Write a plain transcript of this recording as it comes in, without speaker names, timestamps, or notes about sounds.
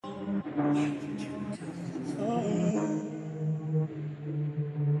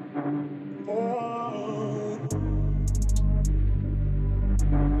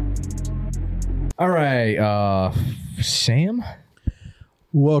All right, Sam.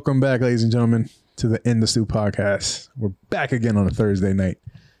 Welcome back, ladies and gentlemen, to the In the Stew podcast. We're back again on a Thursday night.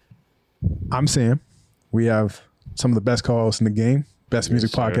 I'm Sam. We have some of the best calls in the game, best music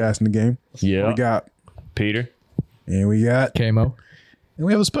podcast in the game. Yeah. We got Peter. And we got Kamo. And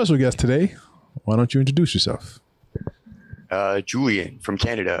we have a special guest today. Why don't you introduce yourself? Julian from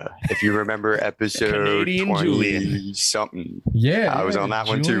Canada. If you remember episode Canadian 20 Julian. something. Yeah, I was on that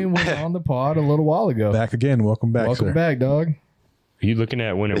one Julian too. was on the pod a little while ago. Back again. Welcome back, Welcome sir. back, dog. Are you looking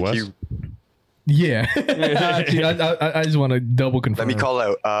at when it Thank was? you. Yeah. Actually, I just want to double confirm. Let me call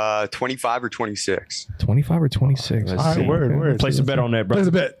out 25 or 26. 25 or 26. Let's All right, see. word. Place a bet on that, bro. Place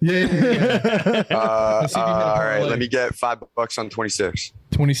a bet. Yeah. All Let's see if you hit a right, parlay. let me get $5 on 26.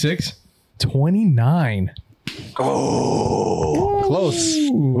 26. 29. Oh, Close.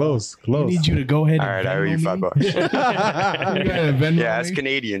 I need you to go ahead. all right, I owe you $5. Yeah, it's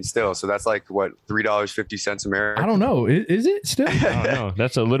Canadian still, so that's like what, $3.50 American. I don't know. Is it still? I don't know.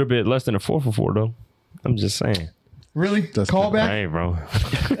 That's a little bit less than a 4 for 4, though. I'm just saying. Really? That's Call back? Hey, bro.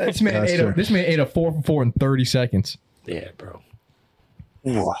 This man That's true. ate a 4 for 4 in 30 seconds. Yeah, bro.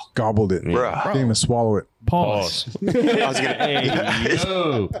 Gobbled it. Bruh. Didn't even swallow it. Pause. I was gonna. Hey,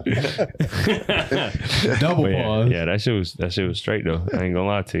 yo. Double But pause. yeah, that shit was straight, though. I ain't gonna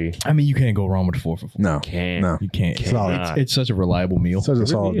lie to you. I mean, you can't go wrong with 4 for 4. No. Can't. No. You can't. Cannot. It's such a reliable meal. Such a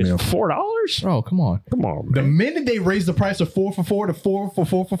solid Really? meal. It's $4? Oh, come on. Come on, The man. minute they raise the price of 4 for 4 to 4 for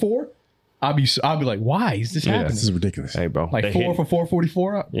 4 for 4, I'll be like, why is this happening? This is ridiculous. Hey, bro. Like They 4 hitting. for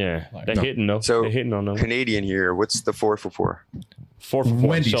 4.44. Yeah, they're No. hitting, though. So they're hitting on them. Canadian here. What's the 4 for 4? 4 for 4.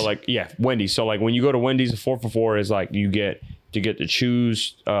 Wendy's. So like, yeah, Wendy's. So like when you go to Wendy's, a 4 for 4 is like you get to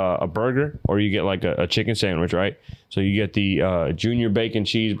choose a burger or you get like a chicken sandwich, right? So you get the junior bacon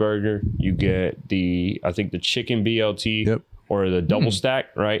cheeseburger, you get I think the chicken BLT Yep. or the double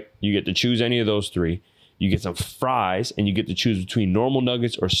stack, right? You get to choose any of those three. You get some fries and you get to choose between normal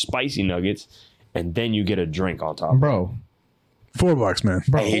nuggets or spicy nuggets, and then you get a drink on top. Bro. $4, man.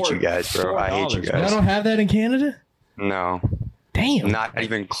 I hate you guys, bro. I hate you $4. Y'all guys. don't have that in Canada? No, Damn. not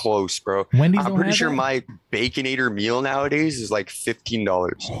even close, bro. Wendy's I'm don't pretty have sure that? my Baconator meal nowadays is like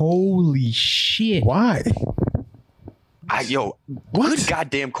 $15. Holy shit. Why? Good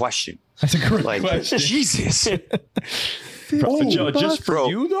goddamn question. That's a great Like, question. Jesus. Just for Bro.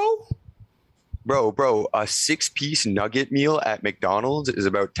 you though? Bro, a 6-piece nugget meal at McDonald's is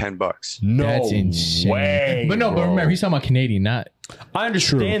about $10. No That's insane. way, but no, but bro. remember, he's talking about Canadian, not I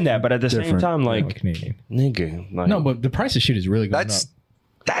understand that, but at the same Different. time, like, Canadian. nigga, like, No, but the price of shit is really going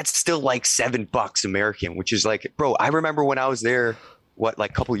That's still like $7 American, which is like, bro, I remember when I was there,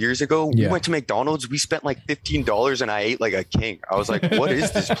 like a couple years ago, Yeah. we went to McDonald's, we spent like $15 and I ate like a king. I was like, what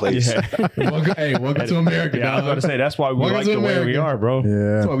is this place? yeah, up. Welcome to America, yeah, I was dog. about to say that's why we Welcome like to the way we America. are, bro.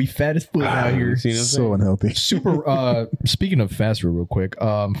 That's Yeah. why we fat as foot out here. See what I'm So saying? unhealthy. Super. Speaking of fast food, real quick.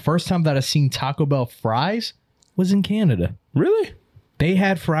 First time that I seen Taco Bell fries was in Canada. Really? They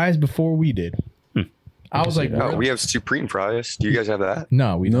had fries before we did. I was like, Oh, really? we have Supreme fries. Do you guys have that?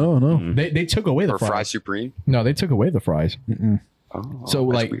 No, we don't. No. They took away the Or fries. Fry Supreme? No, they took away the fries. Oh, So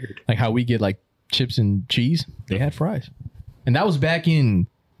that's like, weird. like how we get like chips and cheese, they had fries, and that was back in.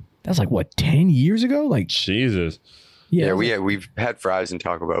 That's like what 10 years ago. Like Jesus. yeah, Yeah, that was like- we've had fries in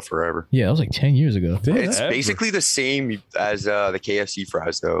Taco Bell forever. yeah, that was like 10 years ago. It's Ever. basically the same as the KFC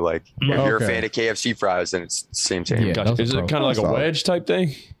fries, though. Like, if you're a Okay. fan of KFC fries, then it's the same. Yeah. Gotcha. that was Is a it pro. kind of like a Solid. wedge type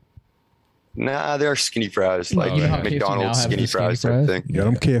thing? Nah, they're skinny fries, Like, like you know how KFC now McDonald's have skinny the skinny fries type fries? thing. Yeah,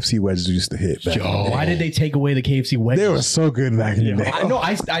 them KFC wedges used to hit back. in the day. Why did they take away the KFC wedges? They were so good back in the day. I know.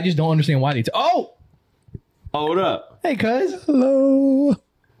 I just don't understand why they. Oh, Hold up. hey, cuz. Hello.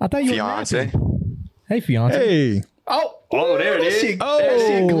 I thought you were Fiance. rapping. Hey, fiance. Hey. Oh, Oh, there it that is. Shit, Oh, that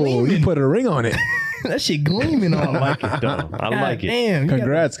shit you gleaming. put a ring on it. That shit gleaming on. I like it, though. I like it. Damn. you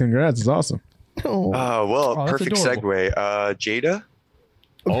Congrats. It's awesome. got- oh. Well, Oh, that's perfect adorable. segue. Jada.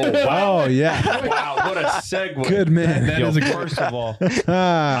 Oh, wow. Oh, yeah. Wow, what a segue. Good man. Yo, first of all, I'm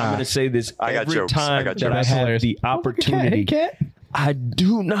Ah. going to say this I got every jokes. I time got that I jokes. have Hilarious. the Oh, look at opportunity. Cat. Hey, Cat. I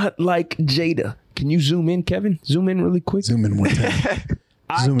do not like Jada. Can you zoom in, Kevin? Zoom in really quick. Zoom in one time.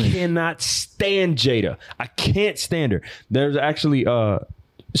 I zoom in. cannot stand Jada. I can't stand her. There's actually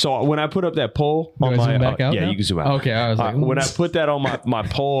so when I put up that poll Do on I my zoom back out yeah, now? you can zoom out. Okay, I was like, when I put that on my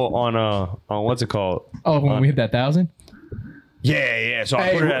poll on what's it called? Oh, when we hit that 1,000. Yeah. So I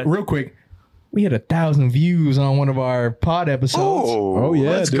Hey, put it at real quick. We had 1,000 views on one of our pod episodes. Oh, yeah,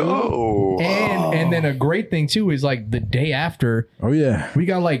 let's dude. go. And then a great thing too is like the day after, Oh yeah. we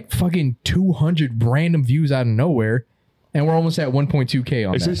got like fucking 200 random views out of nowhere, and we're almost at 1.2K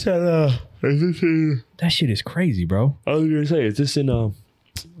on Is that. this in That shit is crazy, bro. I was gonna say, is this in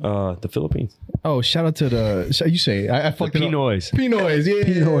the Philippines? Oh, shout out to the you say I fucked it up. Pinoys. Pinoys, yeah.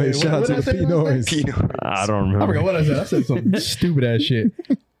 Pinoys. Shout out to the Pinoys. I don't I remember. forgot what I said. I said some stupid ass shit.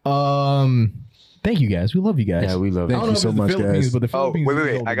 Thank you guys. We love you guys. Yeah, we love I it. don't know you if so it's the much, Philippines, guys. but the Oh, Philippines.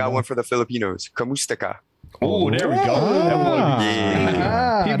 wait. I got one for the Filipinos. Kamusta ka? Oh, there we go. That boy be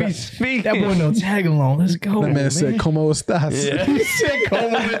Yeah. Ah, He be that speaking. boy no tag along. Let's go. That man said, "Como estás?" Yeah. He said, "Como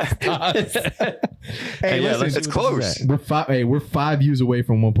estás?" Hey, yeah, listen, let's It's close. we're 5 views away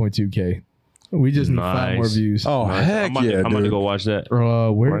from 1.2K. We just need 5 more Nice. views. Oh heck I'm about to dude. go watch that. Where,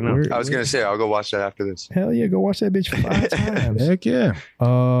 Right now. where, I was gonna say I'll go watch that after this. hell yeah, go watch that bitch 5 times. Heck yeah.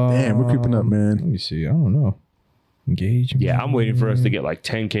 Damn, we're creeping up, Let man. me see. I don't know. Engage. Yeah, I'm waiting for us to get like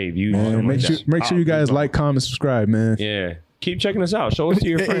 10K views. Man, something make like sure that. make sure you guys like, comment, subscribe, man. Yeah, keep checking us out. Show us to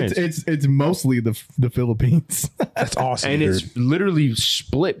your friends. It's mostly the Philippines. That's awesome, And dude. it's literally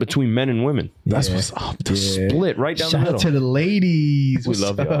split between men and women. That's Yeah. what's up. Yeah. Split right down Shout the middle. out to the ladies. We What's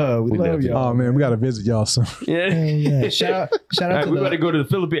love y'all. up? We love y'all. Oh man, we gotta visit y'all soon. yeah. Yeah. Shout out Hey, to we the better go to the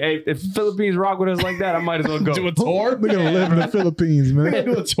Philippines. Hey, if Philippines rock with us like that, I might as well go. do a tour. We're gonna live in the Philippines, We're gonna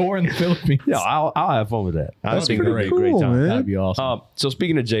man. do a tour in the Philippines. Yeah, I'll have fun with that. I That's think it'll be pretty a great cool, time. man. That'd be awesome. So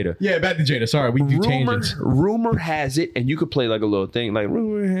speaking of Jada, Yeah, back to Jada. Sorry, we do tangents. rumor has it, and you could play like a little thing, like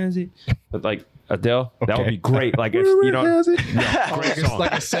rumor has it, but like Adele, that would Okay. be great. Like if you know, Has it? great It's song.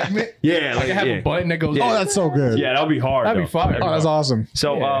 like a segment. Yeah, Like I have yeah. a button that goes. Yeah. Oh, that's so good. Yeah, that'd be hard. That'd be though. fire. Oh, that's awesome.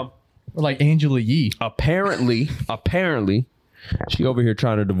 So Yeah. Like Angela Yee. apparently, she over here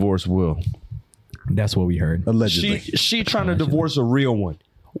trying to divorce Will. That's what we heard. Allegedly. She trying to divorce a real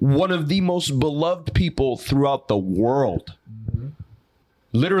one of the most beloved people throughout the world.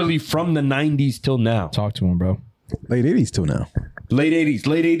 Literally from the 90s till now. Talk to him, bro. Late 80s till now. Late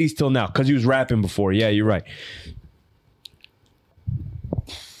 80s till now, because he was rapping before. Yeah, you're right.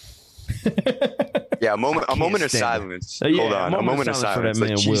 Yeah, a moment of stand it. silence. Yeah, Hold on, a moment of silence. for that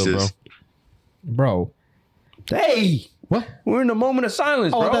Like man Will, Jesus. Bro. Hey, What? we're in a moment of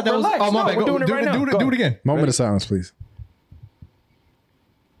silence, bro. I thought that was. Relax. Oh, my No, bad. we're Go, doing it do right now. Do it, Go. do it again. Moment of silence, please.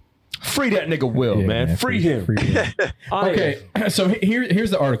 Free that nigga Will, Yeah, man. Free him. Free him. Okay, so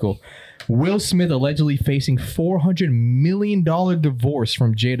here's the article. Will Smith allegedly facing $400 million divorce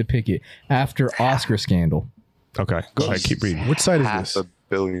from Jada Pinkett after Oscar scandal. Okay, go ahead. Keep reading. Which site is Half this? a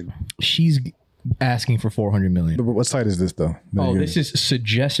billion. She's asking for $400 million. What site is this though? Oh, this is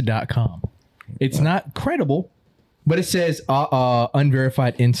suggest.com. It's not credible, but it says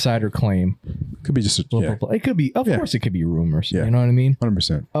unverified insider claim. could be just yeah, It could be, of Yeah. course, it could be rumors. Yeah. You know what I mean?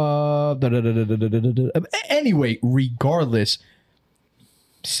 100%. Anyway, regardless,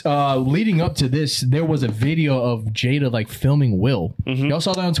 leading up to this, there was a video of Jada like filming Will. Y'all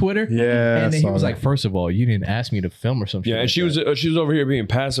saw that on Twitter? Yeah, And I then he saw was that. like, first of all, you didn't ask me to film or something. Yeah, and she was over here being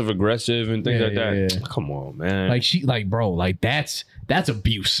passive aggressive and things Yeah, like that. yeah. Come on, man. like, bro, like that's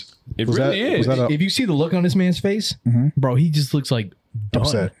abuse. it Was really that- is. was that a- If you see the look on this man's face, bro, he just looks like done.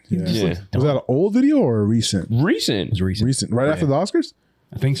 Upset. He Yeah. just Yeah. looks Was done. that an old video or a recent? recent? It's recent. Recent, right after the Oscars.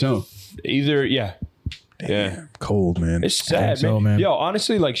 I think so. Either yeah. Yeah. Cold, man. It's sad, so, man. man. Yo,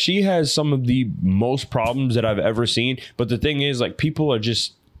 honestly, like she has some of the most problems that I've ever seen. But the thing is, like, people are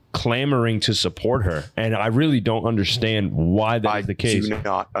just clamoring to support her, and I really don't understand why that I is the case. do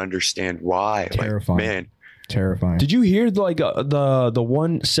not understand why. Terrifying. Like, man, Terrifying. Did you hear like the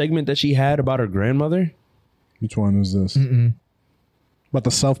one segment that she had about her grandmother? Which one was this? About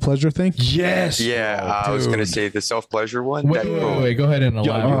the self pleasure thing? Yes. yeah, I was gonna say the self pleasure one. Wait, wait, go ahead and Yo,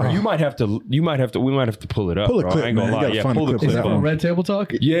 elaborate. you might have to. We might have to pull it up. Pull a bro. clip, I ain't gonna man. You lie. gotta Yeah, find a pull the clip clip. Is that up. on Red Table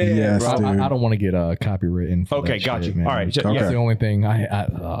Talk? Yeah, Yes, bro. dude. I don't want to get copywritten. For Okay, that got shit, you. man. All right, That's okay. the only thing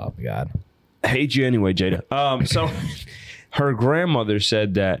oh my god. Hate you anyway, Jada. So her grandmother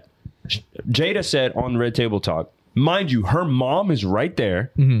said that Jada said on Red Table Talk, mind you, her mom is right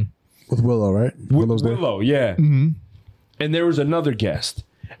there. With Willow, right? Willow's there. Willow, yeah. And there was another guest.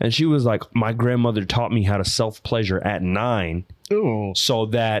 And she was like, my grandmother taught me how to self-pleasure at 9 so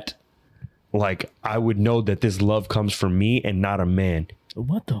that like I would know that this love comes from me and not a man.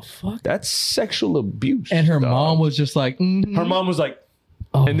 What the fuck? That's sexual abuse. And her dog. mom was just like, Her mom was like,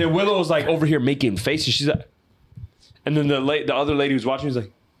 Oh. and then Willow was like over here making faces. She's like, and then the other lady who's watching was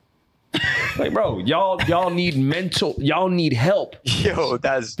like, Like, bro, y'all need help. Yo,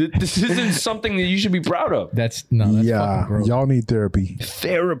 This isn't something that you should be proud of. That's fucking gross. y'all need therapy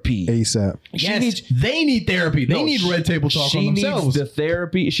Therapy. ASAP. Yes, they need therapy. They need red table talk on themselves. Needs the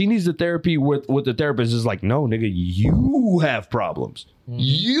therapy. She needs the therapy with the therapist is like, no, nigga, you have problems.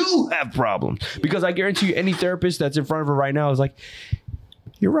 You have problems. Because I guarantee you, any therapist that's in front of her right now is like,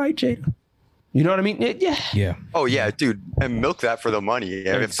 you're right, Jada. You know what I mean? Yeah. Oh yeah, dude, and milk that for the money.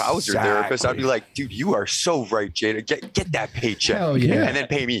 And if I was your therapist, I'd be like, dude, you are so right, Jada. Get that paycheck, Hell yeah. and then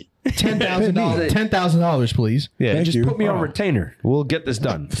pay me. $10,000, please. Yeah, Thank just you. put me on retainer. We'll get this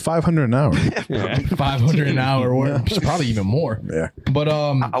done. $500 an hour. $500 an hour, or probably even more. Yeah. But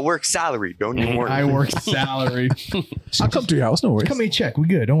I work salary. Don't need more. I work salary. I'll come to your house. No worries. Come and check. We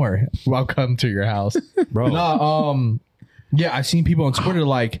good. Don't worry. I'll come to your house, Bro. No, yeah, I've seen people on Twitter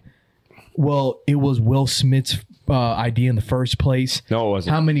like, well, it was Will Smith's idea in the first place. No, it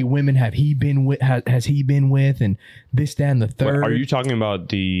wasn't. How many women have he been with? Has he been with? And this, that, and the third. Are you talking about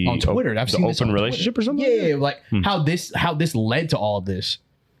the on Twitter? I've seen this open on relationship Twitter. or something? Yeah, like how this led to all this.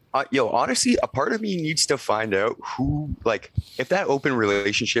 Yo, honestly, a part of me needs to find out who, like, if that open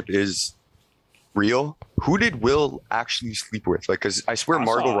relationship is real, who did Will actually sleep with? Like, because I swear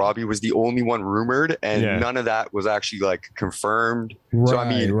Margot Robbie was the only one rumored, and none of that was actually like confirmed. So I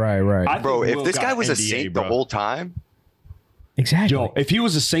mean, right. bro, if Will this got guy was a NDA, saint bro. the whole time, Exactly. Yo, if he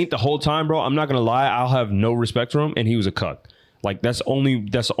was a saint the whole time, bro, I'm not gonna lie, I'll have no respect for him, and he was a cuck. Like that's the only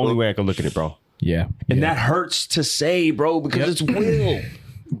way I can look at it, bro. Yeah. And that hurts to say, bro, because it's Will.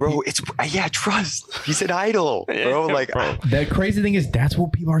 bro, it's trust. He's an idol, bro. Like, Bro. The crazy thing is that's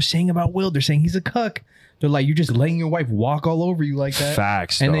what people are saying about Will. They're saying he's a cuck. They're like, you're just letting your wife walk all over you like that.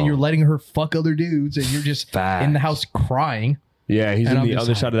 Facts, And then though. you're letting her fuck other dudes, and you're just in the house crying. Yeah, he's And on I'm the just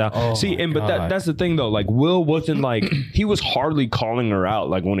other like, side of that. oh See, my and but God. that's the thing though. Like Will wasn't like he was hardly calling her out.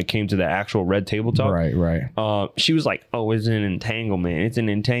 Like when it came to the actual red table talk, Right. She was like, "Oh, it's an entanglement. It's an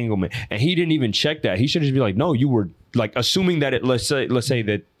entanglement," and he didn't even check that. He should just be like, "No, you were like assuming that it. Let's say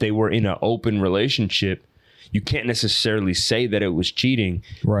that they were in an open relationship. You can't necessarily say that it was cheating,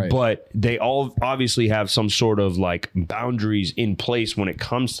 Right. But they all obviously have some sort of like boundaries in place when it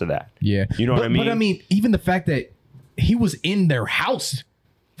comes to that. Yeah. You know what I mean? But I mean, even the fact that he was in their house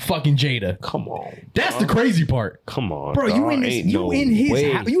fucking Jada. Come on. That's the crazy part. Come on. Bro, you dog. in Ain't his no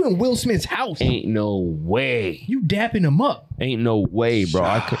house. way. You in Will Smith's house. Ain't no way. You dapping him up. Ain't no way, bro.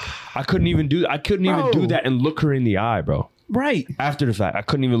 I couldn't even do Bro. do that and look her in the eye, bro. Right. After the fact, I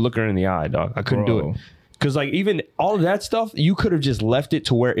couldn't even look her in the eye, dog. I couldn't do Bro. it. Cause like even all of that stuff, you could have just left it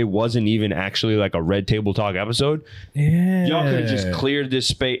to where it wasn't even actually like a red table talk episode. Yeah. Y'all could have just cleared this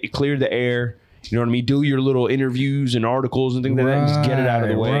space, cleared the air. You know what I mean? Do your little interviews and articles and things like that, and just get it out of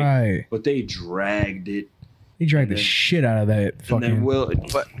the way. Right. But they dragged it. He dragged the shit out of that And fucking. then Will,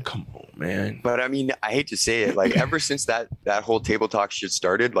 But- come on, man. but I mean, I hate to say it, like ever since that whole table talk shit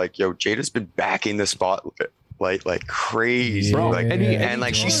started, like yo, Jada's been back in the spotlight like crazy, Bro, like and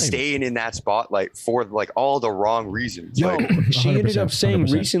like she's time. staying in that spotlight for like all the wrong reasons. Yo, Like, she ended 100%, up saying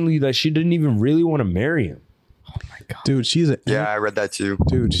 100%. recently that she didn't even really want to marry him. Oh my God. Dude, she's I read that too.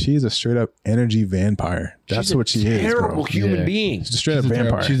 she's a straight up energy vampire. That's She's what she is, terrible bro. human Yeah. being. She's a straight up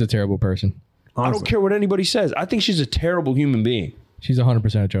vampire. She's a terrible person. I don't care what anybody says. I think she's a terrible human being. She's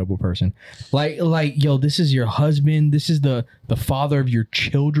 100% a terrible person. Like, yo, this is your husband. This is the father of your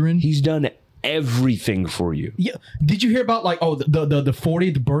children. He's done everything for you. Yeah. Did you hear about like the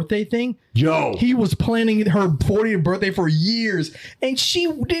 40th birthday thing? Yo. He was planning her 40th birthday for years, and she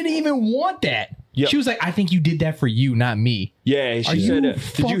didn't even want that. Yep. She was like, "I think you did that for you, not me." Yeah, Are she you said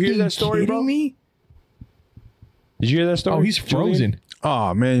that. Did you hear fucking that story, kidding bro? me? Did you hear that story? Oh, he's Julian? frozen.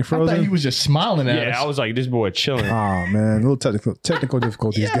 Oh man, you I thought frozen. he was just smiling at Yeah, us. I was like, this boy chilling. Oh man, little technical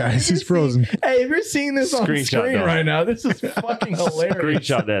difficulties, Yeah, guys. if you're He's frozen. Hey, if you're seeing this on Screenshot screen that. right now, this is fucking hilarious.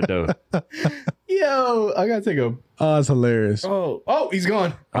 Screenshot that though. Yo, I gotta take a. Oh, it's hilarious. Oh, he's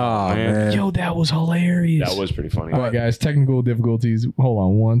gone. Oh man. man. Yo, that was hilarious. That was pretty funny. All right, guys. Technical difficulties. Hold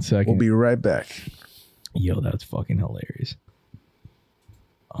on one second. We'll be right back. Yo, that's fucking hilarious.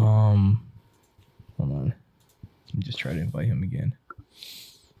 Hold on. Let me just try to invite him again.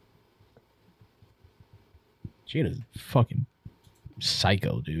 Jada's fucking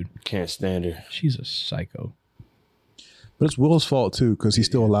psycho, dude. Can't stand her. She's a psycho. But it's Will's fault too, because he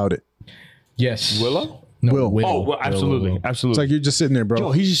still allowed it. Yes. Willow? No, Will. Will. Oh, well, absolutely. It's Absolutely. like you're just sitting there, bro.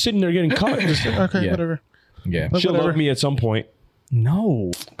 Yo, he's just sitting there getting caught. Just, Okay, Yeah. whatever. Yeah. she'll whatever. love me at some point.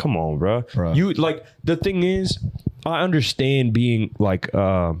 No. Come on, bro. Bruh. You like the thing is, I understand being like,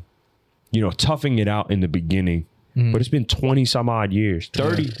 toughing it out in the beginning, but it's been 20 some odd years,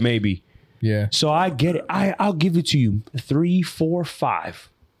 30 maybe. Yeah. So I get it. I'll give it to you 3, 4, 5.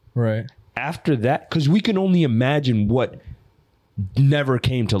 Right. after that, because we can only imagine what never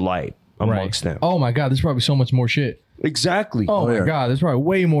came to light amongst them. Oh my God, there's probably so much more shit. Exactly. Oh my God, there's probably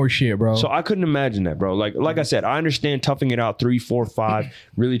way more shit, bro. So I couldn't imagine that, bro. Like I said, I understand toughing it out 3, 4, 5,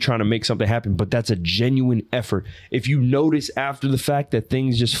 really trying to make something happen, but that's a genuine effort. If you notice after the fact that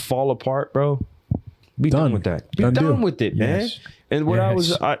things just fall apart, bro, be done with that. Be done with it, man. And what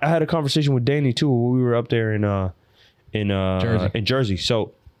I had a conversation with Danny too when we were up there in Jersey.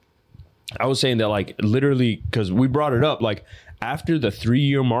 So I was saying that, like, literally, because we brought it up, like, after the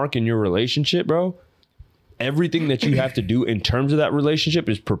 3-year mark in your relationship, bro, everything that you have to do in terms of that relationship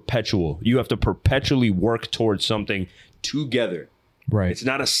is perpetual. You have to perpetually work towards something together. Right. It's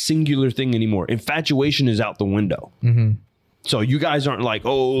not a singular thing anymore. Infatuation is out the window. Mm-hmm. So you guys aren't like,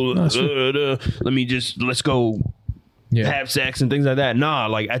 let's go have sex and things like that. Nah,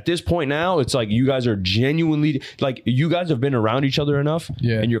 like at this point now, it's like you guys are genuinely, like, you guys have been around each other enough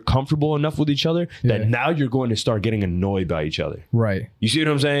and you're comfortable enough with each other that now you're going to start getting annoyed by each other. Right. You see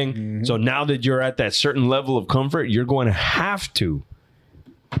what I'm saying? Mm-hmm. So now that you're at that certain level of comfort, you're going to have to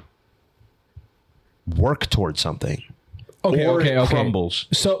work towards something. Okay. Crumbles.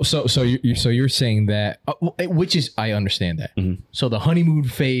 So you're saying that, which is, I understand that. Mm-hmm. So the honeymoon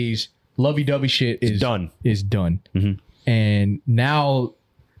phase, lovey-dovey shit is done. Mm-hmm. And now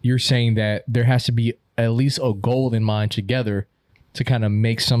you're saying that there has to be at least a goal in mind together to kind of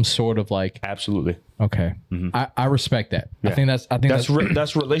make some sort of like. Absolutely. Okay. Mm-hmm. I respect that. Yeah. I think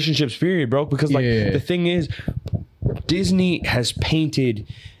that's relationships period, bro. Because like the thing is, Disney has painted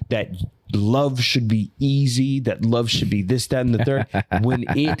that love should be easy, that love should be this, that, and the third, when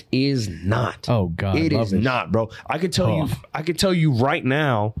it is not. Oh God, it is not, bro. I could tell you right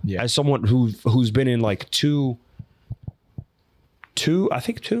now, as someone who's been in like two,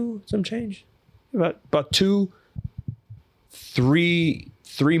 some change, about 3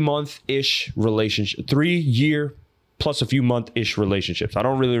 month-ish relationship, 3 year plus a few month-ish relationships. I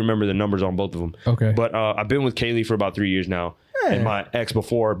don't really remember the numbers on both of them. Okay. But I've been with Kaylee for about 3 years now. And my ex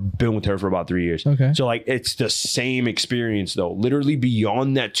before, been with her for about 3 years. Okay. So like it's the same experience though. Literally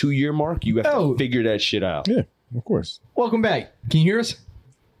beyond that 2 year mark, you have to figure that shit out. Yeah, of course. Welcome back. Can you hear us?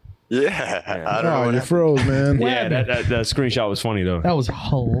 Yeah. I don't know. You froze, man. Yeah, that screenshot was funny though. That was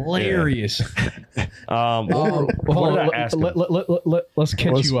hilarious. Let's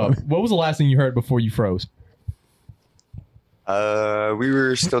catch you up. What was the last thing you heard before you froze? We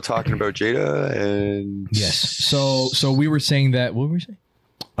were still talking about Jada and yes. So we were saying that. What were we saying?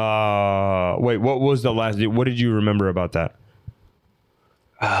 Wait. What was the last? What did you remember about that?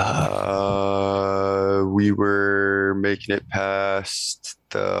 We were making it past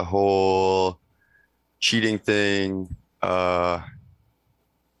the whole cheating thing. Yeah,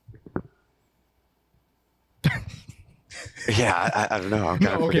 I don't know. I'm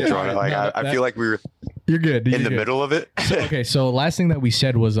kind of drawn out. Like I feel like we were. You're good. In the middle of it. So last thing that we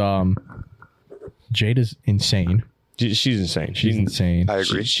said was Jada's insane. She's insane. She's insane. I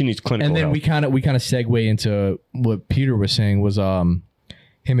agree. She needs clinical And then help. we kind of segue into what Peter was saying was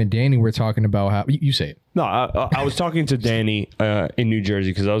him and Danny were talking about how you say it. No, I was talking to Danny in New Jersey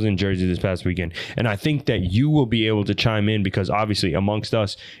because I was in Jersey this past weekend. And I think that you will be able to chime in because obviously amongst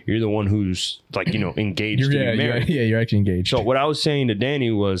us, you're the one who's like, engaged to be married. You're actually engaged. So what I was saying to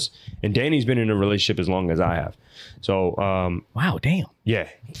Danny was, and Danny's been in a relationship as long as I have. So, wow, damn. Yeah,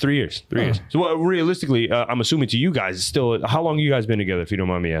 3 years. 3 years. So realistically, I'm assuming to you guys, still, how long have you guys been together, if you don't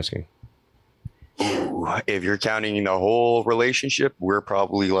mind me asking? If you're counting the whole relationship, we're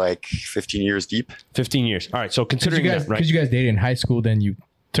probably like 15 years deep. 15 years. All right. So considering that, right? Because you guys dated in high school, then you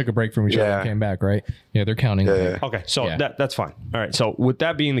took a break from each other and came back, right? Yeah, they're counting. Yeah. Okay. So that's fine. All right. So with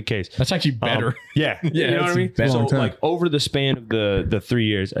that being the case, that's actually better. Yeah. You know what I mean? So like over the span of the 3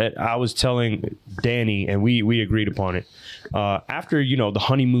 years, I was telling Danny, and we agreed upon it. After, the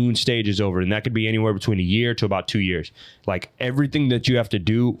honeymoon stage is over, and that could be anywhere between a year to about 2 years. Like everything that you have to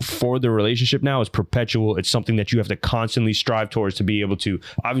do for the relationship now is perpetual. It's something that you have to constantly strive towards to be able to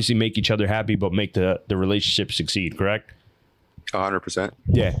obviously make each other happy, but make the relationship succeed. Correct? 100%.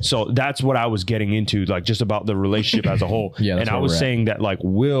 Yeah. So that's what I was getting into, like just about the relationship as a whole. Yeah. And I was saying that like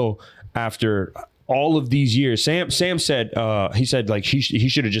Will, after all of these years, Sam said, he said like he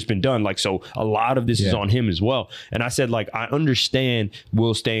should have just been done. Like, so a lot of this is on him as well. And I said, like, I understand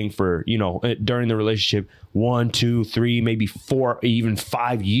Will staying for, during the relationship, 1, 2, 3, maybe 4, even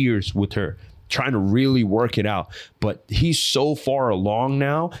 5 years with her, trying to really work it out. But he's so far along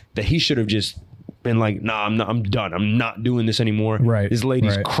now that he should have just been like, nah, I'm done. I'm not doing this anymore. Right. This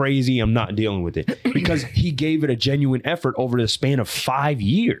lady's crazy. I'm not dealing with it. Because he gave it a genuine effort over the span of 5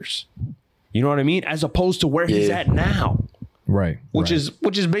 years. You know what I mean? As opposed to where he's at now. Right. Which is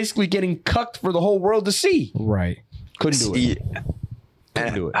basically getting cucked for the whole world to see. Right. Couldn't do it.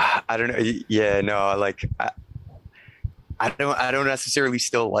 Couldn't do it. I don't know. Yeah, no, like I don't necessarily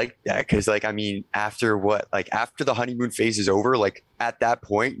still like that because, like, I mean, after the honeymoon phase is over, like at that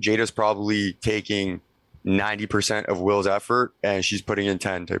point, Jada's probably taking 90% of Will's effort and she's putting in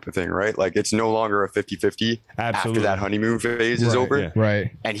 10 type of thing, right? Like it's no longer a 50-50 after that honeymoon phase is over. Yeah.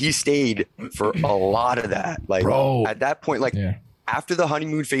 Right. And he stayed for a lot of that. Like at that point, like after the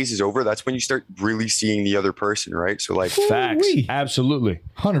honeymoon phase is over, that's when you start really seeing the other person, right? So like facts. Absolutely.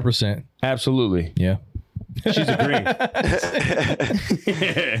 100%. Absolutely. Yeah. She's agreeing.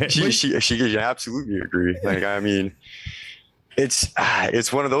 she absolutely agree. Like, I mean, it's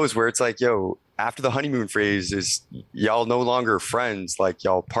one of those where it's like, yo, after the honeymoon phase is y'all no longer friends, like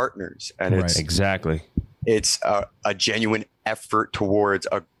y'all partners. And it's exactly, it's a genuine effort towards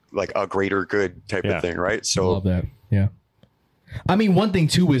a greater good type of thing. Right. So I love that. Yeah. I mean, one thing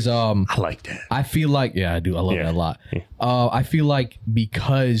too is, I like that. I feel like, I do. I love that a lot. Yeah. I feel like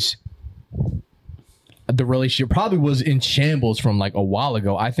because the relationship probably was in shambles from like a while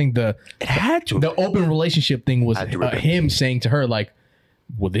ago. I think it had to. The open relationship thing was him saying to her, like,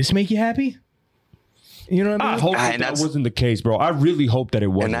 will this make you happy? You know what I mean? I hope that wasn't the case, bro. I really hope that it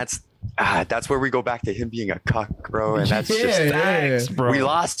wasn't. And that's where we go back to him being a cuck, bro. And that's just facts, bro. We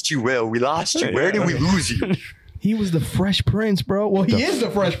lost you, Will. We lost you. Where did we lose you? He was the Fresh Prince, bro. Well, he is the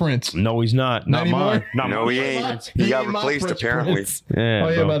Fresh Prince. No, he's not. Not mine. No, he ain't. He got replaced, apparently. Yeah,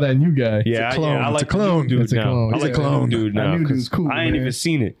 about that new guy. Yeah, it's a clone. I like the clone dude now. I like the clone dude now. New dude's cool. I ain't even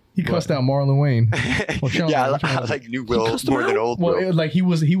seen it. He cussed out Marlon Wayne. I like new Will more than old Will. Well, like he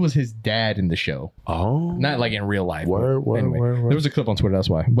was his dad in the show. Oh, not like in real life. Word. There was a clip on Twitter. That's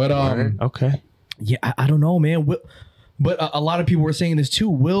why. But okay. Yeah, I don't know, man. But a lot of people were saying this too.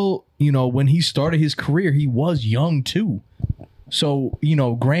 Will, when he started his career, he was young too. So,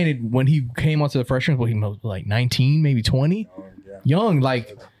 granted, when he came onto the Fresh Prince, he was like 19, maybe 20. Young,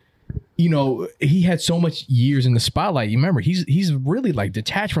 like, he had so much years in the spotlight. You remember, he's really like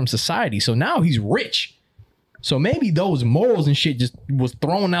detached from society. So now he's rich. So maybe those morals and shit just was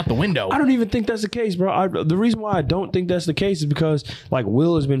thrown out the window. I don't even think that's the case, bro. The reason why I don't think that's the case is because like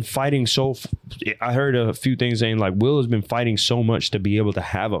Will has been fighting I heard a few things saying like Will has been fighting so much to be able to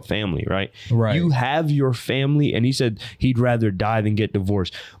have a family, right? Right. You have your family, and he said he'd rather die than get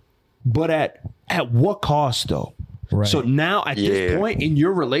divorced. But at what cost though? Right. So now at this point in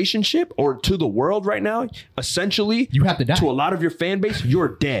your relationship or to the world right now, essentially you have to die. To a lot of your fan base, you're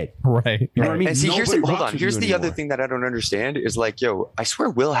dead. Right. You know what I mean? And see, here's the other thing that I don't understand is like, yo, I swear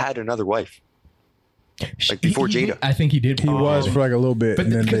Will had another wife. Like before Jada. I think he did. He was for like a little bit. But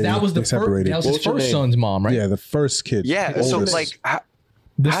and then that was separated. That was his first son's mom, right? Yeah, the first kid. Yeah. So like how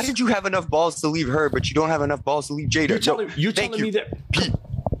did you have enough balls to leave her, but you don't have enough balls to leave Jada? You're telling me that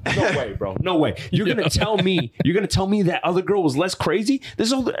no way, bro. No way. You're gonna tell me that other girl was less crazy?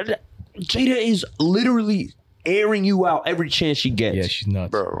 Jada is literally airing you out every chance she gets. Yeah, she's nuts.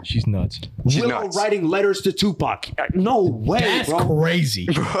 Bro. She's nuts. Willow writing letters to Tupac. No way, That's bro. Crazy.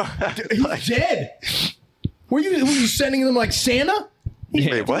 He's dead. Were you sending them like Santa?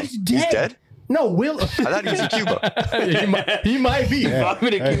 Wait, what? He's dead? No, Will. I thought he was in Cuba. he might be. I'm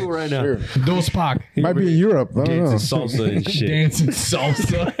in Cuba right now. Sure. Dos Pac. He might be in Europe. I don't know. Dancing salsa and shit. Dancing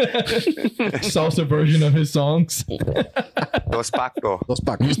salsa. Salsa version of his songs. Dos Paco. Dos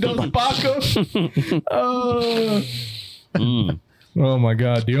Pacos. Dos Paco. Oh my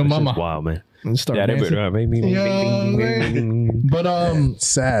God, dear mama. Wow, man. Start dancing. But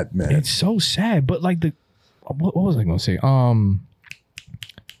sad, man. It's so sad. But like what was I gonna say?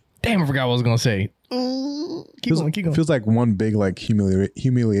 Damn, I forgot what I was gonna say. Keep going. Feels like one big like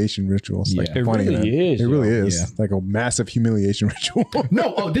humiliation ritual. It's like it funny, really man. is. It really is. Yeah. Like a massive humiliation ritual.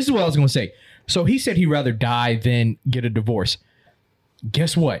 No, this is what I was gonna say. So he said he'd rather die than get a divorce.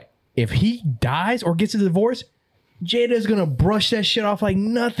 Guess what? If he dies or gets a divorce, Jada's gonna brush that shit off like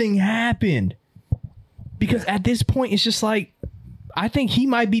nothing happened. Because at this point, it's just like, I think he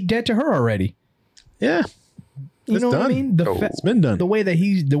might be dead to her already. Yeah. You know what I mean? It's been done. The way that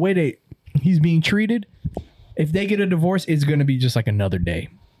he's being treated, if they get a divorce, it's going to be just like another day.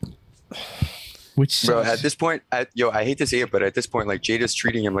 Which bro, at this point, I hate to say it, but at this point, like Jada's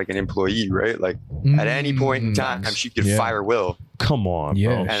treating him like an employee, right? Like at any point in time, she could fire Will. Come on, yeah,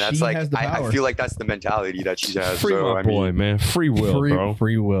 bro. And that's like, I feel like that's the mentality that she has. Free my boy, man. Free will, bro.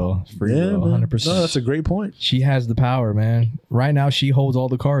 Free will. Free will, 100%. No, that's a great point. She has the power, man. Right now, she holds all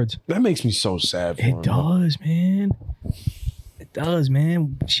the cards. That makes me so sad for It does, man. It does,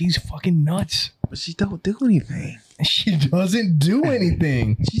 man. She's fucking nuts. but she don't do anything. She doesn't do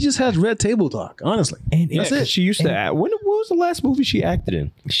anything. She just has red table talk, honestly. And That's it. She used to act. What was the last movie she acted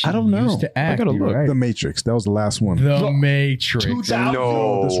in? I don't know. Used to act, I gotta look. right? The Matrix. That was the last one. The Matrix. 2000.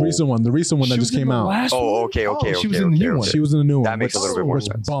 No. This recent one. The recent one that just came out. Oh, okay. She was in the new one. She was in the new one. That makes a little bit more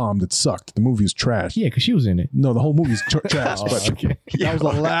sense. Bombed. It sucked. The movie was trash. Yeah, because she was in it. No, the whole movie's trash. Oh, but okay. that was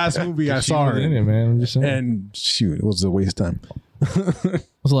the last movie I She saw her was in it, in. man. I'm just saying. And shoot, it was a waste of time. What's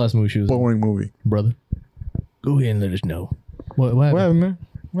the last movie she was in? Boring movie. Brother? Go ahead and let us know. What happened? What happened, man?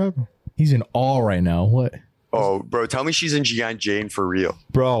 What happened? He's in awe right now. What? Oh, bro, tell me she's in Giant Jane for real.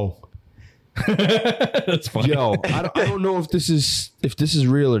 Bro. That's funny. Yo, I don't know if this is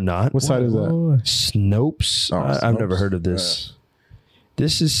real or not. What side is that? Snopes. Oh, I've never Snopes. heard of this.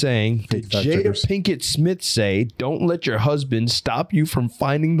 This is saying, did fact Jada checkers. Pinkett Smith say, "Don't let your husband stop you from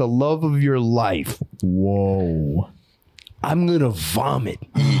finding the love of your life"? Whoa. I'm gonna vomit.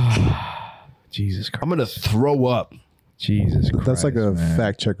 Jesus Christ. I'm gonna throw up. Jesus Christ. That's like a man.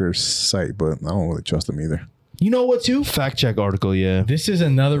 fact checker site, but I don't really trust them either. You know what, too? Fact check article, yeah. This is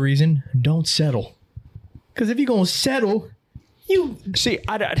another reason don't settle. Because if you're going to settle, you. See,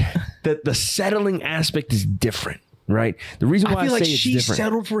 the settling aspect is different, right? The reason why I feel like say it's she different.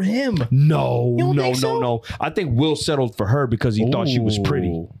 settled for him. No, You don't no, think so? no. I think Will settled for her because he thought she was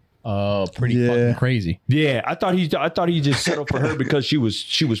pretty. Pretty Yeah. fucking crazy. Yeah, I thought he just settled for her because she was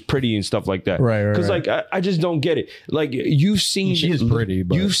pretty and stuff like that. Right. Because like I just don't get it. Like you've seen, She is pretty,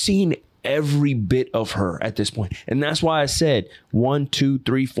 but- you've seen every bit of her at this point, and that's why I said 1, 2,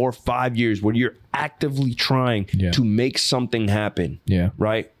 3, 4, 5 years where you're actively trying to make something happen. Yeah.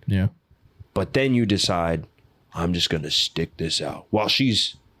 Right. Yeah. But then you decide, I'm just gonna stick this out while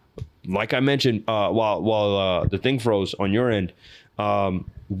she's, like I mentioned, while the thing froze on your end.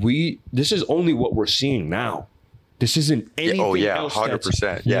 This is only what we're seeing now. This isn't anything else.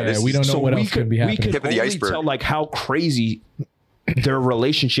 100%. Yeah, we don't know what else could be happening. We Tip could of the only iceberg. tell like how crazy their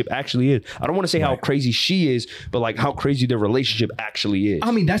relationship actually is. I don't want to say how crazy she is, but like how crazy their relationship actually is.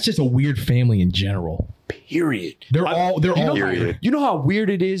 I mean, that's just a weird family in general. Period. They're all Period. You know how weird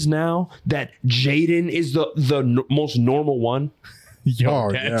it is now that Jaden is the most normal one? Yo,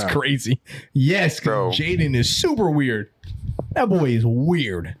 Oh, that's yeah. crazy. Yes, Bro. Jaden is super weird. That boy is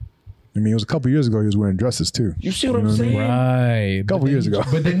weird. I mean, it was a couple years ago. He was wearing dresses too. You see what I'm saying? Right. A Couple years ago.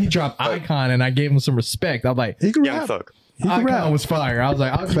 But then he dropped Icon and I gave him some respect. I was like, He can Young rap. Thug. He can Icon rap. was fire. I was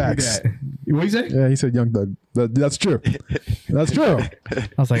like, I'll give you Facts. that. What you say? Yeah, he said Young Thug. That's true. That's true. I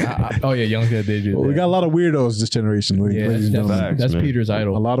was like, oh yeah, Young Thug did do Well, we that. got a lot of weirdos this generation, Yeah, ladies that's, and gentlemen. Facts, that's man. Peter's A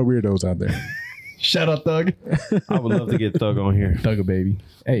idol. lot of weirdos out there. Shut up, Thug. I would love to get Thug on here. Thugger, baby.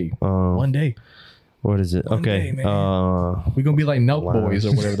 Hey, one day What is it? One Okay. day, man. we're gonna be like Nelk Wow. Boys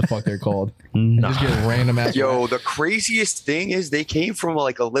or whatever the fuck they're called. Nah. Just get random ass. Yo, the craziest thing is they came from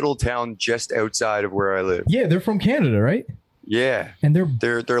like a little town just outside of where I live. Yeah, they're from Canada, right? Yeah. And they're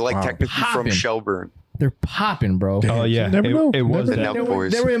They're like Wow. technically from Poppin'. Shelburne. popping, bro. Oh yeah, You never know. it was The that. Nelk They were,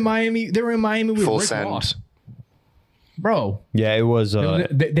 Boys. they were in Miami. They were in Miami with Full Rick send. Ross, bro. Yeah, it was.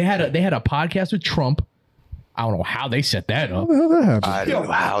 They had a podcast with Trump. I don't know how they set that up. How the hell that happened? I don't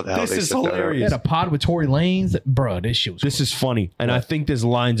know how the hell this they is set that up. hilarious. They had a pod with Tory Lanez. Bro, this shit was. This is funny, and I think this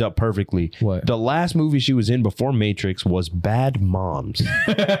lines up perfectly. What? The last movie she was in before Matrix was Bad Moms.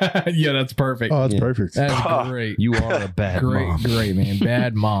 yeah, that's perfect. Oh, that's perfect. That's great. You are a bad great, mom. great man.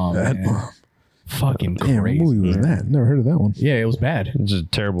 Bad mom. Bad man. mom. Fucking Damn, what crazy. movie was that? Never heard of that one. Yeah, it was bad. It's a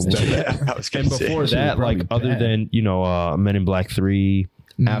terrible movie. I was gonna And say. before that, probably like other bad. than Men in Black 3,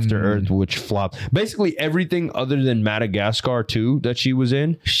 After Earth, which flopped. Basically everything other than Madagascar 2 that she was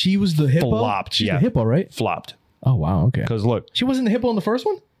in She was the hippo. Flopped, She's yeah. the hippo, right? flopped. Oh wow, okay. Because look, She wasn't the hippo in the first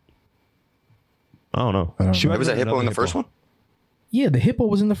one. I don't know. I don't She know. might There was a be hippo in another the first one? Yeah, the hippo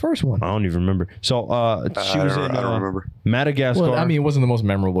was in the first one. I don't even remember. So she was in I don't remember. Madagascar. Well, I mean, it wasn't the most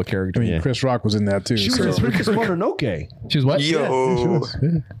memorable character. I mean, Yeah. Chris Rock was in that too. she was so- in Princess Mononoke. She was what? She Yo. was. Yeah,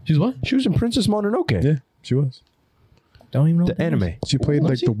 She's what? She was in Princess Mononoke. yeah, she was. Don't even know The what that is. anime. She played Was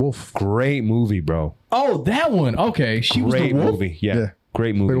like she? the wolf. Great movie, bro. Oh, that one. Okay, she was Great the wolf. movie. Yeah. Yeah.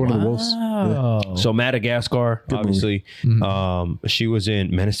 Great Played movie. one of the wolves. Oh, So Madagascar, obviously. She was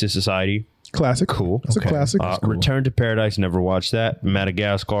in Menace to Society. Classic. Cool. It's Okay. a classic. Return to Paradise, never watched that.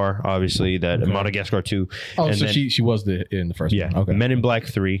 Madagascar, obviously. Madagascar 2. oh, And so then- she was in the first Yeah. one. Okay, Men in Black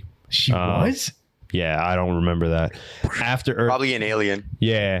 3. she was Yeah, I don't remember that. After Earth. Probably an alien.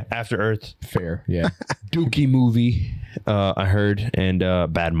 Yeah, After Earth. fair. Yeah, Dookie movie, I heard. And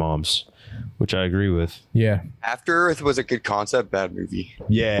Bad Moms, which I agree with. yeah. After Earth was a good concept, bad movie.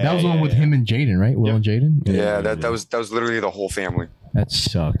 Yeah. That was the one with him and Jaden, right? Will and Jaden. Yeah, that was literally the whole family. That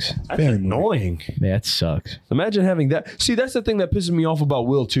sucks. That's Family movie. annoying. That sucks. Imagine having that. See, that's the thing that pisses me off about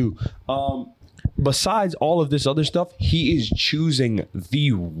Will, too. besides all of this other stuff, he is choosing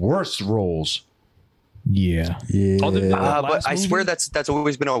the worst roles. Yeah. Other than that But I last swear movie, that's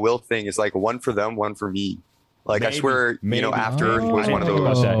always been a Will thing. It's like one for them, one for me. Like I swear, After Earth was one of Think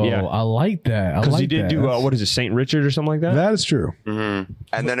about those. that, yeah. I like that. I because like he did that. do what is it, Saint Richard or something like that? That is true. And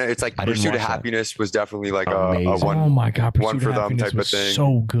then it's like I didn't Pursuit of watch that. Happiness was definitely like a Amazing. one. Oh my god, one Pursuit for of them Happiness type of was thing.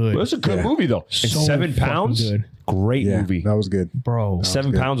 so good. It was a good Yeah. movie though. So And 7 fucking pounds, good. great Yeah, movie. that was good. Bro. 7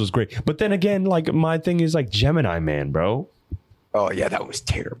 good. pounds was great. But then again, like my thing is like Gemini Man, bro. Oh yeah, that was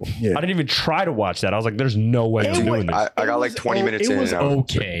terrible. Yeah. I didn't even try to watch that. I was like, there's no way I'm doing this. I got like 20 minutes in. It was and I was-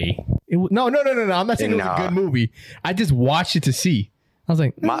 okay. It was, no. I'm not saying it was a Nah. good movie. I just watched it to see. I was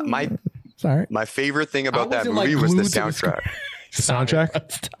like, My it's all right. my favorite thing about that wasn't, like, movie was the glued to the screen. soundtrack. The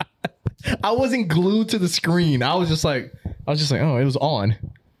soundtrack? I wasn't glued to the screen. I was just like, oh, it was on.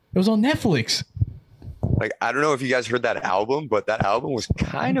 It was on Netflix. Like I don't know if you guys heard that album, but that album was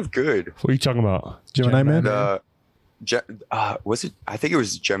kind of good. What are you talking about? Gemini Man? Was it? I think it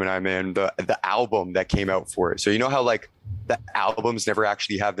was Gemini Man. The album that came out for it. So you know how like the albums never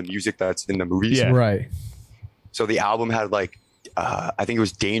actually have the music that's in the movies. Yeah. Right. So the album had like I think it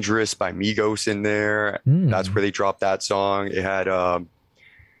was Dangerous by Migos in there. Mm. That's where they dropped that song. It had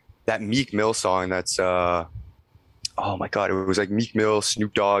that Meek Mill song that's oh my god, it was like Meek Mill,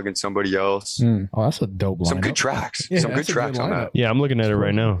 Snoop Dogg, and somebody else. Mm, Oh, that's a dope lineup. Some good tracks. Yeah, Some good that's a good tracks on lineup. that. Yeah, I'm looking at it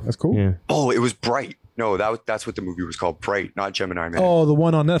right now. That's cool. Yeah. Oh, it was Bright. No, that's what the movie was called. Bright, not Gemini Man. Oh, the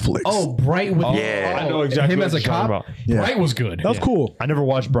one on Netflix. Oh, Bright with Yeah. I know exactly him what as a you're talking cop. about. Yeah. Bright was good. That was cool. I never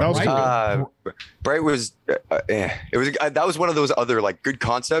watched Bright. That was cool. Bright was it was that was one of those other like good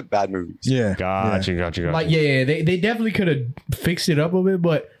concept bad movies. Yeah. Gotcha. Like, yeah, they definitely could have fixed it up a bit,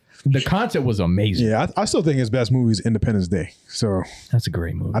 but the concept was amazing. Yeah, I still think his best movie is Independence Day. So That's a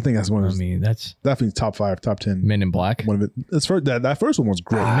great movie. I think that's one of I his, mean, that's definitely top 5, top 10. Men in Black. One of it. It's first, that first one was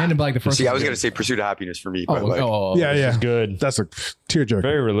great. Men in Black, the first See, I one was good. gonna say Pursuit of Happiness for me, Oh, but like, Yeah, yeah. It's good. That's a tearjerker.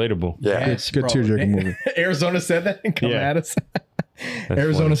 Very relatable. yeah. Yes, good bro. tearjerker movie. Arizona said that and come Yeah. at us. That's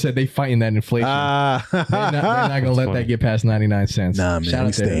Arizona funny. said they fighting that inflation. they're not gonna let funny. that get past 99 cents. Nah, man, Shout we out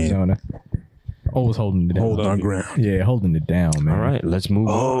to staying. Arizona. Always holding it down. Hold on ground. Yeah, holding it down, man. All right, let's move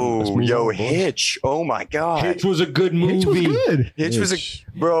on. Let's Oh, move yo, on, boys. Hitch. Oh my god. Hitch was a good movie. Hitch was good. Hitch was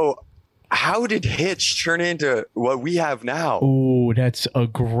a bro. How did Hitch turn into what we have now? Oh, that's a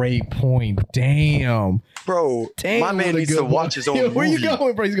great point. Damn. Bro, Damn. my man what a needs good to one. watch his own Yo, where movie. you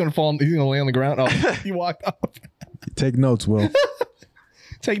going, bro? He's gonna fall. He's gonna lay on the ground. Oh, he walked off. Take notes, Will.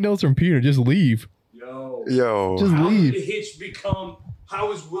 Take notes from Peter. Just leave. Yo. Just leave. Hitch become?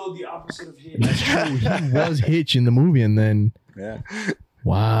 How is Will the opposite of Hitch? That's true. He was Hitch in the movie, and then Yeah.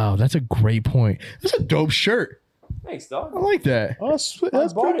 wow, that's a great point. That's a dope shirt. Thanks, dog. I like that. Oh, that's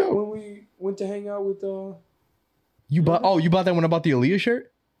pretty dope. when we went to hang out with. You bought? Oh, you bought that when I bought the Aaliyah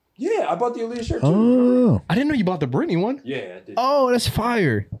shirt. Yeah, I bought the Aaliyah shirt too. Oh. I didn't know you bought the Britney one. Yeah, I did. Oh, that's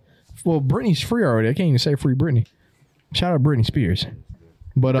fire. Well, Britney's free already. I can't even say free Britney. Shout out Britney Spears.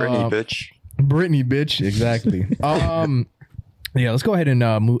 But Britney, bitch. Britney, bitch. Exactly. Yeah, let's go ahead and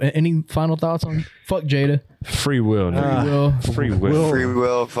move. Any final thoughts on fuck Jada? Free Will. nigga. Will. Free Will. Free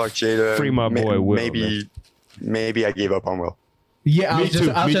Will, fuck Jada. Free my boy Will, Maybe I gave up on Will. Yeah, I was just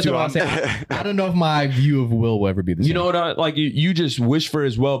Me too. about to say, I don't know if my view of Will ever be the same. You know what? Like you just wish for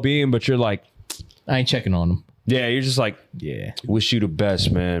his well-being, but you're like, I ain't checking on him. yeah, you're just like, Yeah. wish you the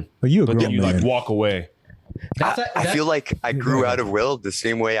best, man. But you a But then grown you like man. walk away. I feel like I grew out of Will the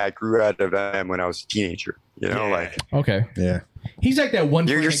same way I grew out of him when I was a teenager. You know, like Okay. Yeah. He's like that one.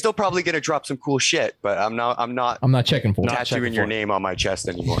 you're friend- still probably gonna drop some cool shit, but I'm not I'm not checking for it. tattooing your name on my chest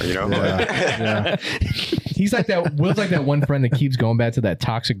anymore. You know, Yeah. He's like that. Will's like that one friend that keeps going back to that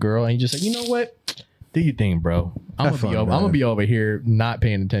toxic girl, and he's just like, you know what? Do your thing, bro. I'm Have fun, I'm man. gonna be over here not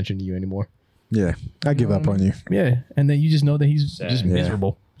paying attention to you anymore. Yeah. I give up on you. Yeah, and then you just know that he's just Yeah.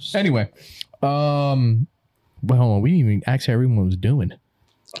 miserable. Anyway, but hold on, we didn't even ask how everyone was doing.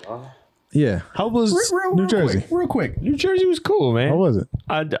 Yeah. How was New Jersey? real quick. New Jersey was cool, man. How was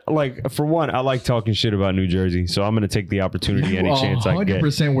it? For one, I like talking shit about New Jersey, so I'm gonna take the opportunity any chance I get.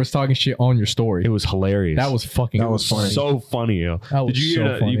 100% was talking shit on your story. It was hilarious. That was fucking. That was funny. so funny, yo. That was Did you so hear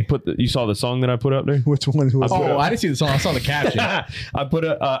that? funny. You saw the song that I put up there? Which one was Oh, it? I didn't see the song. I saw the caption. I put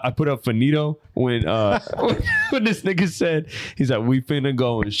up Finito when when this nigga said he's like, we finna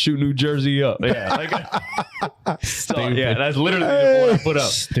go and shoot New Jersey up. Yeah, yeah, that's literally the one I put up.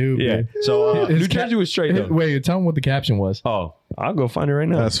 Stupid. Yeah, so His New Jersey was straight though. Wait, tell him what the caption was. Oh, I'll go find it right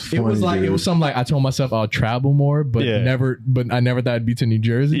now. That's funny. It was like dude. it was something like I told myself I'll travel more, but Yeah. I never thought I'd be to New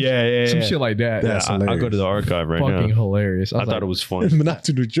Jersey. Yeah, some yeah. shit like that. That's I'll go to the archive right fucking now. hilarious. I thought it was funny. but not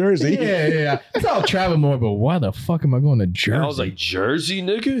to New Jersey. Yeah. I thought I'll travel more, but why the fuck am I going to Jersey? I was like, Jersey,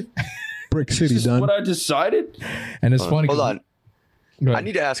 nigga? Brick City This is done. what I decided. And it's funny. Hold on. Go I ahead.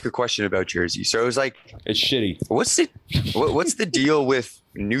 need to ask a question about Jersey. So it was like, It's shitty. what's the deal with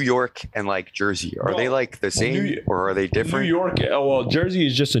New York and like Jersey? Are they like the same or are they different? New York. Oh, well, Jersey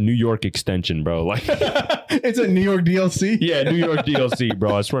is just a New York extension, bro. Like, It's a New York DLC. yeah, New York DLC,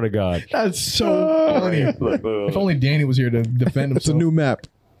 bro. I swear to God. That's so funny. If only Danny was here to defend himself. It's a new map.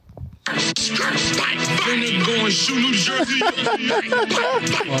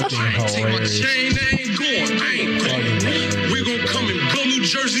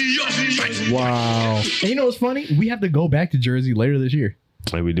 Wow. And you know what's funny? We have to go back to Jersey later this year,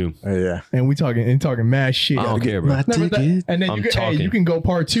 Like we do. Yeah. and we talking mad shit. I don't care, bro. My Never thought- ticket. and then I'm you can, talking. you can go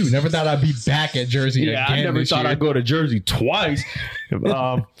part 2. Never thought I'd be back at Jersey. Yeah, I again never this thought year. I'd go to Jersey twice.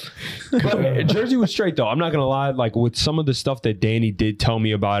 But Jersey was straight though. I'm not gonna lie. Like with some of the stuff that Danny did tell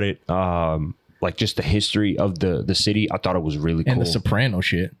me about it, like just the history of the city, I thought it was really cool. And the Soprano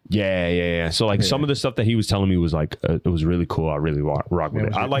shit. Yeah. So like some of the stuff that he was telling me was like it was really cool. I really rock with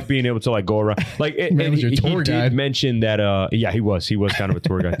it. I like being able to like go around. Like Man was your tour he guide. did mention that. Yeah, he was kind of a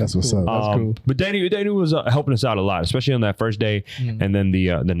tour guide. That's what's up. That's cool. But Danny was helping us out a lot, especially on that first day, and then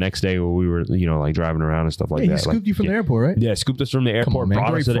the next day where we were like driving around and stuff like Hey, that. he scooped like, you from the airport, right? Yeah, scooped us from the airport, on, man.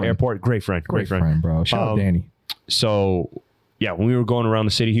 brought Great us to the friend. airport. Great friend, bro. Shout out Danny. So yeah, when we were going around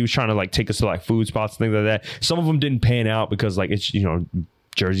the city, he was trying to like take us to like food spots, things like that. Some of them didn't pan out because like it's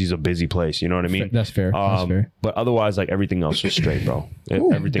Jersey's a busy place. You know what I mean? That's fair. That's fair. But otherwise, like everything else was straight, bro.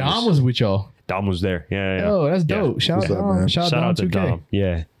 Everything. Dom was with y'all. Dom was there. Yeah. Oh, that's dope. Yeah. Shout What's out up, Dom. man? Shout Shout out out to 2K. Dom.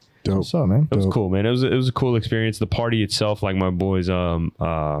 Yeah. Dope. What's up, man? It was cool, man. It was a cool experience. The party itself, like my boys'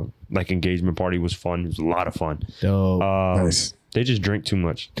 like engagement party was fun. It was a lot of fun. Dope. Nice. They just drink too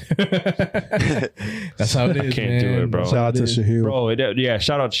much. That's how it is. Can't do man. it, bro. That's Shout how out it to is. Shahil. Bro,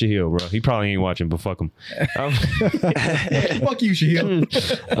 shout out Shahil, bro. He probably ain't watching, but fuck him. Fuck you,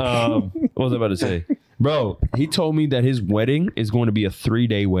 Shahil. What was I about to say? Bro, he told me that his wedding is going to be a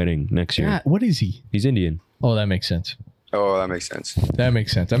 3-day wedding next year. God, what is he? He's Indian. Oh, that makes sense. Oh, that makes sense. That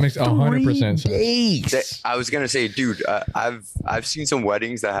makes sense. That makes 100% sense. I was gonna say, dude, I've seen some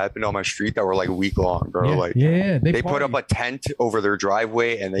weddings that happened on my street that were like week long, bro. Yeah, like, yeah, they put up a tent over their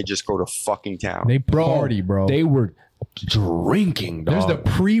driveway and they just go to fucking town. They party, bro. They were drinking, dog. There's the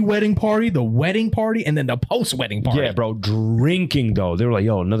pre-wedding party, the wedding party, and then the post-wedding party. Yeah, bro, drinking though. They were like,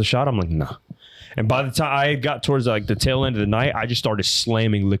 "Yo, another shot." I'm like, "Nah." And by the time I got towards like the tail end of the night, I just started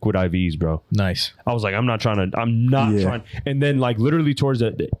slamming liquid IVs, bro. Nice. I was like, I'm not trying. And then like literally towards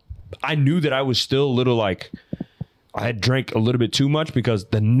I knew that I was still a little like I had drank a little bit too much because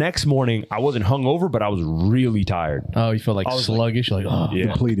the next morning I wasn't hungover, but I was really tired. Oh, you feel like was sluggish? Like, oh. Yeah.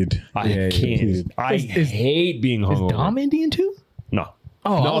 Depleted. I Yeah, can't. yeah. I hate being Is hungover. Dom Indian too? No.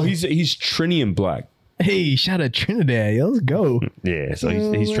 Oh, No, he's Trinian black. Hey, shout out Trinidad. Yo, let's go. Yeah, so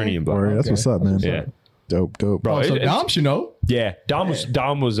he's Trinian black. All right, that's what's up, man. Yeah. Dope. Bro, Oh, so it's- Dom should know. Yeah, Dom was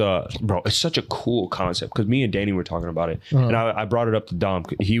bro, it's such a cool concept because me and Danny were talking about it, and I brought it up to Dom.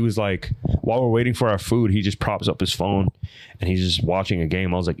 He was like, while we're waiting for our food, he just props up his phone and he's just watching a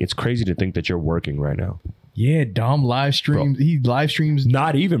game. I was like, it's crazy to think that you're working right now. Yeah, Dom live streams. He live streams.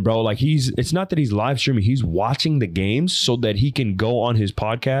 Not even, bro. Like it's not that he's live streaming. He's watching the games so that he can go on his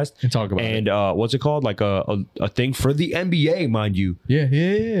podcast And talk about it. And what's it called? Like a thing for the NBA, mind you.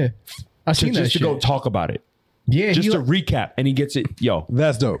 Yeah. I seen that Just to shit. go talk about it. Yeah, Just he to like- recap, and he gets it.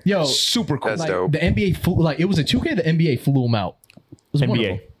 That's dope. yo, Super cool. That's like, dope. the NBA flew, like it was a 2K. The NBA flew him out. It was one of NBA.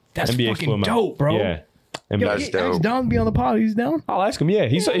 them. That's NBA flew fucking him out. dope, bro. Yeah. Yo, NBA. That's ask dope. Dom to be on the pod. He's down. I'll ask him. Yeah,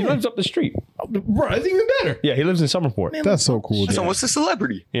 he lives up the street. Bro, that's even better. Yeah, he lives in Summerport. Man, That's so cool. That's dude. almost a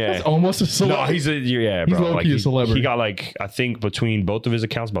celebrity. Yeah. That's almost a No, celebrity. he's He's bro. low-key a celebrity. He got like I think between both of his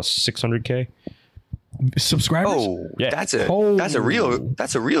accounts about 600K. subscribers. Oh, Yeah. that's a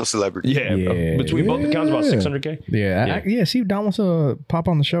real celebrity. Yeah, Yeah. between both accounts about Yeah. 600K. Yeah. See if Dom wants to pop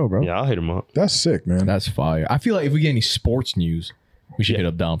on the show, bro. Yeah, I'll hit him up. That's sick, man. That's fire. I feel like if we get any sports news, we should hit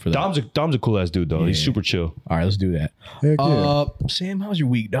up Dom for that. Dom's a cool ass dude though. He's Yeah. super chill. All right, let's do that. Heck yeah. Sam, how's your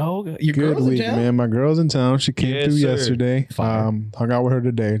week, dog? Your Good girls in week, town? man. My girl's in town. She came Yes, through sir. yesterday. Fire. Hung out with her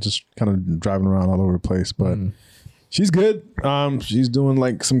today. Just kind of driving around all over the place, but she's good. She's doing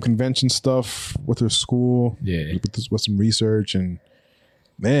like some convention stuff with her school. Yeah. with some research, and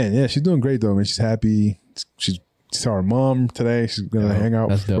man, yeah, she's doing great though. Man, she's happy. She saw her mom today. She's gonna hang out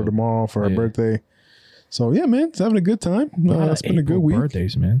that's for dope. tomorrow for her Yeah. birthday. So yeah, man, it's having a good time. It's been a good April week.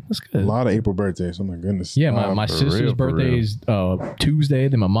 Birthdays, man. That's good. A lot of April birthdays. Oh my goodness. Yeah, my for sister's real, for birthday is Tuesday.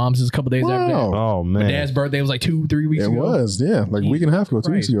 Then my mom's is a couple days after that. Wow. Oh My man. dad's birthday was like 2-3 weeks It ago. was, yeah, like a week and a half ago,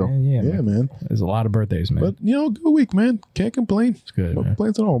 2 weeks Christ, ago. man. Yeah, man. There's a lot of birthdays, man. But good week, man. Can't complain. It's good, No man.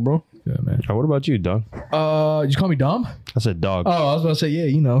 complaints at all, bro. Good, man. What about you, dog? Did you call me Dom? I said dog. Oh, I was about to say, yeah,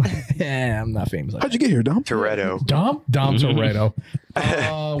 you know. Yeah, I'm not famous. Like How'd you get here, Dom? Toretto. Dom Toretto.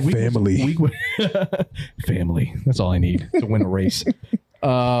 Family. Family. That's all I need to win a race.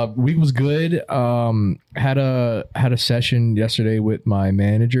 Week was good. Had a session yesterday with my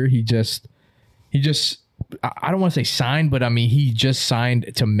manager. He just I don't want to say signed, but I mean he just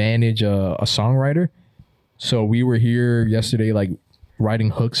signed to manage a songwriter. So we were here yesterday, like writing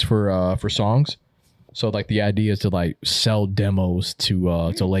hooks for songs. So like the idea is to like sell demos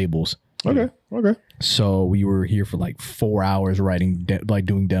to labels. Okay. So we were here for like 4 hours writing,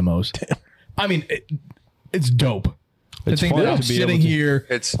 doing demos. Damn. I mean, it's dope. The thing that I'm sitting here,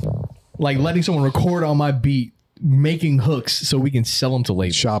 it's like letting someone record on my beat, making hooks so we can sell them to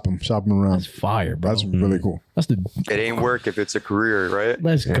labels. Shop them around. That's fire, bro. That's really cool. It ain't work if it's a career, right?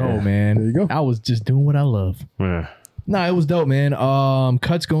 Let's go, man. There you go. I was just doing what I love. Yeah. No, it was dope, man.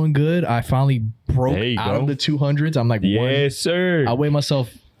 Cuts going good. I finally broke out of the 200s. I'm like, yes, sir. I weighed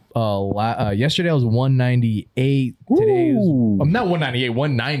myself. Yesterday I was 198. Today I'm not 198,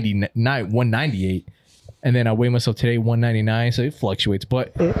 198. And then I weigh myself today 199, so it fluctuates.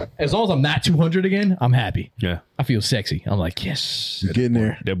 But as long as I'm not 200 again, I'm happy. Yeah. I feel sexy. I'm like, yes. You're getting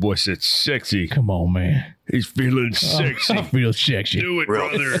there. That boy said sexy. Come on, man. He's feeling sexy. I feel sexy. Do it, Real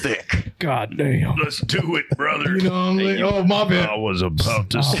brother. thick. God damn. Let's do it, brother. You know, I'm like, oh, my bad. I was about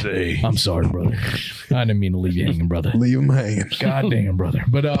to say. I'm sorry, brother. I didn't mean to leave you hanging, brother. Leave them hanging. God damn, brother.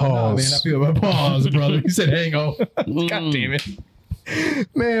 But no, man, I feel my pause, brother. He said hang on. God damn it.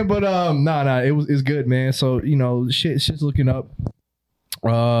 Man, but it's good, man. So, you know, shit's looking up.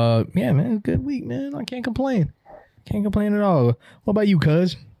 Yeah, man, good week, man. I can't complain. Can't complain at all. What about you,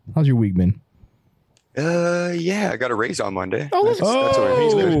 cuz? How's your week been? Yeah, I got a raise on Monday. Oh, that's what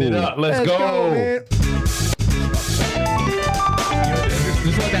He's lifting it up. Let's go. Man.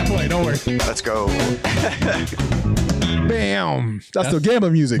 Just let that play. Don't worry. Let's go. Bam. That's the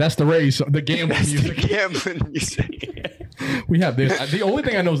gambling music. That's the race. The gambling music. The gambling music. We have this. The only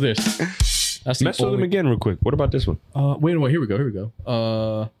thing I know is this. That's the Mess with him again real quick. What about this one? Wait. Here we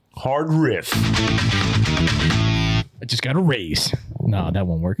go. Hard riff. I just got a raise. No, that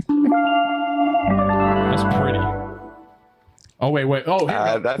won't work. That's pretty. Oh, wait. Oh,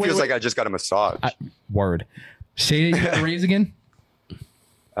 that feels like I just got a massage. Word. Say you got a raise again?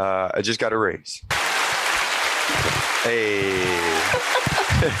 I just got a raise. Hey.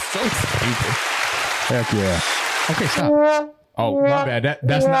 So stupid. Heck yeah. Okay, stop. Oh, my bad.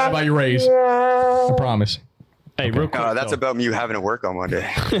 That's not about your raise. I promise. Hey, real quick. That's about me having to work on Monday.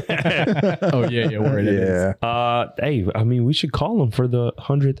 Oh, yeah. Word. Yeah. Hey, I mean, we should call him for the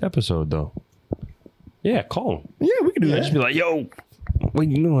 100th episode, though. Yeah, call him. Yeah, we can do that. Just be like, yo, what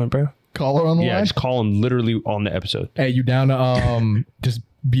you doing, bro? Call her on the line? Yeah, just call him literally on the episode. Hey, you down to just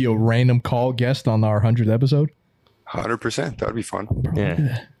be a random call guest on our 100th episode? 100%. That would be fun.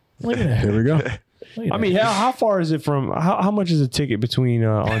 Yeah. Look at that. Here we go. I mean, how far is it from, how much is a ticket between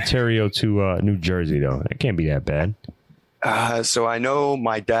Ontario to New Jersey, though? It can't be that bad. So I know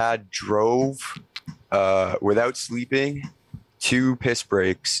my dad drove without sleeping 2 piss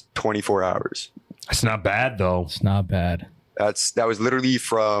breaks, 24 hours. It's not bad, though. It's not bad. That was literally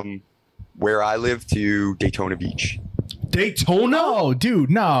from where I live to Daytona Beach. Daytona? Oh, dude,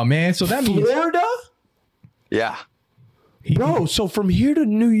 no, man. So that means Florida? Yeah. Bro, so from here to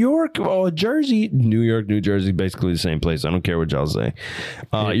New York or Jersey, New York, New Jersey, basically the same place. I don't care what y'all say.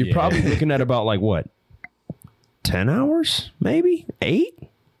 You're probably looking at about like what? 10 hours? Maybe? 8?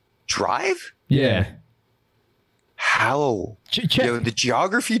 Drive? Yeah. How? The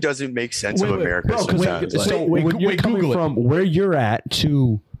geography doesn't make sense of America. Bro, sometimes. when you're coming Google from where you're at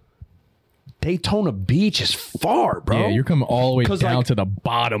to Daytona Beach is far, bro. Yeah, you're coming all the way down like, to the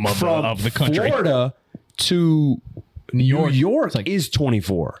bottom of the country. Florida to New York like, is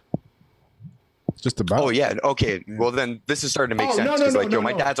 24. Just about. Oh, yeah. Okay. Well, then this is starting to make sense. Because,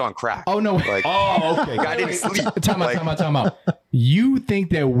 my dad's on crack. Oh, no. Like, okay. I didn't sleep. Time out. You think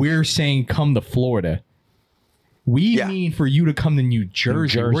that we're saying come to Florida. We mean for you to come to New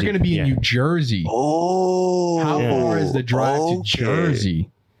Jersey. We're going to be in New Jersey. Oh. How far is the drive to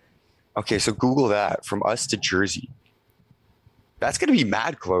Jersey? Okay, so Google that. From us to Jersey. That's going to be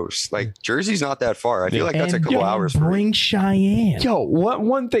mad close. Like, Jersey's not that far. I feel like that's a couple hours. Bring Cheyenne. Yo,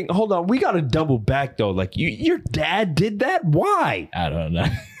 one thing. Hold on. We got to double back, though. Like, your dad did that? Why? I don't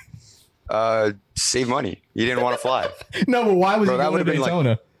know. Save money. He didn't want to fly. No, but why was he going to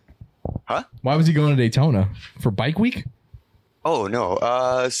Daytona? Huh? Why was he going to Daytona? For Bike Week? Oh,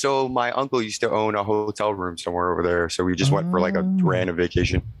 no. So my uncle used to own a hotel room somewhere over there. So we just went for like a random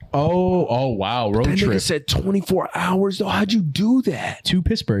vacation. Oh, wow. Road That nigga trip. said 24 hours, though. How'd you do that? 2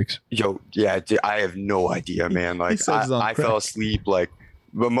 Pittsburghs. Yo, yeah, dude, I have no idea, man. Like, says it's on I crack. fell asleep. Like,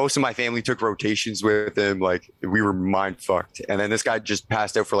 but most of my family took rotations with him. Like, we were mind fucked. And then this guy just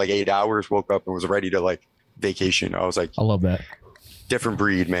passed out for like 8 hours, woke up and was ready to like vacation. I was like, I love that. different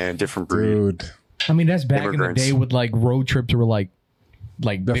breed, man. Different breed. Dude. I mean, that's back Immigrants. in the day with like road trips were like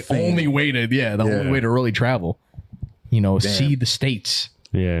the thing. only way to only way to really travel. You know, see the states.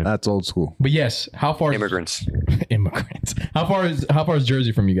 Yeah. That's old school. But yes, how far Immigrants. immigrants. How far is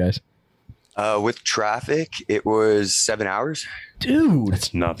Jersey from you guys? With traffic, it was 7 hours. Dude,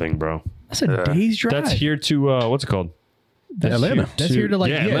 It's nothing, bro. that's a day's drive. That's here to, what's it called? That's Atlanta. That's here to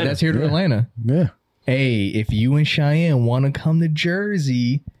like Atlanta. that's here to Atlanta. Yeah. Hey, if you and Cheyenne want to come to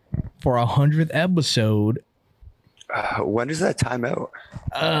Jersey for 100th episode, When does that time out?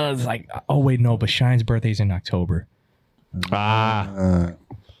 it's like, oh wait, no, but Cheyenne's birthday's in October, and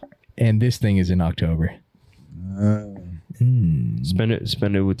this thing is in October. Spend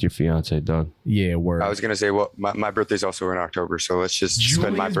it with your fiance, dog. Yeah, word. I was gonna say, well, my birthday's also in October, so let's just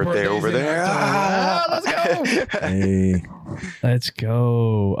spend my Julian's birthday birthday's over in there. October. Let's go. Hey. Let's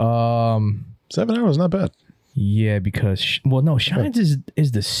go. 7 hours, not bad. Yeah, because Cheyenne's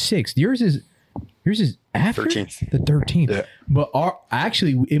is the 6th. Yours is after 13th. the 13th. Yeah. But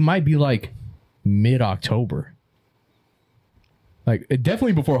actually, it might be like mid-October. Like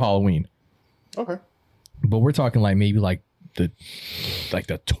definitely before Halloween. Okay. But we're talking like maybe like the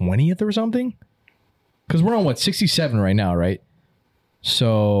 20th or something. Because we're on what 67 right now, right?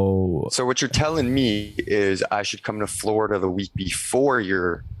 So what you're telling me is I should come to Florida the week before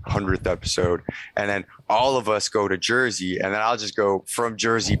your 100th episode, and then all of us go to Jersey, and then I'll just go from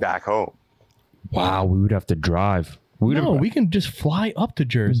Jersey back home. Wow, we would have to drive. we can just fly up to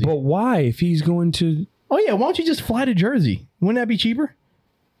Jersey. But why? If he's going to... Oh yeah, why don't you just fly to Jersey? Wouldn't that be cheaper?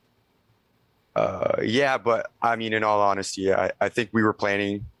 Yeah, but I mean, in all honesty, I think we were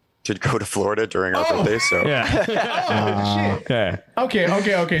planning to go to Florida during our birthday. So Yeah. Oh shit. Yeah.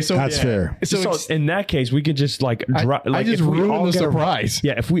 Okay. So That's fair. So, So in that case, we could just like drive. I just ruined the surprise.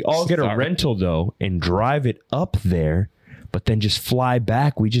 Yeah, if we all get a Sorry. rental though and drive it up there, but then just fly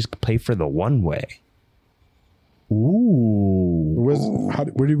back, we just pay for the one way. Ooh.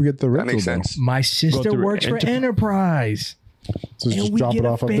 Where did we get the that rental? makes though? sense. My sister through works for Enterprise. So just And we drop get it a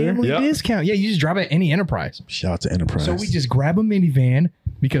off up there? family Yep. discount. Yeah, you just drop it at any Enterprise. Shout out to Enterprise. So we just grab a minivan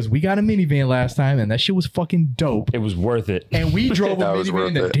because we got a minivan last time and that shit was fucking dope. It was worth it. And we drove a That was minivan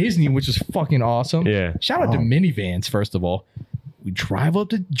worth to it. Disney, which is fucking awesome. Yeah. Shout out to minivans, first of all. We drive up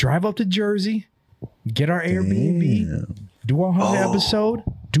to Jersey, get our Airbnb, do our 100th episode,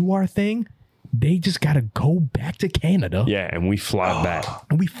 do our thing. They just gotta go back to Canada. Yeah, and we fly back.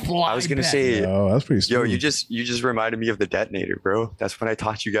 And we fly. I was gonna back. say, Oh, that's pretty sweet. yo, you just reminded me of the detonator, bro. That's when I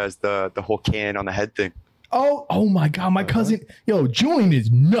taught you guys the whole can on the head thing. Oh my God, my cousin, Julian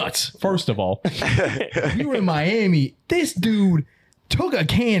is nuts. First of all, we were in Miami. This dude took a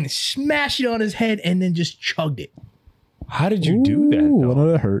can, smashed it on his head, and then just chugged it. How did you do that? Ooh, I Though?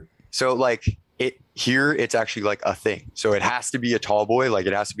 know that hurt. So like it's actually like a thing. So it has to be a tall boy, like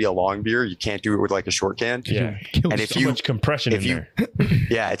it has to be a long beer. You can't do it with like a short can. Yeah, Killed And if so you much compression in there.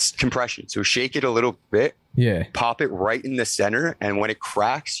 yeah, it's compression. So shake it a little bit, Yeah, pop it right in the center, and when it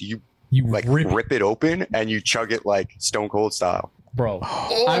cracks, you like rip rip it open and you chug it like Stone Cold style. bro.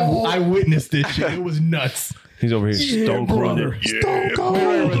 I witnessed this shit. It was nuts. He's over here stone cold. Stone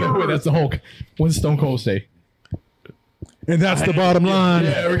Cold. Wait, that's the Hulk. What does Stone Cold say? And that's the bottom line.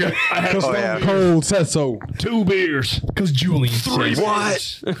 Yeah, we go. Because Oh, Stone yeah. Cold said so. 2 beers. Because Julian said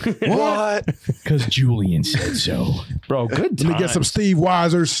What? What? Because Julian said so. Bro, good Let me get some times. Steve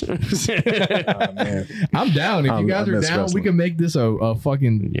Weisers. Oh, man. I'm down. If you guys I are miss down, we wrestling. can make this a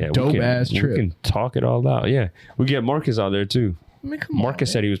fucking Yeah, dope ass trip. We can talk it all out. Yeah, we get Marcus out there too. I mean, come on,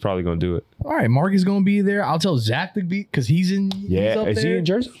 Marcus said he was probably going to do it. all right, Mark is gonna be there. I'll tell Zach to be because he's in. he's up Is there. he in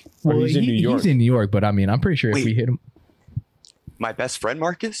Jersey? Or Well, he's in New York. He's in New York, but I mean, I'm pretty sure if Wait. we hit him. My best friend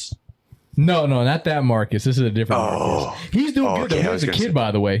Marcus? No, not that Marcus. This is a different Oh. Marcus. He's doing good. Okay, Though. I He was was a gonna kid, say. by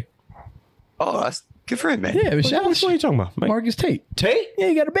the way. Oh, that's good for him, man. Yeah, but shout out What are you talking about? Mike? Marcus Tate. Tate? Yeah,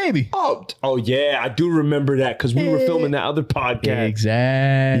 he got a baby. Oh yeah, I do remember that because we were filming that other podcast.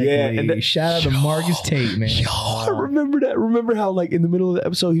 Exactly. Yeah, and shout out to Marcus Tate, man. I remember that. Remember how like in the middle of the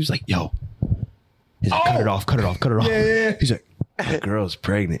episode he was like, "Yo," he's like, "Cut it off, cut it off, cut it off." Yeah. He's like, "My girl's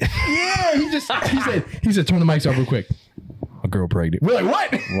pregnant." Yeah, he said, turn the mics off real quick. A girl pregnant. We're like,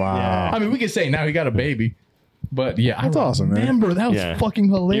 what? Wow. I mean, we can say now he got a baby. But yeah, That's awesome, man. remember that was Yeah. fucking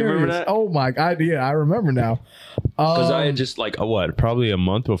hilarious. remember that? Oh my God, yeah, I remember now. Because I had just like probably a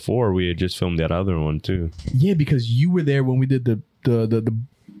month before we had just filmed that other one too. Yeah, because you were there when we did the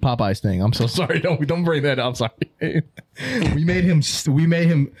Popeye's thing. I'm so sorry. Don't bring that up. I'm sorry. we made him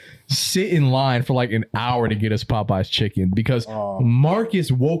sit in line for like an hour to get us Popeye's chicken because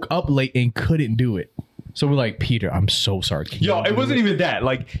Marcus woke up late and couldn't do it. So we're like, Peter, I'm so sorry. Yo, it wasn't even that.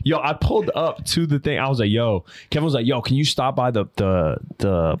 Like, yo, I pulled up to the thing. I was like, yo, Kevin was like, yo, can you stop by the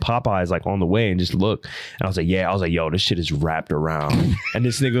Popeyes like on the way and just look? And I was like, yeah. I was like, yo, this shit is wrapped around. And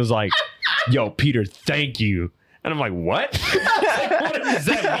this nigga was like, yo, Peter, thank you. And I'm like, what? What does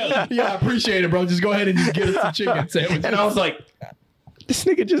that mean? Yeah, I appreciate it, bro. Just go ahead and just get us the chicken sandwich. And I was like, this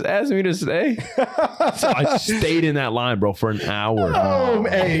nigga just asked me to stay. So I stayed in that line, bro, for an hour. Oh,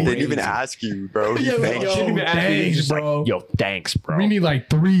 hey. Didn't even ask you, bro. Yeah, Thank yo, you. Didn't even ask me. He's just bro. like, yo, thanks, bro. We need like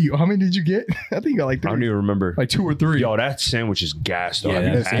 3. How many did you get? I think you got like 3. I don't even remember. Like 2 or 3. Yo, that sandwich is gassed. Though. Yeah, Have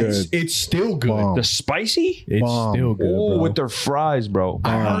you that's had good. it? It's still good. Bomb. The spicy? It's Bomb. still good, Oh, bro. with their fries, bro.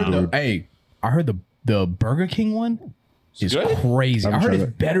 I heard the Burger King one is good? crazy. I heard tried it's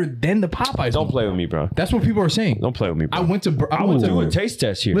it. better than the Popeyes. Don't one. play with me, bro. That's what people are saying. Don't play with me, bro. I went to do a taste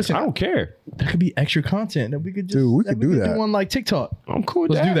test here. Listen, I don't care. That could be extra content that we could just Dude, we could do that. do on like TikTok. I'm cool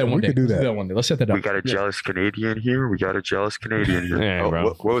with Let's do that one We day. could do Let's that. one day. Let's set that up. We got a jealous Canadian here. We got a jealous Canadian here. Yeah, bro.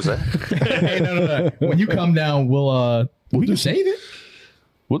 What was that? Hey, no. When you come down, we can save it.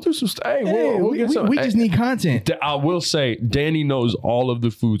 We'll do some. Hey, Hey, we'll get some. we just need content. I will say, Danny knows all of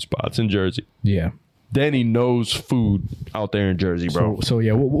the food spots in Jersey. Yeah. Danny knows food out there in Jersey, bro. So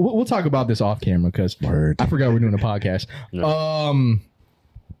yeah, we'll talk about this off camera because I forgot we're doing a podcast. But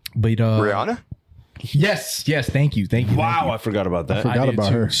Rihanna? Yes, thank you. Wow, I forgot about that. forgot did about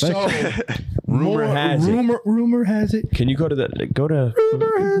too. her. So Rumor has it. Rumor has it. Can you go to?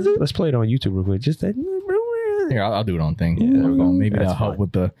 Let's play it on YouTube real quick. Just that Here, I'll do it on thing. Yeah, there we go. Maybe That's that'll help fine.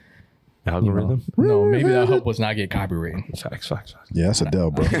 with the algorithm. No, maybe that'll help us not get copyrighted. Facts. Yeah, that's Adele,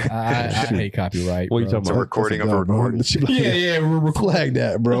 bro. I hate copyright. What are you bro. talking It's a about? recording of a Adele, bro. recording. Yeah, we're Flag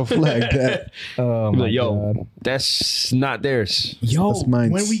that, bro. Flag that. Oh my Like, yo, God. that's not theirs. Yo, That's mine.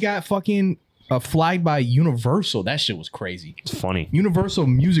 when we got fucking flagged by Universal, that shit was crazy. It's funny. Universal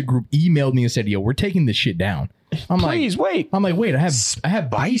Music Group emailed me and said, "Yo, we're taking this shit down." Please wait. I'm like, wait, I have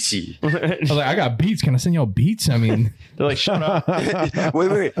Spicy. I was like, I got beats. Can I send y'all beats? I mean, They're like, shut up.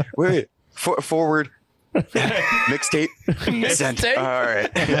 wait. Forward. Mixtape. Sent. All right.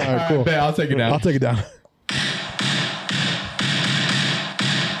 All right, cool. bet, I'll take it down. I'll take it down.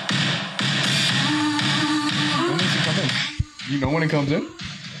 When does it come in? You know when it comes in?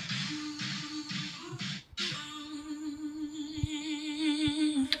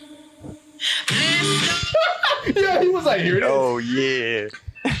 Yeah, he was like, here it is. Oh yeah.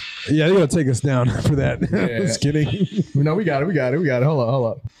 Yeah, they're gonna take us down for that. Just kidding. No, we got it. Hold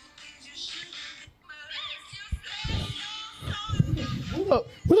up.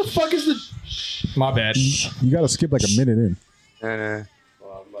 Where the fuck is the... My bad. You gotta skip like a minute in. And,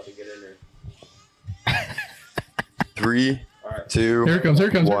 well, I'm about to get in there. 3, 2. Here it comes,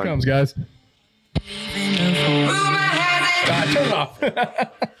 1. guys. Turn it off.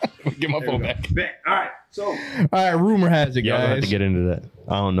 Get my phone back. All right. So, All right, rumor has it, y'all gonna have guys. to get into that.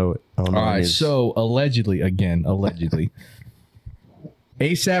 I don't know it. I don't know All what it right, is. so allegedly,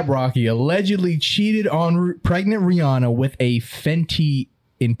 ASAP Rocky allegedly cheated on pregnant Rihanna with a Fenty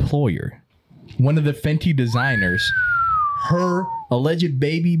employer. One of the Fenty designers, her alleged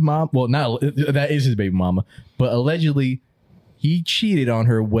baby mom. Well, not that is his baby mama, but allegedly he cheated on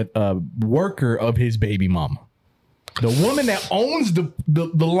her with a worker of his baby mama. The woman that owns the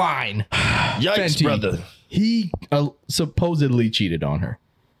line. Yikes, Fenty, brother. He supposedly cheated on her.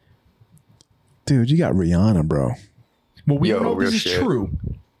 Dude, you got Rihanna, bro. Well, we Yo, don't know if real this is shit. true.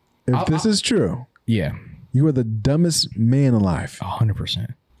 If this is true, Yeah, you are the dumbest man alive.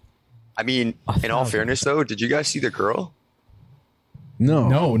 100%. I mean, in all fairness, though, did you guys see the girl?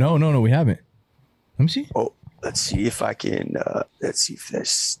 No. No, we haven't. Let me see. Oh, let's see if I can. Let's see if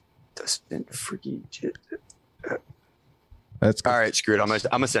this doesn't freaking. That's All right, screw it. I'm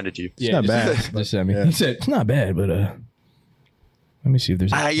gonna send it to you. Yeah, not bad. Just send me. Yeah. He said it's not bad, but let me see if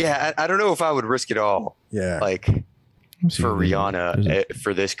there's. Yeah, I don't know if I would risk it all, Yeah. like let me see for if there's Rihanna, there's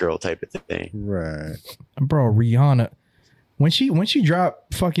for this girl type of thing. Right. bro, Rihanna, when she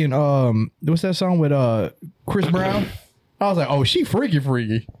dropped fucking what's that song with Chris Brown? I was like, oh, she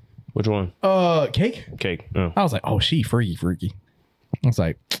freaky. Which one? Cake. Cake. Oh. I was like, oh, she freaky. I was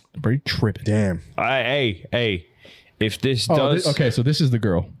like, bro, you tripping. Damn. Hey. If this Oh, does. okay, so this is the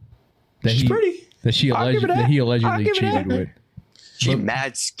girl. That She's pretty. That she I'll give it that. he I'll allegedly give it cheated that. with. She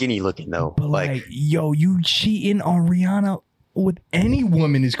mad skinny looking though. But like, yo, you cheating on Rihanna with any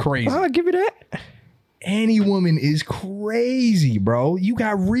woman is crazy. I'll give you that. Any woman is crazy, bro. You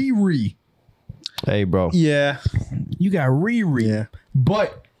got Riri. Hey, bro. Yeah. You got Riri. Yeah.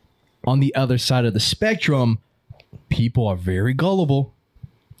 But on the other side of the spectrum, people are very gullible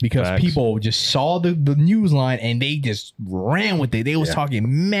because people just saw the news line and they just ran with it. They was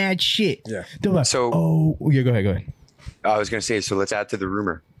talking mad shit. Yeah. They were like, go ahead. I was gonna say, so let's add to the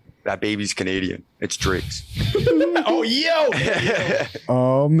rumor. That baby's Canadian. It's Drake's.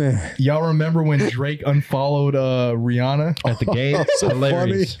 Oh man. Y'all remember when Drake unfollowed Rihanna at the game? So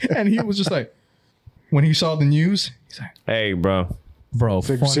hilarious. Funny. And he was just like, when he saw the news, he's like, hey, bro,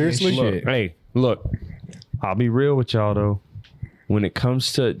 seriously? Look, I'll be real with y'all though. When it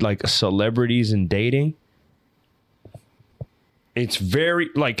comes to like celebrities and dating, it's very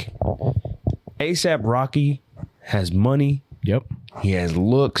like ASAP Rocky has money. Yep. He has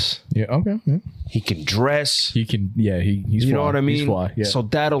looks. Yeah. Okay. Yeah. He can dress. He can. Yeah. He's. You fly. know what I mean? He's fly. Yeah. So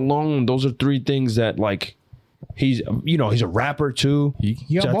that alone, those are three things that like he's. You know, he's a rapper too. He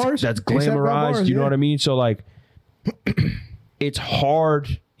got bars. That's glamorized. Bars, you know what I mean? So like, it's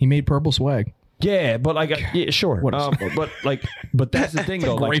hard. He made Purple Swag. Yeah, but like, yeah, sure. But that's the thing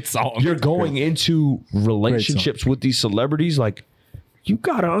though. Great like, song. You're going into relationships with these celebrities, like. You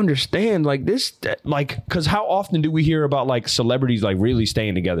gotta understand, like this, like, because how often do we hear about like celebrities like really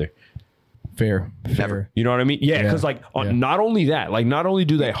staying together? Fair. You know what I mean? Yeah, because not only that, like not only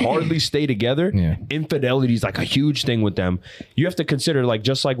do they hardly stay together, infidelity is like a huge thing with them. You have to consider, like,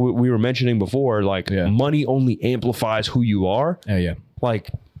 just like we were mentioning before, like money only amplifies who you are. Oh yeah.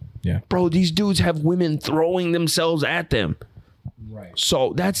 Like, bro, these dudes have women throwing themselves at them. Right.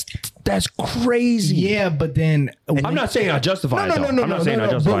 So that's crazy. Yeah, but then I'm not saying I justify it. I'm not saying I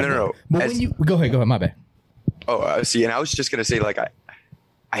justify it. No. But when you go ahead, my bad. Oh, see, and I was just gonna say, like,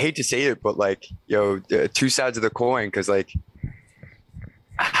 I hate to say it, but like, two sides of the coin, because like,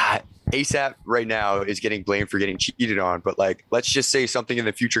 ASAP right now is getting blamed for getting cheated on, but like, let's just say something in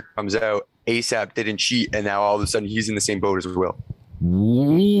the future comes out, ASAP didn't cheat, and now all of a sudden he's in the same boat as Will.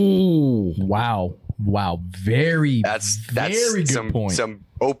 Ooh, wow, very good point. Some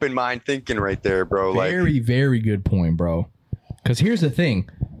open mind thinking right there, bro. Very good point, bro. Because here's the thing.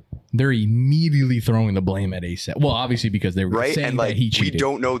 They're immediately throwing the blame at ASAP. Well, obviously because they were saying that he cheated. We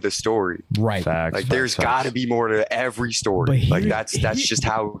don't know the story. Right. Facts, there's got to be more to every story. Like that's just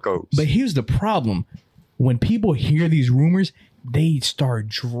how it goes. But here's the problem. When people hear these rumors, they start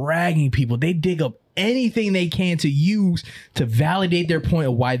dragging people. They dig up anything they can to use to validate their point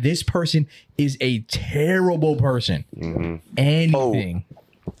of why this person is a terrible person. Mm-hmm. Anything.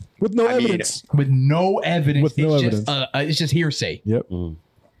 With no evidence. With no evidence. Evidence. It's just hearsay. Yep.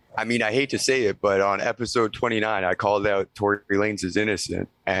 I mean, I hate to say it, but on episode 29, I called out Tory Lanez is innocent.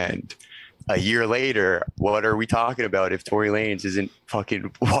 And a year later, what are we talking about if Tory Lanez isn't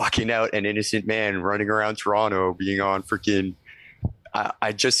fucking walking out an innocent man running around Toronto being on freaking...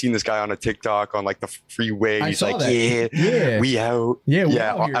 I just seen this guy on a TikTok on like the freeway. He's like, we out.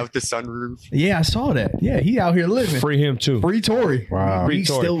 Yeah, out the sunroof. Yeah, I saw that. Yeah, he out here living. Free him too. Free Tory. Wow. We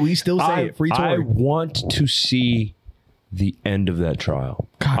still say it. Free Tory. I want to see the end of that trial.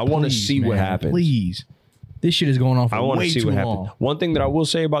 God, I want to see what happens. Please. This shit is going on for way too long. I want to see what happens. One thing that I will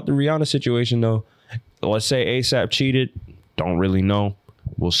say about the Rihanna situation though, let's say ASAP cheated. Don't really know.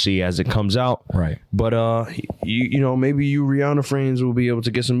 We'll see as it comes out. Right. But you know, maybe you Rihanna friends will be able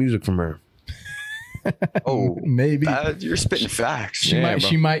to get some music from her. Oh, maybe you're spitting facts. She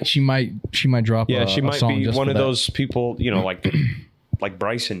might drop. Yeah, she might be one of that. those people. You know, like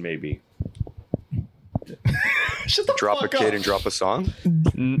Bryson maybe. Drop a kid and drop a song.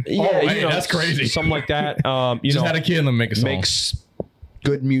 Yeah, hey, that's crazy. Something like that. You just know, had a kid and make a song. Makes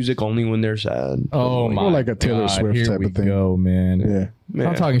good music only when they're sad. Oh my, more like a Taylor Swift here type we of thing. Go, man. Yeah.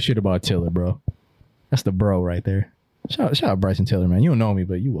 I'm talking shit about Taylor, bro. That's the bro right there. Shout out Bryson Taylor, man. You don't know me,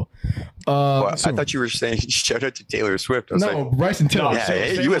 but you will. I thought you were saying shout out to Taylor Swift. I was like, Bryson Taylor.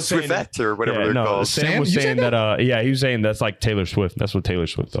 Yeah, you Swift that or whatever they're called. Sam was saying that. He was saying that's like Taylor Swift. That's what Taylor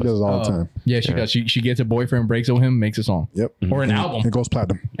Swift does. She does all the time. Yeah, she does. She gets a boyfriend, breaks up with him, makes a song. Yep. Or an album. It goes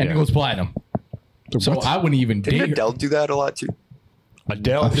platinum. And it goes platinum. So I wouldn't even did Adele do that a lot too?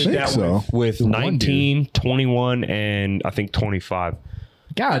 Adele did that with 19, 21, and I think 25.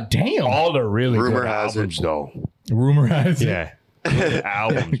 God damn. All the really Rumor good has albums, it. though. Rumor has it. Yeah.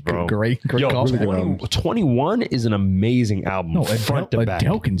 Albums, bro. Great call. 21 is an amazing album. No, front to back.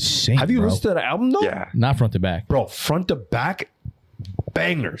 Adele can sing. Have you bro. listened to the album though? Yeah. Not front to back. Bro, front to back,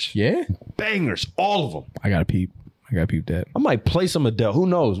 bangers. Yeah? Bangers. All of them. I gotta peep that. I might play some Adele. Who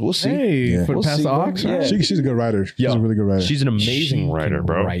knows? We'll see. Hey, for the past ox. Yeah. She's a good writer. She's a really good writer. She's an amazing writer,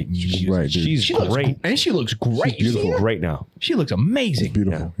 bro. She's right, dude. She's great. And she looks great. She's beautiful. Great now. She looks amazing. She's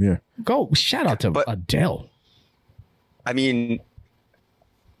beautiful. Yeah. Go. Shout out to Adele. I mean,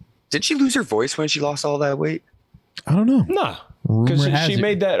 did she lose her voice when she lost all that weight? I don't know. Nah. Because she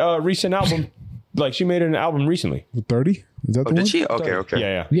made that recent album. Like, she made an album recently. 30? Is that the one? Did she?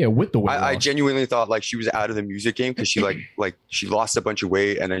 Okay. Yeah, with the weight I genuinely thought like she was out of the music game because she like she lost a bunch of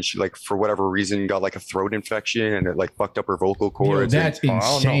weight and then she like for whatever reason got like a throat infection and it like fucked up her vocal cords. Yo, that's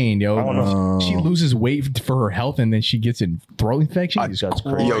insane, yo. I don't know. She loses weight for her health and then she gets a throat infection. That's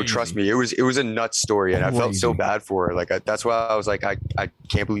crazy. Yo, trust me, it was a nuts story and I felt so bad for her. Like that's why I was like, I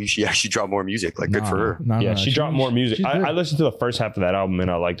can't believe she actually dropped more music. Like, good for her. She dropped more music. I listened to the first half of that album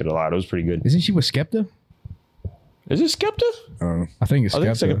and I liked it a lot. It was pretty good. Isn't she with Skepta? Is it Skepta? I think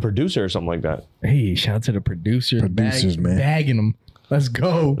it's like a producer or something like that. Hey, shout out to the producers, man. Bagging them. Let's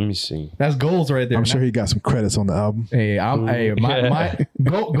go. Let me see. That's goals right there. I'm sure he got some credits on the album. Hey, my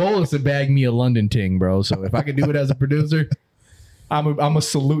goal is to bag me a London ting, bro. So if I could do it as a producer, I'm gonna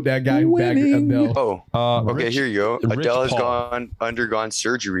salute that guy who bagged Adele. Okay, here you go. Adele has undergone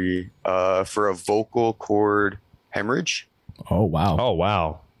surgery for a vocal cord hemorrhage. Oh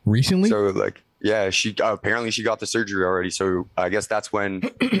wow. Recently? So like, yeah, she apparently she got the surgery already. So I guess that's when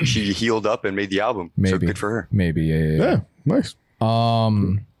she healed up and made the album. Maybe. So good for her. Maybe. Yeah, nice. But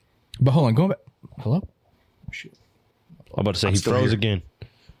hold on, going back. Hello? Oh, shit. I'm about to say he froze again.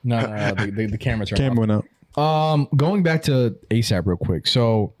 No, the camera's right. Camera went out. Going back to ASAP real quick.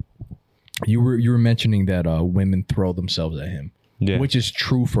 So you were mentioning that women throw themselves at him, which is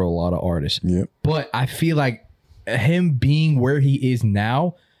true for a lot of artists. Yeah. But I feel like him being where he is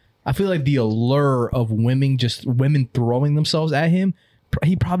now, I feel like the allure of women throwing themselves at him,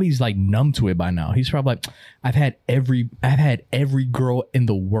 he probably is like numb to it by now. He's probably like, I've had every girl in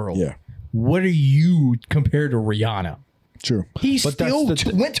the world. Yeah. What are you compared to Rihanna? True. He still went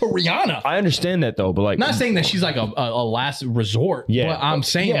to Rihanna. I understand that though, but like, not saying that she's like a last resort. Yeah, but I'm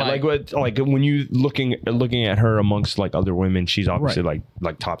saying like when you looking at her amongst like other women, she's obviously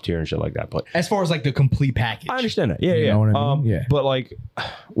like top tier and shit like that. But as far as like the complete package, I understand that. Yeah, you know what I mean? Yeah. But like,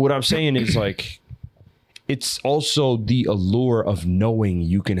 what I'm saying is like, it's also the allure of knowing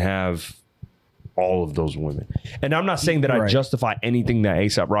you can have all of those women. And I'm not saying that I justify anything that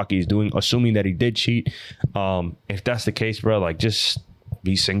A$AP Rocky is doing, assuming that he did cheat. If that's the case, bro, like just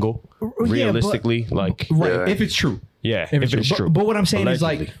be single. Realistically, if it's true. Yeah, if it's true. But what I'm saying is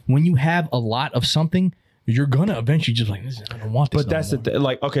like when you have a lot of something, you're gonna eventually just like, I don't want this. But that's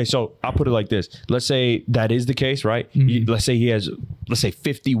like, okay, so I'll put it like this. Let's say that is the case, right? Mm-hmm. Let's say he has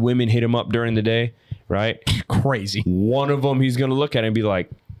 50 women hit him up during the day, right? Crazy. One of them he's gonna look at and be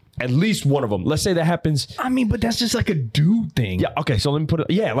like, at least one of them. Let's say that happens. I mean, but that's just like a dude thing. Yeah. Okay. So let me put it.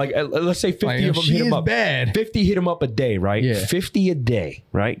 Yeah. Like let's say 50 of them hit him up. Bad. 50 hit him up a day, right? Yeah. 50 a day,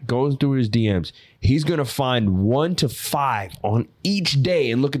 right? Going through his DMs. He's gonna find 1 to 5 on each day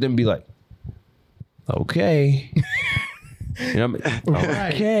and look at them and be like, okay. You know,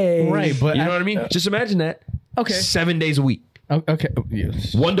 okay. Right. But you know what I mean? Just imagine that. Okay. 7 days a week. Okay.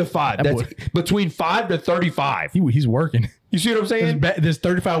 Yes. 1 to 5. That's between 5 to 35. He's working. You see what I'm saying? There's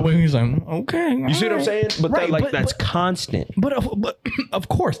 35 women. He's like, okay. You see what I'm saying? But that's constant. But of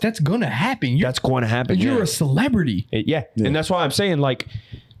course, that's gonna happen. That's going to happen. You're a celebrity. Yeah. And that's why I'm saying, like,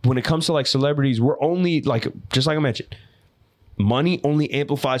 when it comes to like celebrities, we're only like, just like I mentioned, money only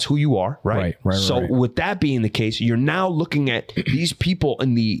amplifies who you are, right? So with that being the case, you're now looking at these people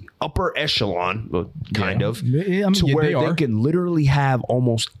in the upper echelon, kind of, to where they can literally have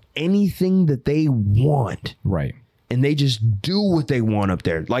almost anything that they want. Right. And they just do what they want up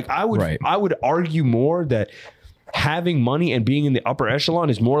there. Like I would argue more that having money and being in the upper echelon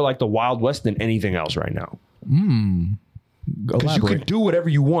is more like the Wild West than anything else right now. Because you can do whatever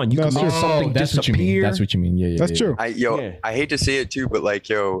you want. You can make something disappear. That's what you mean. Yeah. That's true. I hate to say it too, but like,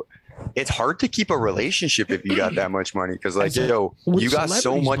 it's hard to keep a relationship if you got that much money. Because like, you got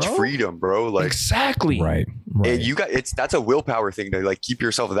so much freedom, bro. Like exactly. Right. And that's a willpower thing to like keep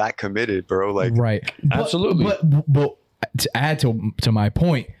yourself that committed, bro. Like absolutely. But to add to my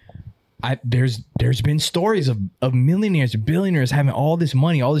point, there's been stories of millionaires, billionaires having all this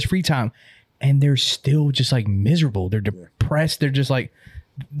money, all this free time, and they're still just like miserable. They're depressed. They're just like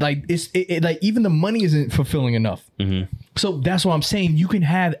it's like even the money isn't fulfilling enough. Mm-hmm. So that's what I'm saying. You can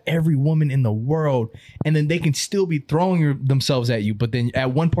have every woman in the world, and then they can still be throwing themselves at you. But then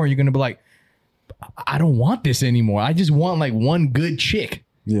at one point, you're gonna be like, I don't want this anymore. I just want like one good chick.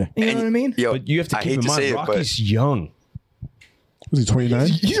 Yeah, you know what I mean. But you have to keep in mind, Rocky's young. Was he 29?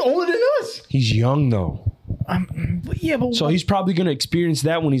 He's older than us. He's young though. So he's probably gonna experience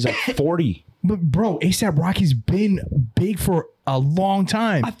that when he's like 40. But bro, A$AP Rocky's been big for a long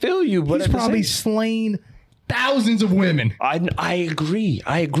time. I feel you, but he's probably slain thousands of women. I agree.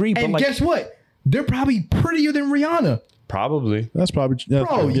 And but like, guess what? They're probably prettier than Rihanna. Probably. That's probably.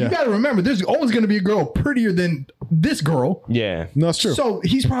 Bro, you got to remember, there's always going to be a girl prettier than this girl. Yeah. No, that's true. So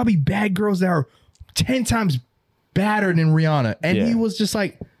he's probably bad girls that are 10 times badder than Rihanna. And he was just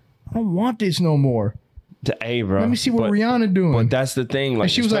like, I don't want this no more. Hey, bro. Let me see what Rihanna doing. But that's the thing. Like,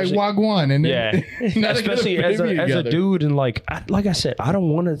 and she was like, Wagwan. And then, especially as a dude. And like I said, I don't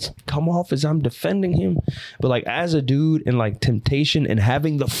want to come off as I'm defending him. But like as a dude and like temptation and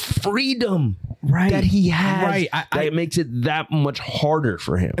having the freedom that he has, that makes it that much harder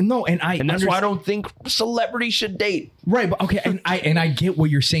for him. No, and that's why I don't think celebrities should date. Right. But okay. And I get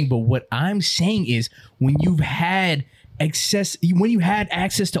what you're saying. But what I'm saying is when you've had when you had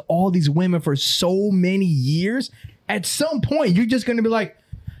access to all these women for so many years, at some point you're just going to be like,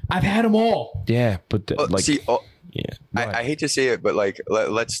 I've had them all. Yeah, but I hate to say it, but like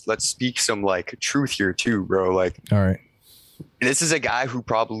let's speak some like truth here too, bro. Like, all right, this is a guy who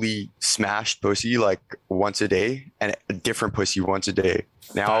probably smashed pussy like once a day and a different pussy once a day.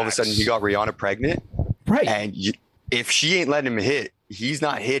 Now all of a sudden he got Rihanna pregnant, right? And if she ain't letting him hit, he's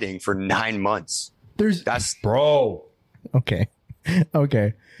not hitting for 9 months. That's bro. Okay.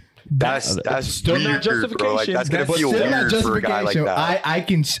 That's still weird, not justification. Bro. Like, that's gonna feel weird for a guy like that.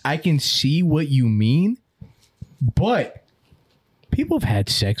 I can see what you mean, but people have had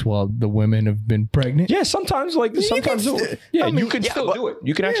sex while the women have been pregnant. Yeah, sometimes you can still do it. You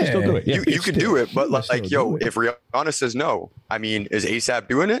can actually still do it. Yeah. You can do it, but like, if Rihanna says no, I mean, is ASAP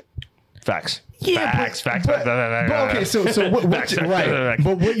doing it? Facts. Yeah, facts. But okay, so but what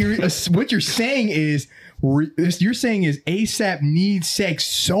you're saying is ASAP needs sex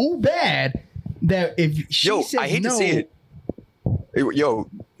so bad that if she says I hate no, to say it.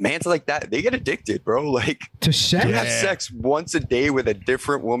 Mans like that, they get addicted, bro. Like to sex. You have sex once a day with a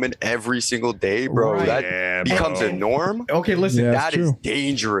different woman every single day, bro. Right. That becomes a norm. Okay, listen, that is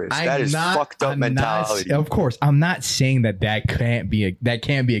dangerous. That is fucked up mentality. Of course, I'm not saying that can't be a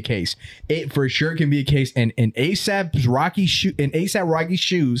case. It for sure can be a case. And in ASAP Rocky's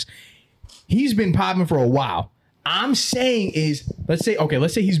shoes, he's been popping for a while. I'm saying is, let's say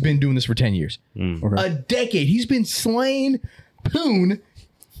he's been doing this for 10 years. A decade. He's been slaying poon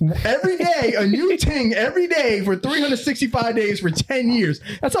every day, a new thing every day for 365 days for 10 years.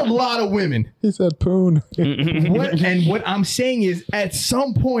 That's a lot of women. He said poon. What I'm saying is at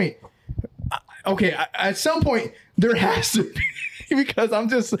some point, there has to be, because I'm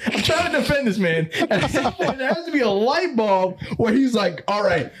trying to defend this man. At some point, there has to be a light bulb where he's like, all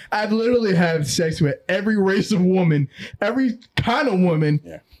right, I've literally had sex with every race of woman, every kind of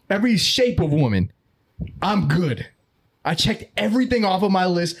woman, every shape of woman. I'm good. I checked everything off of my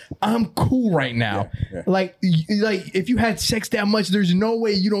list. I'm cool right now. Like if you had sex that much, there's no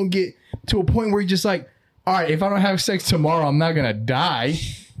way you don't get to a point where you're just like, all right, if I don't have sex tomorrow, I'm not gonna die.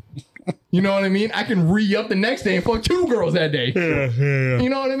 You know what I mean? I can re-up the next day and fuck 2 girls that day. You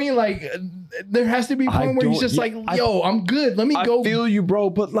know what I mean? Like, there has to be a point where he's just like, yo, I'm good. Let me go. I feel you, bro.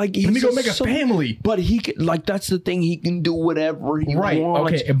 But like, let me go make a family. But he can, like, that's the thing. He can do whatever he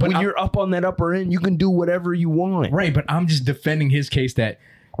wants. Okay, but when you're up on that upper end, you can do whatever you want. Right. But I'm just defending his case that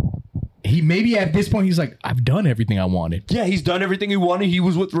he maybe at this point he's like, I've done everything I wanted. Yeah, he's done everything he wanted. He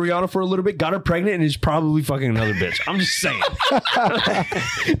was with Rihanna for a little bit, got her pregnant, and is probably fucking another bitch. I'm just saying.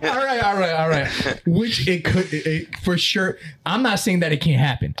 All right. Which it could for sure. I'm not saying that it can't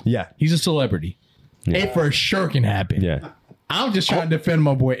happen. Yeah, he's a celebrity. Yeah. It for sure can happen. Yeah. I'm just trying to defend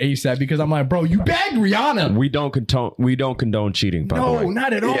my boy ASAP because I'm like, bro, you bagged Rihanna. We don't condone cheating. By the way,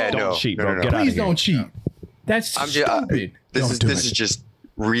 not at all. Yeah, don't cheat, bro. No. Get Please don't cheat. That's stupid. This is just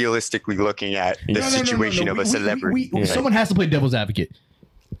realistically looking at the situation of a celebrity. Someone has to play devil's advocate.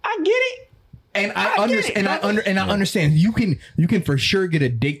 I get it, and I understand. You can for sure get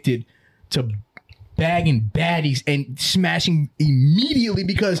addicted to bagging baddies and smashing immediately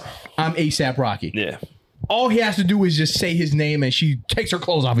because I'm ASAP Rocky. Yeah. All he has to do is just say his name and she takes her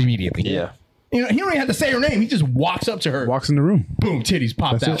clothes off immediately. Yeah. You know, he don't even have to say her name. He just walks up to her. Walks in the room. Boom, titties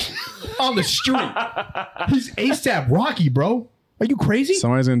popped out. On the street. He's ASAP Rocky, bro. Are you crazy?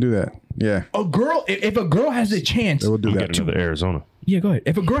 Somebody's gonna do that. Yeah. A girl, if a girl has a chance, they will do that. To Arizona. Yeah, go ahead.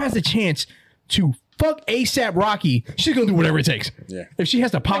 If a girl has a chance to fuck ASAP Rocky, she's gonna do whatever it takes. Yeah. If she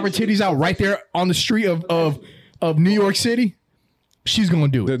has to pop her titties out right there on the street of New York City, she's gonna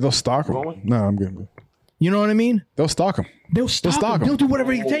do it. They'll stalk him. No, I'm good. You know what I mean? They'll stalk him. They'll stalk him. They'll do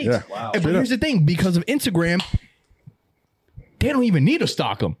whatever it takes. Yeah. Wow. But here's the thing: because of Instagram, they don't even need to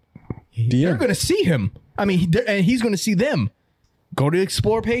stalk him. They're gonna see him. I mean, and he's gonna see them. Go to the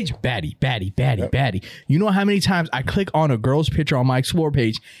Explore page, baddie. You know how many times I click on a girl's picture on my Explore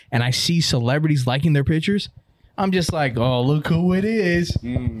page and I see celebrities liking their pictures? I'm just like, oh, look who it is.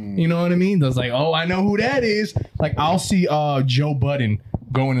 You know what I mean? That's like, oh, I know who that is. Like, I'll see Joe Budden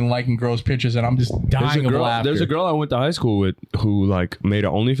going and liking girls' pictures, and I'm just dying of laughter. There's a girl I went to high school with who like made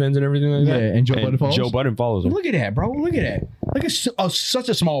an OnlyFans and everything like that. Yeah, and Joe Budden follows? Joe Budden follows her. Look at that, bro. Look at that. Like, it's such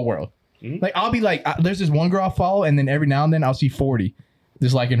a small world. Like, I'll be like, there's this one girl I follow, and then every now and then I'll see 40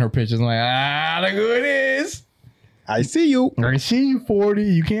 just liking her pictures. I'm like, look who it is. I see you. I see you, 40.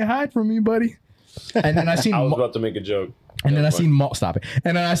 You can't hide from me, buddy. And then I seen I was about to make a joke. And then I seen Maul. Stop it.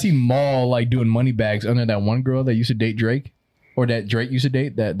 And then I seen Maul like doing money bags under that one girl that used to date Drake, or that Drake used to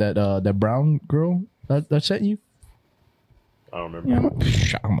date, that brown girl that sent you. I don't remember.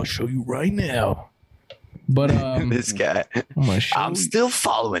 Yeah, I'm gonna show you right now. But this guy, I'm still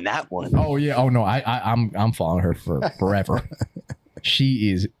following that one. Oh yeah. Oh no. I'm following her for forever.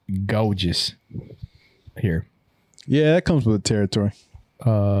 She is gorgeous. Here. Yeah, that comes with the territory.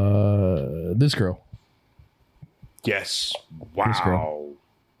 This girl. Yes. Wow. This girl.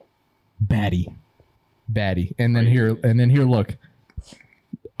 Baddie. And then here, look.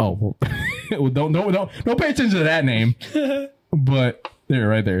 Oh, well, don't pay attention to that name. But there,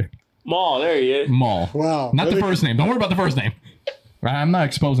 right there. Maul, there he is. Maul. Wow. Not the first name. Don't worry about the first name. I'm not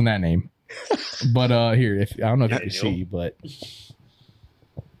exposing that name. But here, if I don't know if you can see, but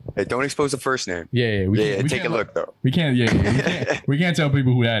Hey, don't expose the first name. yeah, We take a look though. We can't. We can't tell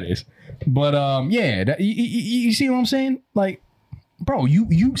people who that is. But yeah, you see what I'm saying? Like, bro,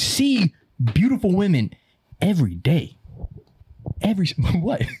 you see beautiful women every day.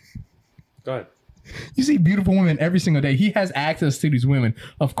 What? Go ahead. You see beautiful women every single day. He has access to these women,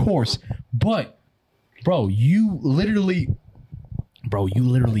 of course. But, bro, you literally got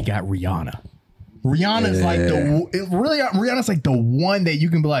Rihanna. Rihanna's like Rihanna's like the one that you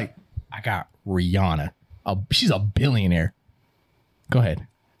can be like, I got Rihanna. She's a billionaire. Go ahead.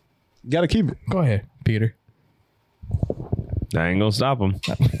 You gotta keep it. Go ahead, Peter. I ain't gonna stop him.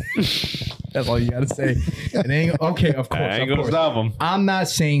 That's all you gotta say. It ain't okay. Of course, I ain't gonna stop him. I'm not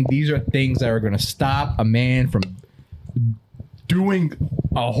saying these are things that are gonna stop a man from doing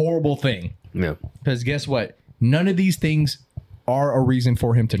a horrible thing. Yeah. Because guess what? None of these things are a reason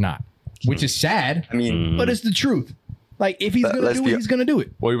for him to not, which is sad. I mean, but it's the truth. Like, if he's gonna do it, he's gonna do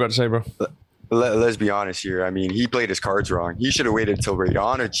it. What are you about to say, bro? let's be honest here. I mean, he played his cards wrong. He should have waited until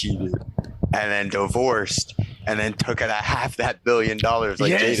Rihanna cheated and then divorced and then took half that $1 billion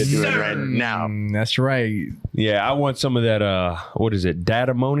like Jada doing right now. That's right. Yeah, I want some of that. What is it?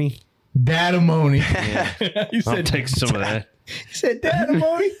 Datamony? Datamony. Yeah. I'll take some of that. You said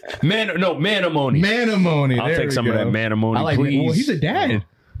datamony? Manamony. Manamony. I'll take some of that manamony, I like please. Well, he's a dad.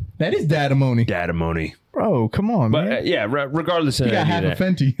 That is datamony. Datamony. Bro, come on, man. But yeah, regardless of you got half a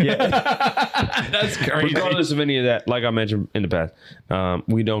Fenty. Yeah. That's crazy. Regardless of any of that, like I mentioned in the past,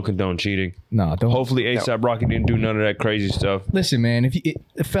 we don't condone cheating. No, don't. Hopefully ASAP Rocky didn't do none of that crazy stuff. Listen, man,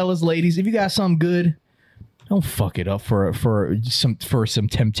 fellas, ladies, if you got something good, don't fuck it up for some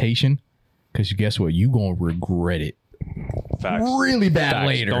temptation. Because guess what? You gonna regret it. Facts. Really bad Facts.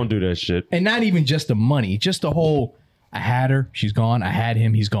 later. Don't do that shit. And not even just the money, just the whole, I had her, she's gone. I had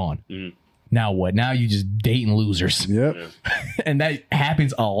him, he's gone. Now what? Now you just dating losers. Yep. And that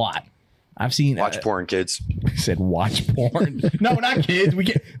happens a lot. I've seen watch porn, kids. I said watch porn. No, not kids. We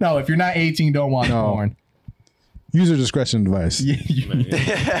can't. No, if you're not 18, don't watch porn. User discretion device.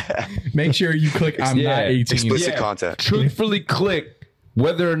 Make sure you click I'm not 18. Explicit content. Truthfully click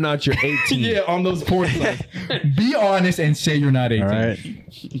whether or not you're 18. Yeah, on those porn sites. Be honest and say you're not 18. All right.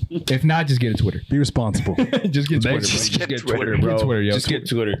 If not, just get a Twitter. Be responsible. Just get Twitter. Just get Twitter, Get bro. Twitter, yo. Just get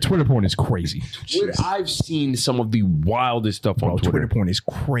Twitter. Twitter porn is crazy. I've seen some of the wildest stuff on Twitter porn is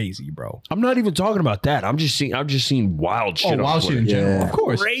crazy, bro. I'm not even talking about that. I've just seen wild shit. Wild shit in general. Yeah. Of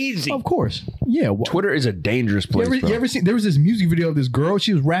course. Crazy. Of course. Yeah. Twitter is a dangerous place. You ever seen? There was this music video of this girl.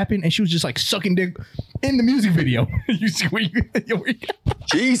 She was rapping and she was just like sucking dick in the music video. You see where you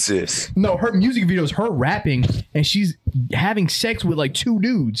Jesus. No, her music video is her rapping and she's having sex with like two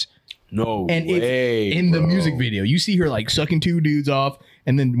dudes. No and way, it's in the music video. You see her like sucking two dudes off,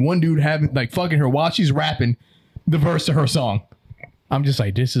 and then one dude having like fucking her while she's rapping the verse to her song. I'm just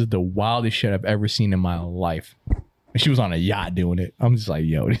like, this is the wildest shit I've ever seen in my life. And she was on a yacht doing it. I'm just like,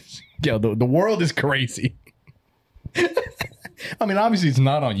 the world is crazy. I mean, obviously it's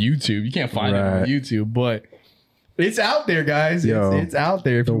not on YouTube. You can't find it on YouTube, but It's out there, guys. It's out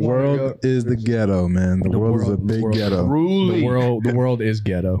there. The world is the ghetto, man. The world is a big ghetto. The world is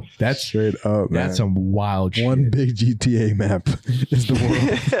ghetto. That's straight up, man. That's some wild shit. One big GTA map is the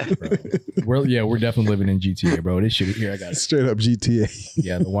world. We're definitely living in GTA, bro. This shit here, I got it. Straight up GTA.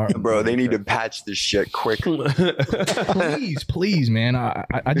 Yeah, bro, they need to patch this shit quick. Please, man.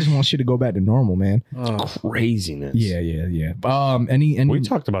 I just want shit to go back to normal, man. Craziness. Yeah. Any we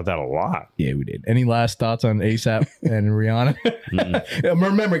talked about that a lot. Yeah, we did. Any last thoughts on ASAP and Rihanna?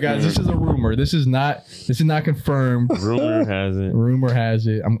 Remember, guys, this is a rumor. This is not confirmed. Rumor has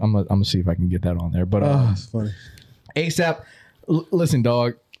it. I'm gonna see if I can get that on there. But it's funny. ASAP, listen,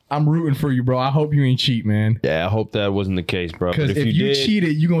 dog. I'm rooting for you, bro. I hope you ain't cheat, man. Yeah, I hope that wasn't the case, bro. Because if you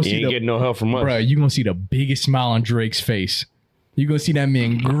cheated, you're gonna see getting no help from us, bro. You're gonna see the biggest smile on Drake's face. You're gonna see that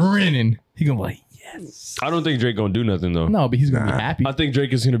man grinning. He gonna be like, yes. I don't think Drake gonna do nothing though. No, but he's gonna be happy. I think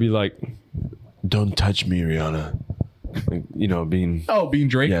Drake is gonna be like, "Don't touch me, Rihanna." Like, being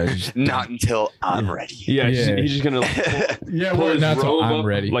Drake. Yeah, not until I'm ready. Yeah, he's just gonna pull his robe I'm up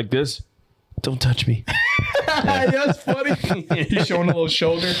ready like this. Don't touch me. Yeah, that's funny. He's showing a little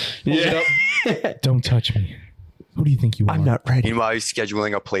shoulder. Don't touch me. Who do you think you are? I'm not ready. Meanwhile, he's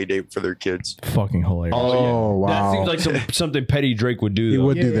scheduling a play date for their kids. Fucking hilarious. Oh, wow. That seems like something petty Drake would do. He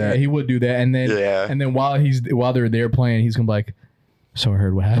would do that. He would do that. And then while they're there playing, he's gonna be like, so I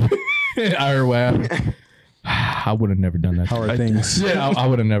heard what happened. I heard what happened. I would have never done that. How are things? Yeah, I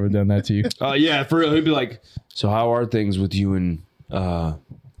would have never done that to you. Yeah, for real. He'd be like, so how are things with you and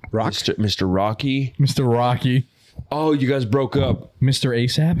Rock? Mr. Rocky? Mr. Rocky. Oh, you guys broke up. Mr.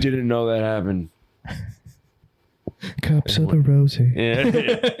 ASAP? Didn't know that happened. Cups of the rose. Yeah.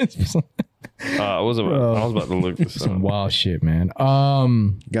 I was about to look this some up. wild shit, man.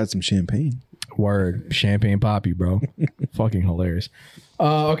 Got some champagne. Word. Champagne poppy, bro. Fucking hilarious.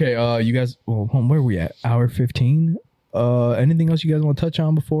 Okay, you guys, where are we at? Hour 15? Anything else you guys want to touch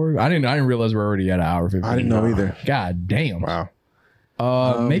on before? I didn't realize we're already at an hour 15. I didn't know either. God damn. Wow.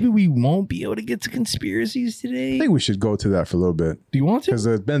 Maybe we won't be able to get to conspiracies today. I think we should go to that for a little bit. Do you want to? Because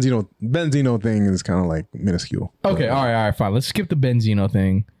the Benzino thing is kind of like minuscule. Okay, all right, fine. Let's skip the Benzino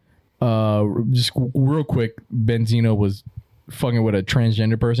thing. Just real quick, Benzino was fucking with a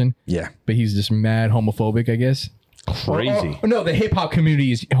transgender person. Yeah. But he's just mad homophobic, I guess. Crazy. No, the hip hop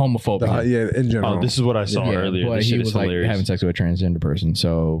community is homophobic. Yeah, in general. Oh, this is what I saw earlier. But This he shit was is like hilarious. having sex with a transgender person.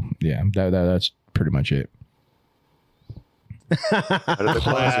 So yeah, that's pretty much it.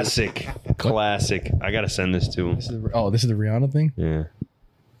 Classic. I gotta send this to him. This is the Rihanna thing? Yeah.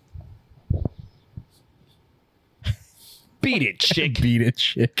 Beat it, chick. Beat it,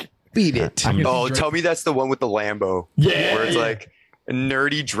 chick. Beat it. Tell me that's the one with the Lambo. Yeah. Where it's like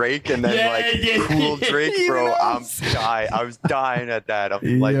nerdy Drake and then cool Drake, bro. I was dying at that.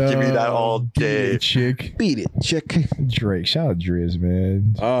 I'm like, give me that all day. Beat it, chick. Beat it, chick. Drake. Shout out Drizz,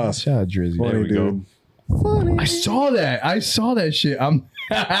 man. Shout out Drizz. Funny, dude. Funny. I saw that shit.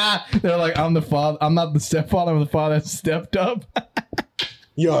 They're like, I'm the father. I'm not the stepfather. I'm the father that stepped up.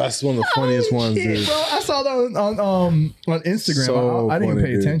 Yo, that's one of the funniest ones, dude. Bro, I saw that on Instagram. So I didn't funny,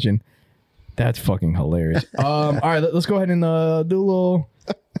 pay dude. attention. That's fucking hilarious. All right, let's go ahead and do a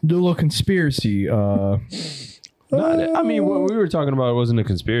little conspiracy. I mean, what we were talking about wasn't a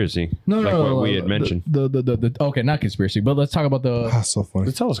conspiracy. No, we had mentioned. The okay, not conspiracy, but let's talk about So funny.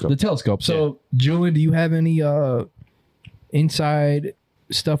 The telescope. the telescope. So, Julian, do you have any inside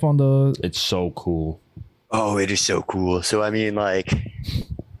stuff on the? It's so cool. Oh, it is so cool. So I mean, like,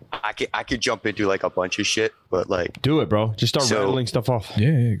 I could jump into like a bunch of shit, but like, Do it, bro. Just start So- rattling stuff off.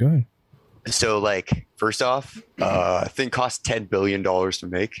 Yeah, go ahead. so like, first off, thing cost $10 billion to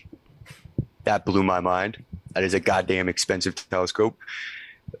make. That blew my mind. That is a goddamn expensive telescope.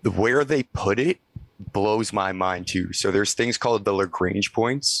 Where they put it blows my mind too. So there's things called the Lagrange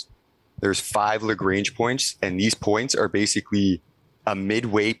points. There's 5 Lagrange points, and these points are basically a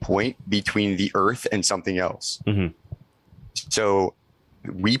midway point between the Earth and something else. Mhm. So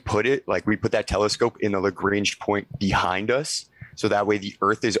we put that telescope in the Lagrange point behind us. So that way the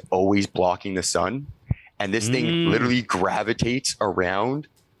Earth is always blocking the sun. And this thing literally gravitates around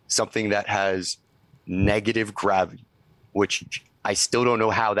something that has negative gravity, which I still don't know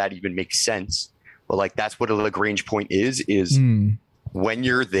how that even makes sense. But like, that's what a Lagrange point is when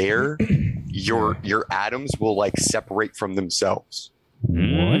you're there, your atoms will like separate from themselves.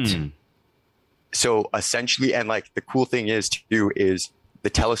 What? So essentially, and like the cool thing is too, is the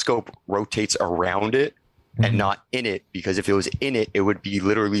telescope rotates around it and not in it, because if it was in it, it would be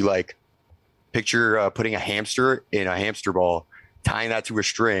literally like, picture putting a hamster in a hamster ball, tying that to a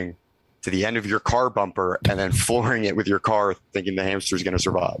string to the end of your car bumper, and then flooring it with your car, thinking the hamster's going to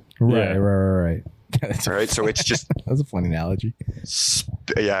survive. Right. All right, so it's just that's a funny analogy.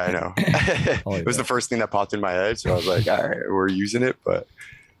 Yeah, I know. It was the first thing that popped in my head, so I was like, all right, we're using it, but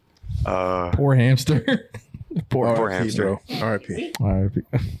poor hamster. poor hamster. R.I.P. R.I.P.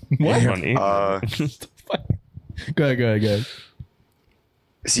 What? Go ahead.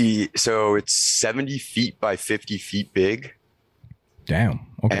 See, so it's 70 feet by 50 feet big. Damn.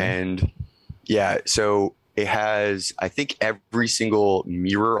 Okay. And yeah, so it has, I think every single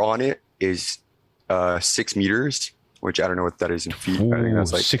mirror on it is 6 meters, which I don't know what that is in feet. Ooh, I think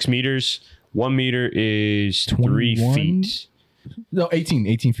that's like 6 meters. 1 meter is 21? 3 feet. No, 18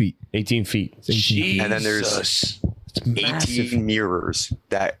 feet. 18 feet. 18 feet. And then there's 18 mirrors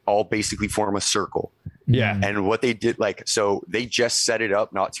that all basically form a circle. Yeah. And what they did, like, so they just set it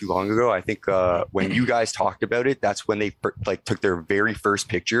up not too long ago. I think when you guys talked about it, that's when they like took their very first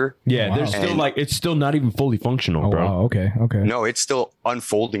picture. Yeah, Wow. there's still And- like it's still not even fully functional, Oh, bro. wow. Okay. No, it's still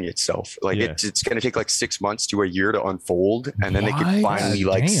unfolding itself. Like Yeah. it's going to take like 6 months to a year to unfold. And then they can What? finally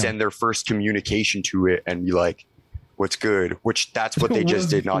like Damn. send their first communication to it and be like, what's good? Which that's what they just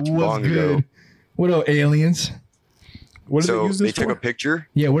did not too What's long good? ago. What up, aliens? What did they So use they this took for? a picture.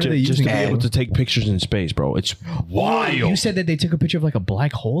 Yeah, what are they Just to using? be it able for? to take pictures in space, bro. It's wild. You said that they took a picture of like a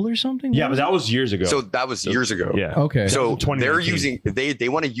black hole or something? Yeah, What but was that was years ago. So that was years ago. yeah. it? Okay. So 2019. they're using they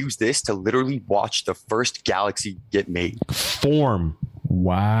want to use this to literally watch the first galaxy get made. Form.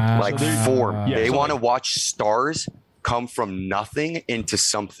 Wow. Like form. Yeah, They so want to watch stars come from nothing into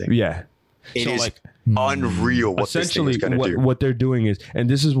something. Yeah. It So, is like, unreal what this thing essentially is going to do. what they're doing is, and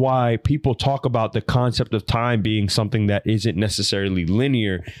this is why people talk about the concept of time being something that isn't necessarily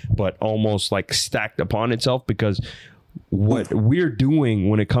linear but almost like stacked upon itself, because what we're doing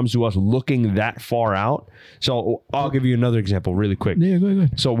when it comes to us looking that far out. So I'll give you another example really quick. Yeah, go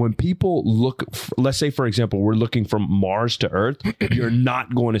ahead. So when people look, let's say for example, we're looking from Mars to Earth, you're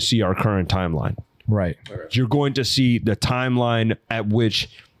not going to see our current timeline. Right. You're going to see the timeline at which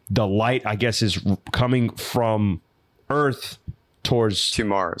the light, I guess, is coming from Earth towards to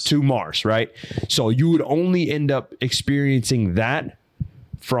Mars. to Mars, right? So you would only end up experiencing that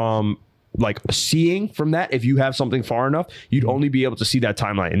from like seeing from that. If you have something far enough, you'd only be able to see that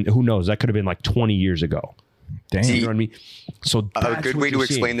timeline. And who knows, that could have been like 20 years ago. Damn. See, You know what I mean? So a that's good what way to you're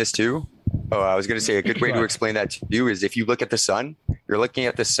explain seeing. this too. Oh, I was going to say a good way Go to ahead. explain that to you is if you look at the sun, you're looking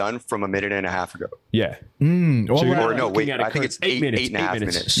at the sun from a minute and a half ago. Yeah. All So you're right. Or no, looking wait, at a I think current- it's eight and a half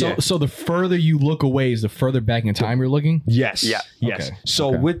minutes. So, Yeah. so the further you look away is the further back in time you're looking? Yes. Yeah. Yes. Okay. So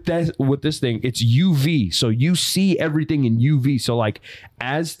Okay. with this thing, it's UV. So you see everything in UV. So like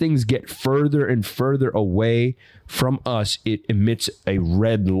as things get further and further away from us, it emits a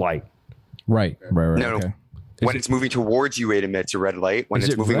red light. Right. No, Okay. when it's moving towards you, it emits a red light. When Is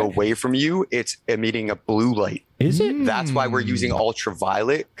it's it moving red? away from you, it's emitting a blue light. Is it? That's why we're using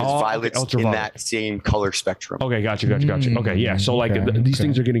ultraviolet, because Oh, okay, violet's in ultraviolet. that same color spectrum. Okay, gotcha. Okay, yeah. So like Okay, these okay.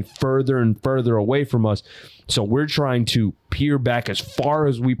 things are getting further and further away from us. So we're trying to peer back as far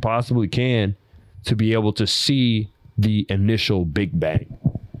as we possibly can to be able to see the initial Big Bang.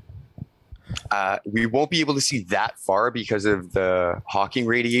 We won't be able to see that far because of the Hawking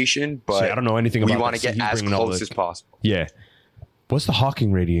radiation, but See, I don't know anything we about want that, to so get he's as bringing all close the- as possible. Yeah. What's the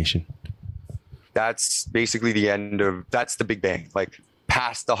Hawking radiation? That's basically that's the Big Bang. Like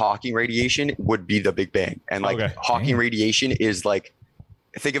past the Hawking radiation would be the Big Bang. And like Okay. Hawking radiation is like,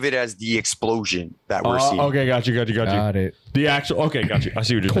 think of it as the explosion that we're seeing. Okay, got you. Got it. The actual. Okay, got you. I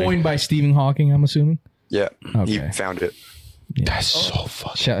see what you're saying. Coined by Stephen Hawking, I'm assuming. Yeah. He Okay. found it. That's so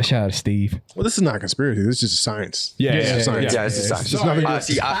fucking. Shout out to Steve. Well, this is not a conspiracy. This is just science. Yeah, This is science. Yeah, this is science. It's nothing-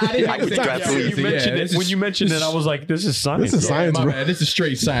 See, I didn't could think- definitely yeah, You think mentioned this it. When is- you mentioned it, I was like, "This is science." This is bro. science, My bro. bad. This is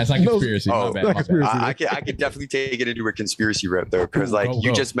straight science, not No, conspiracy. oh, my bad. not My bad. conspiracy. I could definitely take it into a conspiracy route though, because like Go, you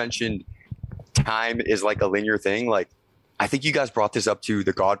go. just mentioned time is like a linear thing. Like I think you guys brought this up to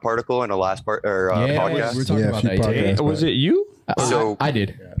the God particle in the last Yeah, podcast. we're talking Yeah, a about few that. Yeah, podcasts. yeah. Was it you? So- I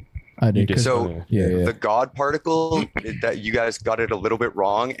did. I did. did. 'cause- So yeah. the God particle, that you guys got it a little bit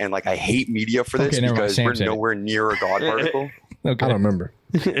wrong, and like I hate media for this Okay, never mind. because Sam we're said it. nowhere near a God particle. Okay. I don't remember.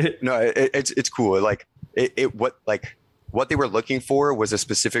 No, it's cool. Like what they were looking for was a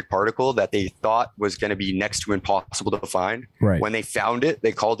specific particle that they thought was going to be next to impossible to find. Right. When they found it,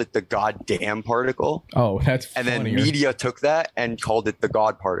 they called it the goddamn particle, Oh, that's and then funnier. media took that and called it the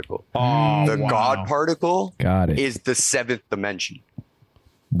God particle. Oh, The God particle Got it. is the seventh dimension.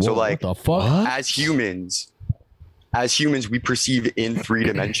 Whoa, so, like, what the fuck? As humans, we perceive in 3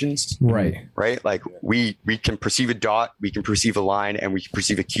 dimensions. Right. Right? Like we can perceive a dot, we can perceive a line, and we can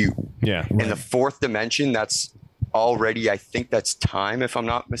perceive a cube. yeah. In the 4th dimension, that's already, I think that's time, if I'm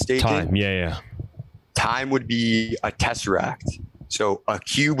not mistaken. Time. Yeah. Time would be a tesseract. So a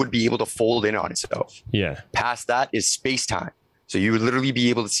cube would be able to fold in on itself. Yeah. Past that is space-time. So you would literally be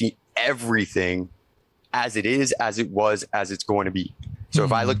able to see everything as it is, as it was, as it's going to be. So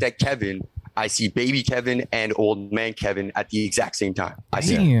if I looked at Kevin, I see baby Kevin and old man Kevin at the exact same time. I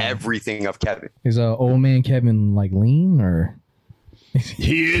see everything of Kevin. Is old man Kevin like lean or?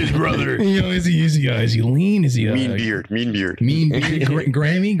 He is, brother. Is he lean? Is he mean beard?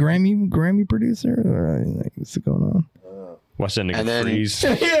 Grammy producer? Or, like, what's going on? What's that nigga freeze?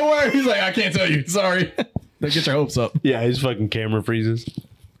 Yeah, where? He's like, I can't tell you. Sorry. Don't get your hopes up. Yeah, his fucking camera freezes.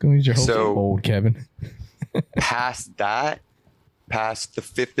 Go get your hopes up, old Kevin. Past that, past the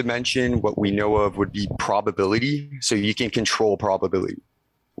fifth dimension, what we know of would be probability. So you can control probability,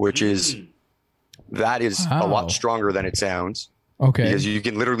 which is that is a lot stronger than it sounds. Okay. Because you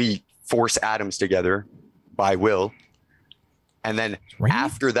can literally force atoms together by will. And then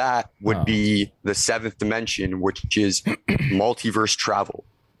after that would be the seventh dimension, which is multiverse travel.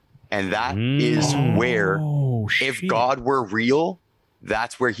 And that is where, if God were real,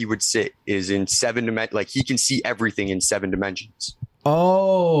 that's where he would sit, is in 7 dimensions. Like he can see everything in 7 dimensions.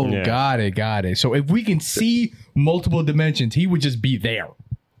 Oh, yeah. Got it. So if we can see multiple dimensions, he would just be there.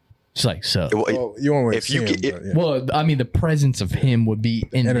 It's like, so. Well, you won't if you him, yeah. Well, I mean, the presence of him would be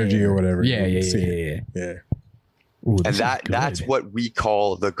in energy there. Or whatever. Yeah. Ooh, and that's what we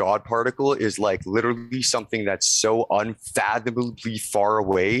call the God particle, is like literally something that's so unfathomably far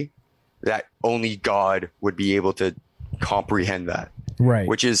away that only God would be able to comprehend that. Right.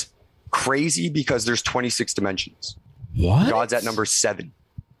 Which is crazy because there's 26 dimensions. What? God's at number 7.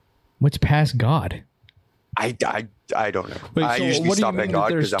 What's past God? I don't know. Wait, I usually stop at God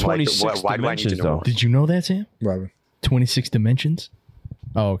because I'm like, why do I need to know? Though? Did you know that, Sam? Robin. 26 dimensions?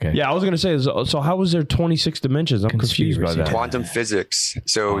 Oh, okay. Yeah, I was going to say, so how was there 26 dimensions? I'm confused by that. Quantum physics.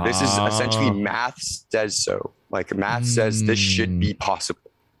 So this is essentially math says so. Like math says this should be possible.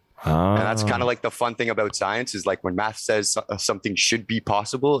 And that's kind of like the fun thing about science is like when math says something should be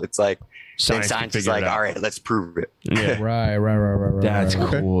possible, it's like science is like, all right, let's prove it. Yeah. Right. That's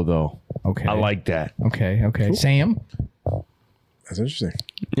cool though. Okay. I like that. Okay. Cool. Sam? That's interesting.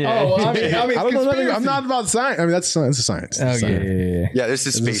 Yeah. Oh, I mean, I don't know. I'm not about science. I mean, that's a science. Oh, yeah. Yeah, this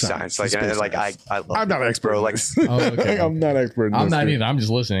is space science. Like, space like science. I love I'm not an expert. Like, I'm not an expert. I'm not either. I'm just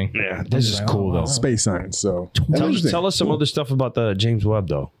listening. Yeah, this is cool though. Space science. So tell us some other stuff about the James Webb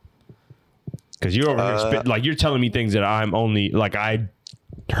though. Because you're over here like you're telling me things that I'm only like I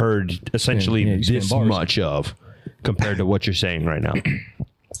heard essentially this much of compared to what you're saying right now.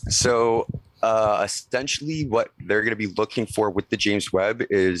 So essentially what they're going to be looking for with the James Webb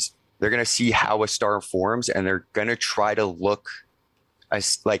is they're going to see how a star forms, and they're going to try to look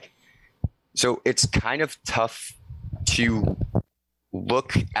as like, so it's kind of tough to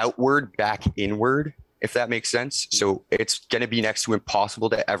look outward back inward, if that makes sense. So it's going to be next to impossible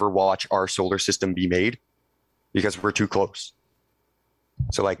to ever watch our solar system be made because we're too close.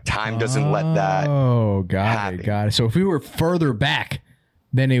 So like time doesn't let that happen. Got it. So if we were further back,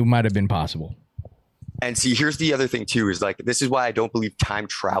 then it might have been possible. And see, here's the other thing too, is like, this is why I don't believe time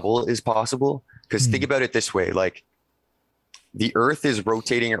travel is possible. Because think about it this way, like the earth is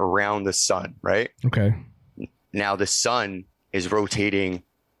rotating around the sun, right? Okay. Now the sun is rotating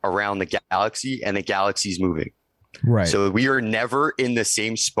around the galaxy and the galaxy's moving. Right. So we are never in the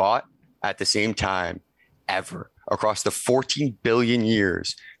same spot at the same time ever. Across the 14 billion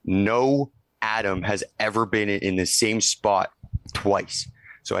years, no atom has ever been in the same spot twice.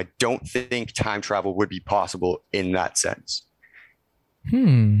 So I don't think time travel would be possible in that sense.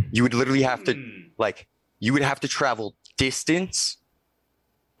 You would literally have to you would have to travel distance.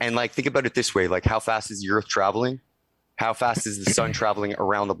 And like, think about it this way, like how fast is the earth traveling? How fast is the sun traveling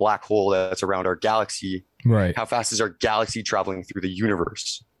around the black hole that's around our galaxy? Right. How fast is our galaxy traveling through the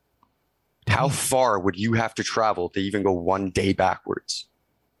universe? How far would you have to travel to even go one day backwards?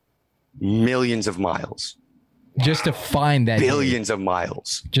 Millions of miles. Just to find that billions of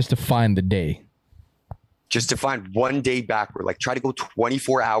miles. Just to find the day. Just to find one day backward. Like try to go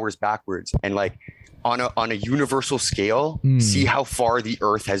 24 hours backwards and like on a universal scale, see how far the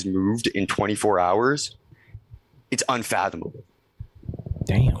earth has moved in 24 hours. It's unfathomable.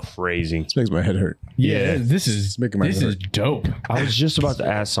 Damn. Crazy. This makes my head hurt. Yeah. This is dope. I was just about to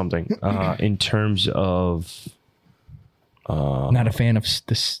ask something in terms of not a fan of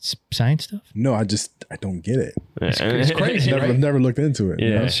the science stuff? No, I don't get it. It's crazy. Never looked into it. Yeah.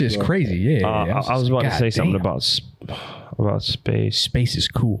 You know? It's just crazy. Yeah. I was about to say something about space. Space is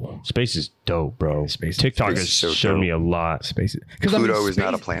cool. Space is dope, bro. TikTok has showed me a lot. Space. Pluto is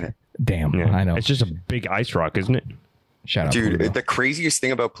not a planet. Damn, yeah. I know. It's just a big ice rock, isn't it? Shout out, dude. Pluto. The craziest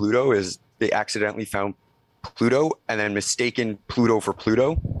thing about Pluto is they accidentally found Pluto and then mistaken Pluto for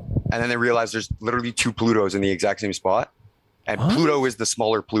Pluto. And then they realized there's literally 2 Plutos in the exact same spot. And Pluto is the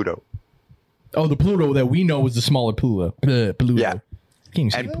smaller Pluto. Oh, the Pluto that we know is the smaller Pluto. Pluto. Yeah.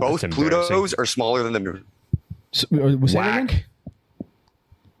 And both Plutos are smaller than the moon. So, was that again?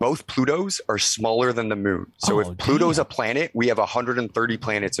 Both Plutos are smaller than the moon. So if Pluto's a planet, we have 130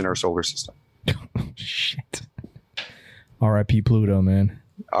 planets in our solar system. Shit. R.I.P. Pluto, man.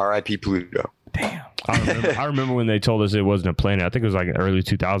 R.I.P. Pluto. Damn. I remember when they told us it wasn't a planet. I think it was like early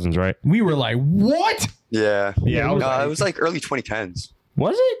 2000s, right? We were like, what? Yeah. Yeah. It was like early 2010s.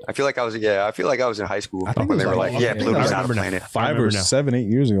 Was it? I feel like I was in high school I think when it they was were like- like, yeah, Pluto's not a planet. 5 or 7, 8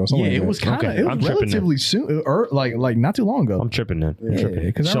 years ago. Something Yeah, like it was that. kind of Okay, I'm tripping relatively soon, or like not too long ago. I'm tripping then. Yeah,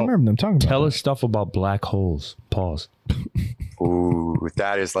 because I remember them talking about Tell that. us stuff about black holes. Pause. Ooh,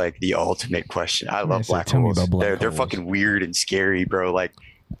 that is like the ultimate question. I love so black tell me holes. about black They're holes. fucking weird and scary, bro. Like,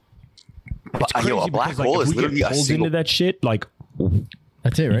 It's crazy a black because, like, hole if is we get literally a pulled single. into that shit. Like,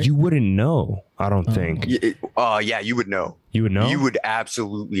 That's it, right? you wouldn't know. I don't think Yeah, you would know. you would know. You would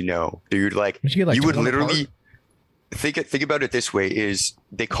absolutely know, dude. Like, Would you get, like, you would torn literally think about it this way: is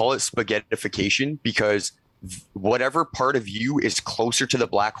they call it spaghettification because whatever part of you is closer to the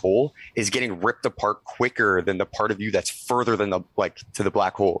black hole is getting ripped apart quicker than the part of you that's further than to the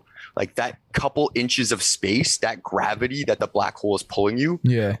black hole. Like that couple inches of space, that gravity that the black hole is pulling you,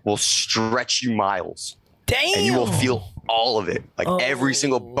 will stretch you miles. Damn. And you will feel all of it, like every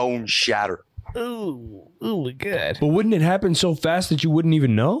single bone shatter. Ooh, good. But wouldn't it happen so fast that you wouldn't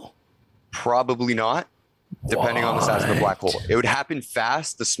even know? Probably not, depending on the size of the black hole. It would happen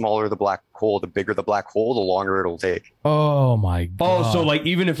fast. The smaller the black hole, the bigger the black hole, the longer it'll take. Oh my god. Oh, so like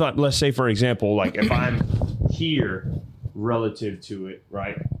even if let's say for example, like if I'm here relative to it,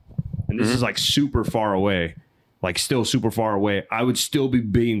 right? And this is like super far away, like still super far away, I would still be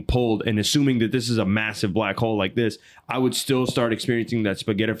being pulled, and assuming that this is a massive black hole like this, I would still start experiencing that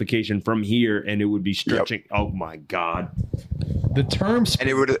spaghettification from here, and it would be stretching. Yep. Oh my god. The term and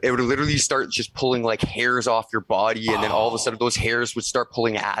it would literally start just pulling like hairs off your body, and then all of a sudden those hairs would start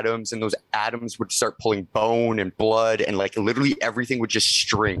pulling atoms, and those atoms would start pulling bone and blood, and like literally everything would just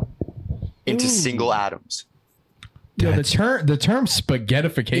string into single atoms. Yo, the term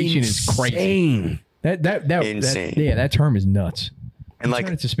spaghettification is crazy. That insane. That term is nuts. And like,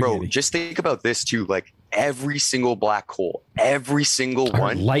 bro, just think about this too. Like every single black hole, every single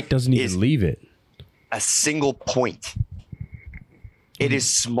one, light doesn't even leave it. A single point. It is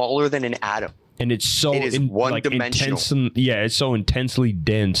smaller than an atom. And it's so it is one-dimensional. It's so intensely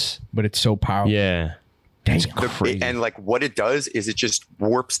dense, but it's so powerful. Yeah. That's crazy. And like what it does is it just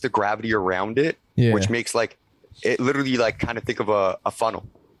warps the gravity around it, which makes like it literally like kind of think of a funnel.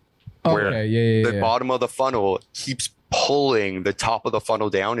 Where the bottom of the funnel keeps pulling the top of the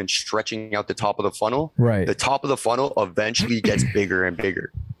funnel down and stretching out the top of the funnel. Right. The top of the funnel eventually gets bigger and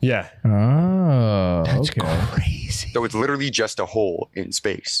bigger. Yeah. Oh, that's crazy. So it's literally just a hole in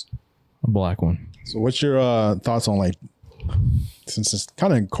space. A black one. So what's your thoughts on like, since this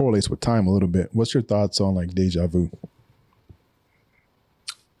kind of correlates with time a little bit, what's your thoughts on like deja vu?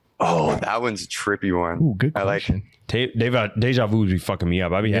 Oh, that one's a trippy one. Ooh, good question. Deja vu would be fucking me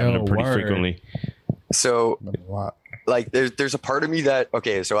up. I be having it pretty frequently. So, like, there's a part of me that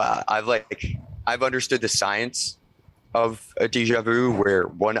so I've understood the science of a deja vu where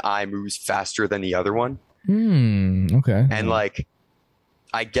one eye moves faster than the other one. Okay. And like,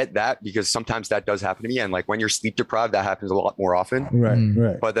 I get that because sometimes that does happen to me, and like when you're sleep deprived, that happens a lot more often.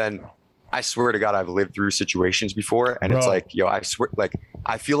 Right. But then I swear to God, I've lived through situations before, and it's like, I swear, like,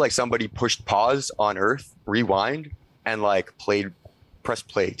 I feel like somebody pushed pause on Earth, rewind, and like press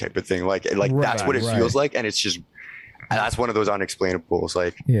play type of thing. Like that's what it feels like, and it's just that's one of those unexplainables.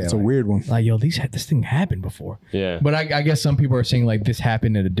 Like, it's a weird one. Like, yo, this thing happened before. Yeah. But I guess some people are saying like this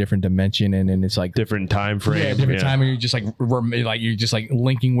happened at a different dimension, and then it's like different time frame. Yeah, different time, and you're just like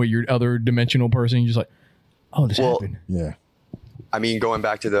linking with your other dimensional person. You're just like, oh, this happened. Yeah. I mean, going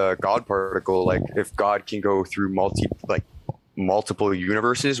back to the God particle, like if God can go through multiple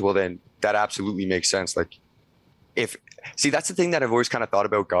universes, well, then that absolutely makes sense. Like, that's the thing that I've always kind of thought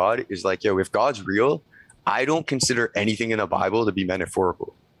about God is like, if God's real, I don't consider anything in the Bible to be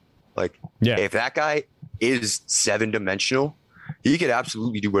metaphorical. Like, if that guy is 7-dimensional, he could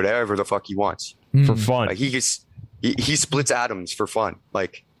absolutely do whatever the fuck he wants for fun. Like he splits atoms for fun.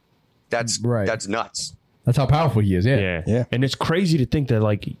 Like that's nuts. That's how powerful he is. Yeah. And it's crazy to think that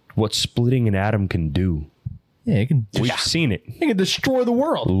like what splitting an atom can do. Yeah, it can. We've seen it. It can destroy the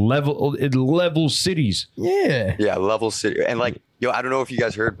world. It levels cities. Yeah. Yeah, level city. And like, I don't know if you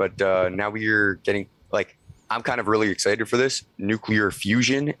guys heard, but now we're getting like, I'm kind of really excited for this. Nuclear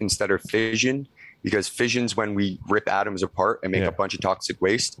fusion instead of fission because fission's when we rip atoms apart and make a bunch of toxic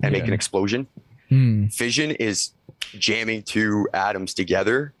waste and make an explosion. Fission is jamming two atoms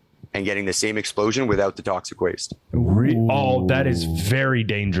together and getting the same explosion without the toxic waste. Oh, that is very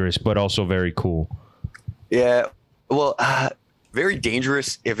dangerous, but also very cool. Yeah. Well, very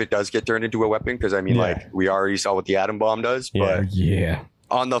dangerous if it does get turned into a weapon, because I mean, like, we already saw what the atom bomb does. But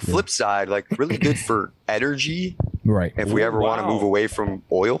on the flip side, like, really good for energy. Right. If we ever want to move away from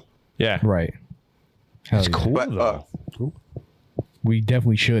oil. Yeah. Right. That's cool, But, though. We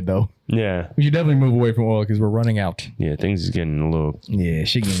definitely should, though. Yeah. We should definitely move away from oil because we're running out. Yeah, things is getting a little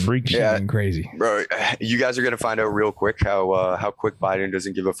shit getting freaky. getting crazy. Bro, you guys are going to find out real quick how quick Biden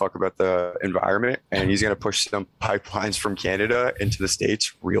doesn't give a fuck about the environment, and he's going to push some pipelines from Canada into the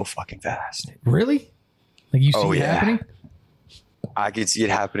States real fucking fast. Really? Like, you see it happening? I could see it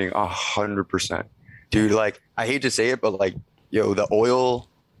happening 100%. Dude, like, I hate to say it, but like, yo, the oil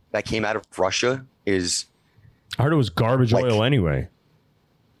that came out of Russia is... I heard it was garbage oil anyway.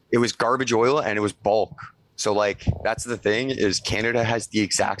 It was garbage oil and it was bulk. So like, that's the thing, is Canada has the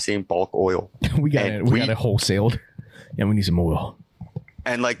exact same bulk oil. we got it wholesaled. Yeah, we need some oil.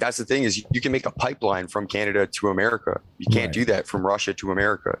 And like, that's the thing, is you can make a pipeline from Canada to America. You can't do that from Russia to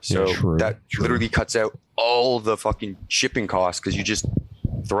America. So that literally cuts out all the fucking shipping costs, because you just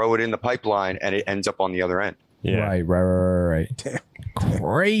throw it in the pipeline and it ends up on the other end. Yeah. Right. Damn.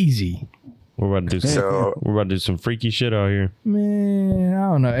 Crazy. We're about to do some freaky shit out here. Man, I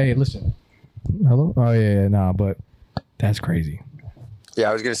don't know. Hey, listen. Hello? Oh, yeah, nah, but that's crazy.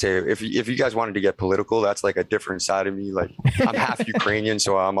 Yeah, I was going to say, if you guys wanted to get political, that's like a different side of me. Like, I'm half Ukrainian,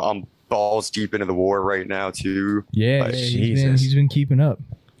 so I'm balls deep into the war right now, too. Yeah, like, he's been keeping up.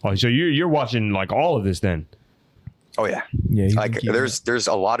 Oh, so you're watching like all of this then? Oh, yeah. Yeah, like, there's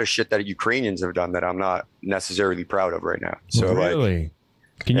a lot of shit that Ukrainians have done that I'm not necessarily proud of right now. So, really?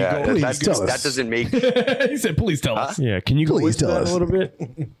 Can you go? That doesn't make... He said, please tell us. Yeah, can you go into that a little bit?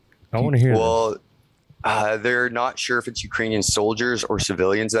 I want to hear they're not sure if it's Ukrainian soldiers or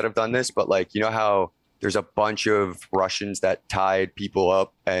civilians that have done this, but like, you know how there's a bunch of Russians that tied people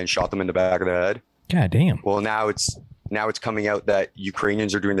up and shot them in the back of the head? God damn. Well, now it's coming out that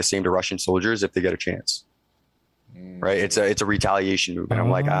Ukrainians are doing the same to Russian soldiers if they get a chance. Right? It's a retaliation move. And I'm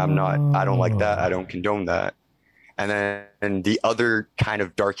like, I don't like that. I don't condone that. And then the other kind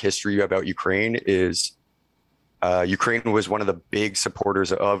of dark history about Ukraine is Ukraine was one of the big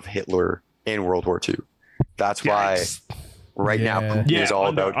supporters of Hitler in World War II. That's why now Putin is all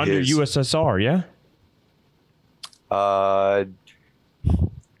about under USSR,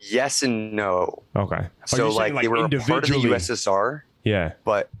 yes and no. Okay. So like they were a part of the USSR. Yeah.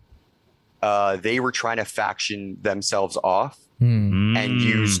 But they were trying to faction themselves off and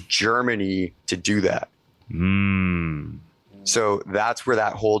use Germany to do that. So that's where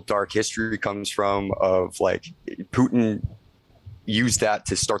that whole dark history comes from, of like Putin used that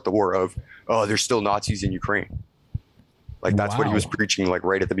to start the war of, oh, there's still Nazis in Ukraine. Like that's what he was preaching like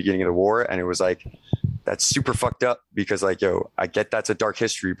right at the beginning of the war. And it was like, that's super fucked up, because like, yo, I get that's a dark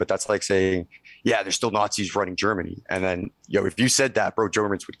history, but that's like saying, yeah, there's still Nazis running Germany. And then, yo, if you said that, bro,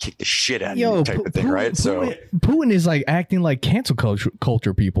 Germans would kick the shit out of you type of thing, right? So Putin is like acting like cancel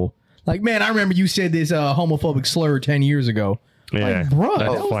culture people. Like, man, I remember you said this homophobic slur 10 years ago. Yeah, like, bro,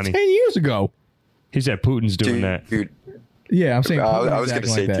 that's that was funny. 10 years ago. He said Putin's doing that. Dude. Yeah, I'm saying I was going to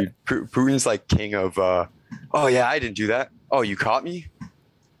say, dude, Putin's like king of, oh, yeah, I didn't do that. Oh, you caught me?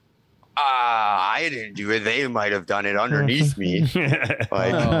 I didn't do it. They might have done it underneath me.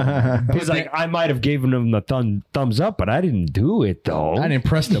 Like, he's like, I might have given them the thumbs up, but I didn't do it, though. I didn't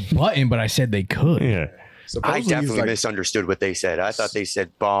press the button, but I said they could. Yeah. I definitely misunderstood what they said. I thought they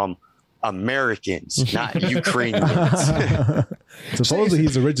said bomb Americans, not Ukrainians. Supposedly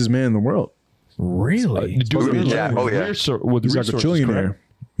he's the richest man in the world. Really? He's like a trillionaire.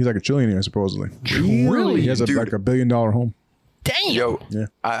 He's like a trillionaire, supposedly. Really? He has like $1 billion home. Damn. Yo, yeah.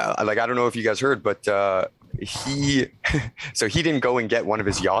 I don't know if you guys heard, but he didn't go and get one of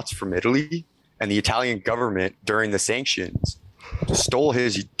his yachts from Italy, and the Italian government during the sanctions stole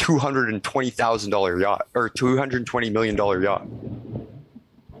his $220,000 yacht, or $220 million yacht.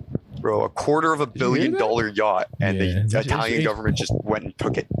 Bro, $250 million yacht, and the Italian government just went and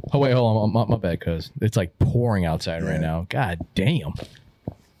took it. Oh wait, hold on, my bad, cuz it's like pouring outside right now. God damn.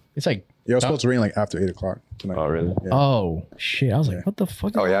 It's like it was supposed to rain like after 8:00 tonight. Oh really? Yeah. Oh shit! I was like, what the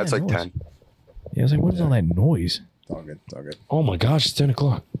fuck? Oh yeah, it's like 10. Yeah, I was like, what is all that noise? It's all good. It's all good. Oh my gosh, it's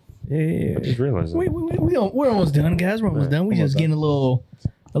 10:00. Yeah. I just realized that. We're almost done, guys. We're almost done. We just getting a little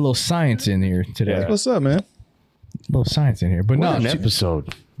science in here today. What's up, man? A little science in here, but what no an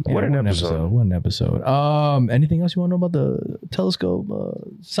episode. What an episode. What an episode. Anything else you want to know about the telescope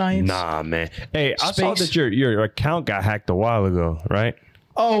science? Nah, man. Hey, I saw Space? that your account got hacked a while ago, right?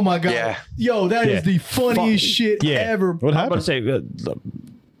 Oh my god. Yeah. Yo, that is the funniest shit Yeah. ever. What I'm about happened? to say,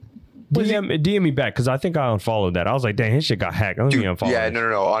 DM me back because I think I unfollowed that. I was like, dang, his shit got hacked. Let me unfollow. Yeah, this. no.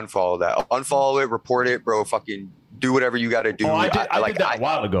 Unfollow that. Unfollow it. Report it, bro. Fucking do whatever you got to do. Oh, I did that a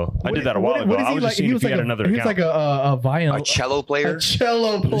while ago. I did that a while ago. I was just seeing if you had another account. He was like a violin. A cello player. A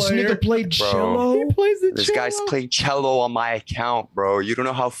cello player. This nigga played cello. He plays the This cello. guy's playing cello on my account, bro. You don't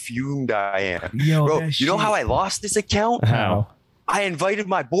know how fumed I am. Yo, bro, that you know shit- how I lost this account? How? I invited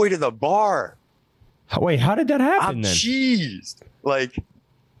my boy to the bar. Wait, how did that happen I'm then? cheesed. Like,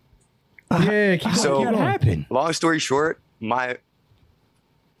 Yeah, keep So- going, What keep going. happened? long story short, my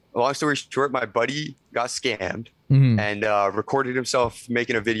buddy got scammed Mhm. and recorded himself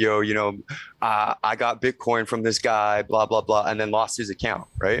making a video. You know, I got Bitcoin from this guy, blah blah blah, and then lost his account.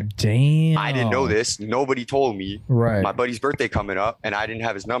 Right? Damn. I didn't know this. Nobody told me. Right. My buddy's birthday coming up, and I didn't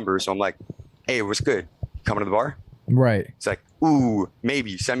have his number, so I'm like, "Hey, what's good? Coming to the bar?" Right. It's like, "Ooh,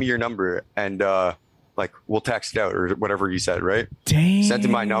 maybe send me your number, and like we'll text it out or whatever he said." Right? Damn. Sent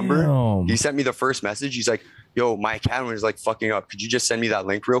him my number. He sent me the first message. He's like, "Yo, my account was like fucking up. Could you just send me that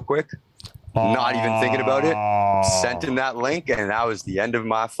link real quick?" Not even thinking about it. Sent him that link, and that was the end of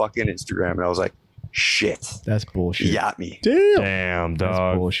my fucking Instagram. And I was like, "Shit, That's bullshit. he got me." Damn. Damn, That's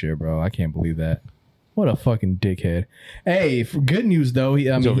dog. bullshit, bro. I can't believe that. What a fucking dickhead. Hey, for good news though. I He's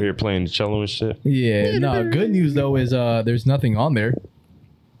mean, over here playing the cello and shit. yeah, no. Good news though is there's nothing on there.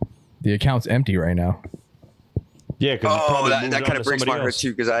 The account's empty right now. Yeah, because Oh, that kind of breaks my heart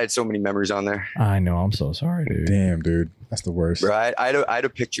too, because I had so many memories on there. I know. I'm so sorry, dude. Damn, dude. That's the worst. Right? I had a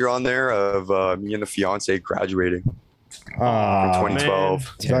picture on there of me and the fiance graduating in Ah,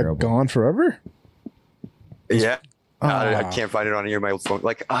 2012. is that gone forever? Yeah. I Ah. can't find it on here. My old phone.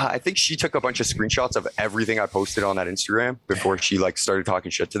 Like, I think she took a bunch of screenshots of everything I posted on that Instagram before she like started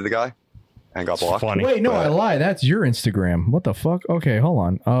talking shit to the guy and got blocked. Funny. Wait, no, But- I lied. That's your Instagram. What the fuck? Okay, hold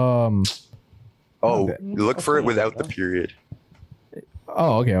on. Oh, look for it without the period.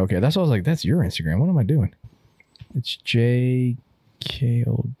 Oh, okay. That's what I was like. That's your Instagram. What am I doing? It's JKOW.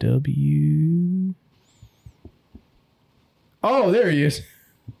 Oh, there he is.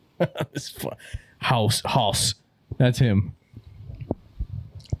 House. That's him.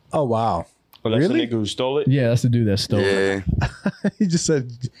 Oh, wow. Oh, that's Really? the nigga who stole it? Yeah, that's the dude that stole it. Yeah. He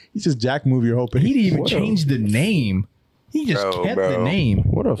just Jack move your whole page. He didn't even What a- change the name. He just kept the Bro. name.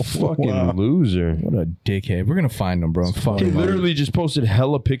 What a fucking Wow. loser. What a dickhead. We're gonna find him, bro. And fuck He him up. literally just posted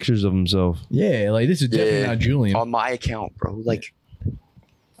hella pictures of himself. Yeah, like this is definitely Yeah. not Julian. On my account, bro. Like,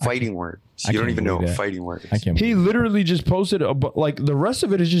 fighting words. I You don't can't even know believe that. fighting words. I can't. He literally just posted, like, the rest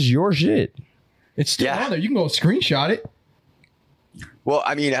of it is just your shit. It's still Yeah. on there. You can go screenshot it. Well,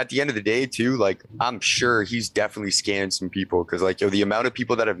 I mean, at the end of the day, too, like, I'm sure he's definitely scanned some people because, like, yo, the amount of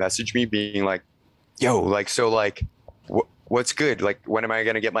people that have messaged me being like, yo, like, so, like, what's good? Like, when am I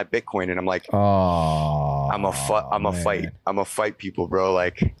going to get my Bitcoin? And I'm like, Oh, I'm a fight. I'm a fight people, bro.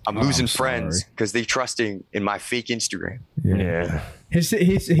 Like, I'm losing friends sorry. because they trusting in my fake Instagram. Yeah. He's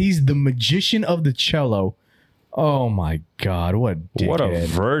the magician of the cello. Oh my god, what a dickhead. What a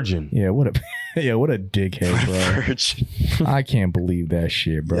virgin. Yeah, what a dickhead, bro. I can't believe that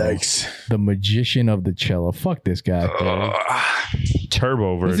shit, bro. Yikes. The magician of the cello. Fuck this guy.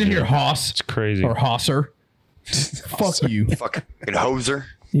 Turbo virgin. He's in here, Hoss It's crazy. or Hosser. Fuck you. Fucking hoser.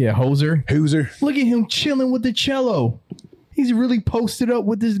 Yeah, Hoser. Hooser. Look at him chilling with the cello. He's really posted up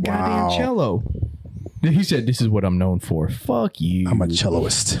with this goddamn Wow. cello. He said, "This is what I'm known for." Fuck you. I'm a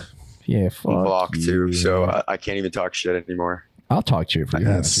celloist. Yeah, fuck I'm blocked you. too, so I can't even talk shit anymore. I'll talk to you for you.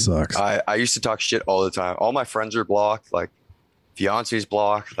 That sucks. I used to talk shit all the time. All my friends are blocked. Like, fiance's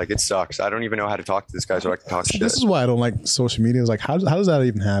blocked. Like, it sucks. I don't even know how to talk to this guy so I can talk shit. This is why I don't like social media. It's like, how does that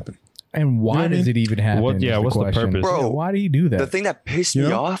even happen? And why You know what I does mean? it even happen? What- yeah, is what's the question. purpose? Bro, Yeah, why do you do that? The thing that pissed You me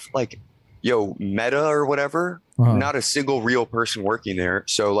know? off, like, yo, Meta or whatever, Uh-huh. not a single real person working there.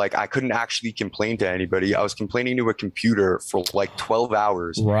 So, like, I couldn't actually complain to anybody. I was complaining to a computer for like 12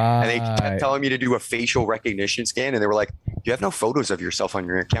 hours. Right. And they kept telling me to do a facial recognition scan. And they were like, you have no photos of yourself on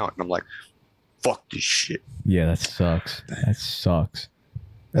your account. And I'm like, fuck this shit. Yeah, that sucks. That sucks.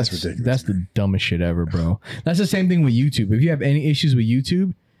 That's ridiculous. That's the dumbest shit ever, bro. That's the same thing with YouTube. If you have any issues with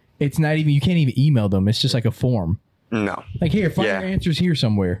YouTube, it's not even, you can't even email them. It's just like a form. No. Like, here, find Yeah. your answers here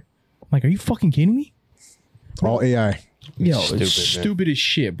somewhere. I'm like, are you fucking kidding me? all AI. Yo, Stupid, it's man. stupid as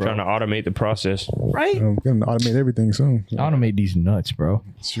shit, bro. Trying to automate the process. Right? I'm gonna automate everything soon. So, Automate these nuts, bro.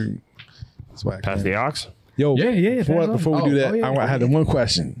 shoot. That's why I Pass can't. the ox. Yo, Yeah, Before pass on. we do that, Oh, yeah. I had one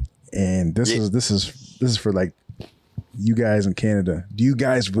question, and this Yeah. is for like you guys in Canada, do you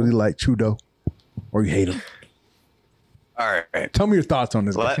guys really like Trudeau or you hate him? All right. Tell me your thoughts on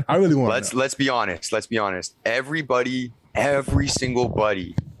this guy. I really want to know. Let's be honest. Let's be honest. Everybody, every single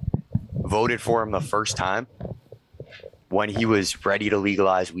buddy voted for him the first time when he was ready to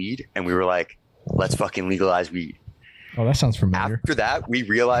legalize weed. And we were like, let's fucking legalize weed. Oh, that sounds familiar. After that, we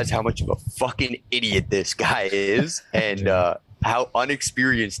realized how much of a fucking idiot this guy is and how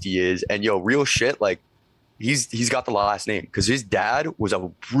unexperienced he is. And yo, real shit, like he's got the last name because his dad was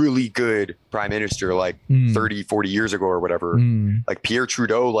a really good prime minister like 30, 40 years ago or whatever. Like Pierre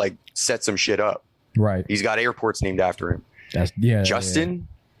Trudeau, like set some shit up. Right. He's got airports named after him. That's Justin,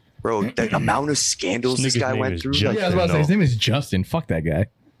 bro, the amount of scandals this guy went through. I was about to say his name is Justin. Fuck that guy.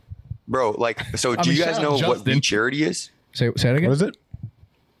 Bro, like, so do you guys know what We Charity is? Say it again. What is it?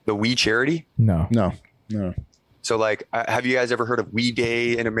 The We Charity? No. So, like, have you guys ever heard of We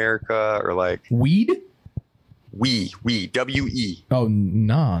Day in America or like weed? We W-E. Oh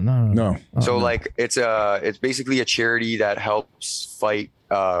no. So like, it's basically a charity that helps fight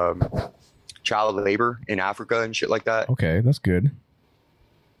child labor in Africa and shit like that. Okay, that's good.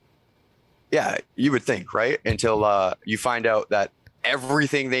 Yeah, you would think, right? Until you find out that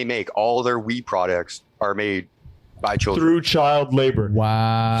everything they make, all their weed products are made by children. Through child labor.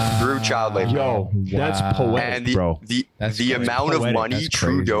 Wow. Through child labor. Yo, that's poetic, and bro. The amount of money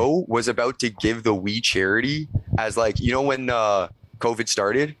Trudeau was about to give the We Charity as like, you know, when COVID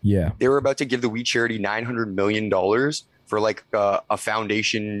started, they were about to give the We Charity $900 million for like a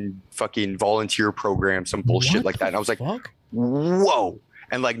foundation fucking volunteer program, some bullshit like that. And I was like, whoa.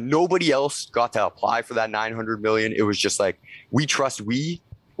 And like nobody else got to apply for that 900 million. It was just like, we trust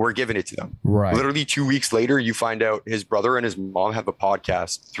we're giving it to them. Right. Literally 2 weeks later, you find out his brother and his mom have a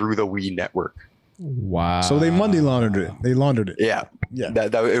podcast through the We network. Wow. So they money laundered it. They laundered it. Yeah.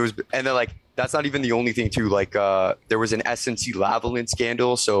 That it was, and then like, that's not even the only thing too. Like there was an SNC Lavalin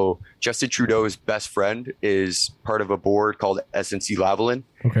scandal. So Justin Trudeau's best friend is part of a board called SNC Lavalin.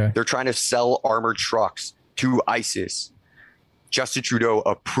 Okay. They're trying to sell armored trucks to ISIS. Justin Trudeau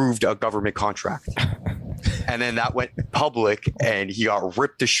approved a government contract. And then that went public and he got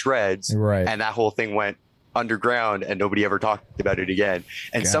ripped to shreds. Right. And that whole thing went underground and nobody ever talked about it again.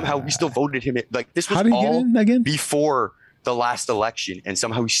 And somehow we still voted him in. Like this was all before the last election and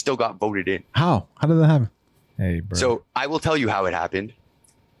somehow he still got voted in. How did that happen? Hey, bro. So I will tell you how it happened.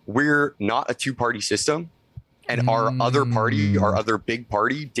 We're not a two-party system. And our other party, our other big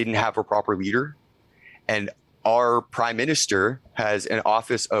party didn't have a proper leader. And our prime minister has an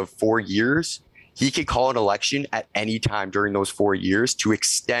office of 4 years. He can call an election at any time during those 4 years to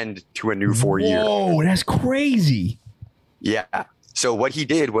extend to a new 4 year. Whoa, that's crazy. Yeah. So what he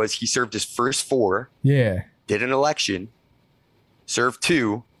did was he served his first 4. Yeah. Did an election, served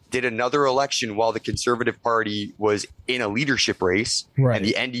 2, did another election while the Conservative Party was in a leadership race, right. And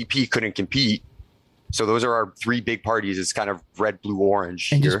the NDP couldn't compete. So those are our 3 big parties. It's kind of red, blue,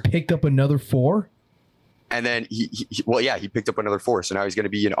 orange. And here. just picked up another 4? And then he picked up another 4. So now he's going to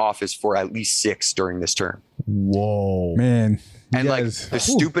be in office for at least 6 during this term. Whoa, man. And like the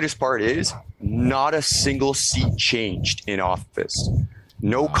stupidest part is not a single seat changed in office.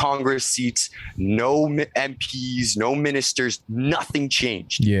 No Congress seats, no MPs, no ministers, nothing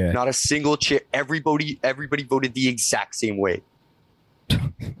changed. Yeah. Not a single chair. Everybody voted the exact same way.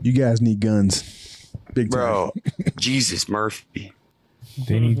 You guys need guns. Big time. Bro, Jesus Murphy.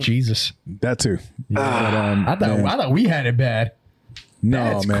 They need Jesus. That too. Yeah, I thought we had it bad. No,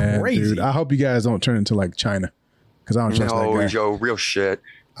 That's man, crazy. dude. I hope you guys don't turn into like China, because I don't trust that guy. Joe, real shit.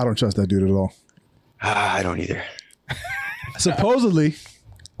 I don't trust that dude at all. I don't either. Supposedly,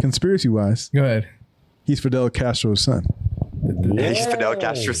 conspiracy wise, Go ahead. he's Fidel Castro's son. Yeah, he's Fidel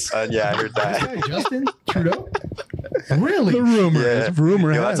Castro's son. Yeah, I heard that. Justin Trudeau? Really? The rumor. Yeah. It's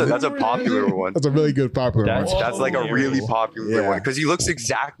rumor. Yeah, has that's it. a popular one. That's a really good popular one. That's like a really popular one because he looks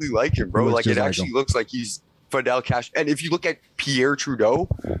exactly like him, bro. Like it actually looks like he's Fidel Castro. And if you look at Pierre Trudeau,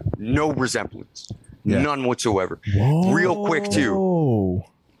 no resemblance, none whatsoever. Whoa. Real quick too,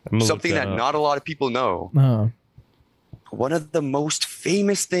 something that not a lot of people know. One of the most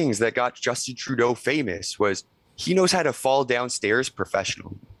famous things that got Justin Trudeau famous was he knows how to fall downstairs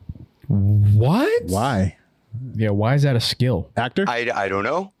professionally. What? Why? Yeah, why is that a skill? Actor? I don't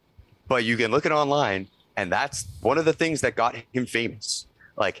know, but you can look it online, and that's one of the things that got him famous.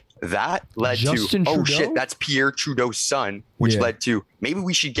 Like that led Justin to, Trudeau? oh shit, that's Pierre Trudeau's son, which led to maybe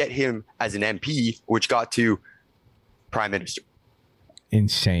we should get him as an MP, which got to prime minister.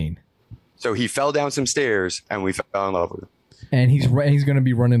 Insane. So he fell down some stairs, and we fell in love with him. And he's going to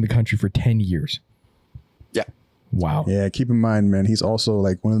be running the country for 10 years. Yeah. Wow. Yeah, keep in mind, man. He's also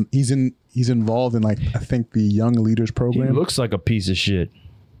like he's involved in like I think the Young Leaders program. He looks like a piece of shit.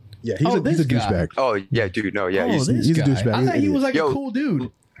 Yeah, he's a douchebag. Oh yeah, dude. No, yeah, He's a douchebag. I thought he was like a cool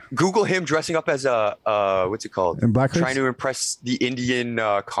dude. Google him dressing up as a what's it called? In blackface? Trying to impress the Indian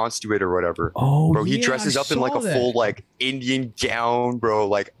constituate or whatever. Oh, bro, he dresses up in like a full like Indian gown, bro.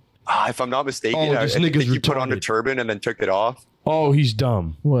 Like, if I'm not mistaken, I think he put on a turban and then took it off. Oh, he's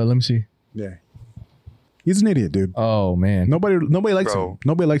dumb. Well, let me see. Yeah. He's an idiot, dude. Oh man, nobody likes him.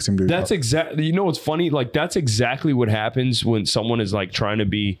 Nobody likes him, dude. That's exactly. You know what's funny? Like that's exactly what happens when someone is like trying to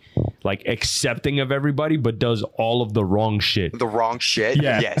be like accepting of everybody, but does all of the wrong shit. The wrong shit.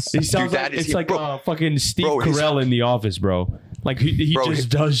 Yeah. Yes. He sounds like it's like fucking Steve Carell in The Office, bro. Like he just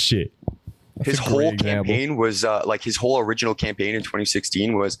does shit. His whole campaign was like his whole original campaign in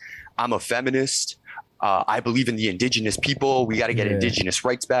 2016 was, "I'm a feminist. I believe in the indigenous people. We got to get indigenous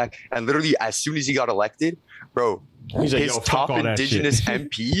rights back." And literally, as soon as he got elected, bro, he's like, his top indigenous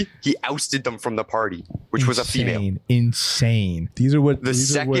MP, he ousted them from the party, which was a female. Insane. These are what the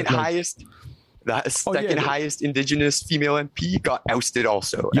second highest. The second highest indigenous female MP got ousted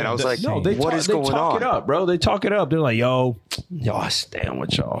also. And I was like, no, what is going on? They talk it up, bro. They talk it up. They're like, yo, I stand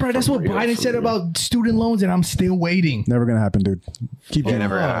with y'all. Bro, that's what Biden said about student loans, and I'm still waiting. Never going to happen, dude. Keep going.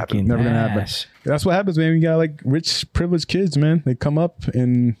 Never going to happen. Never going to happen. That's what happens, man. You got like rich, privileged kids, man. They come up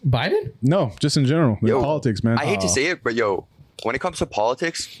in... Biden? No, just in general. In politics, man. I hate to say it, but when it comes to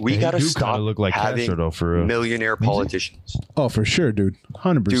politics, we got to stop look like having Castro, though, for real. Millionaire politicians. Oh, for sure, dude.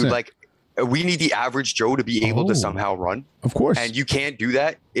 100%. Dude, like, we need the average Joe to be able to somehow run. Of course. And you can't do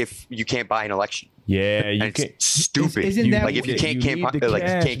that if you can't buy an election. Yeah, you can't. It's stupid. Isn't that like if you can't campaign,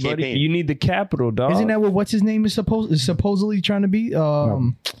 campaign. You need the capital, dog. Isn't that what what's his name is supposedly trying to be?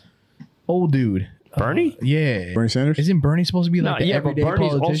 Old dude. Bernie? Yeah. Bernie Sanders? Isn't Bernie supposed to be like but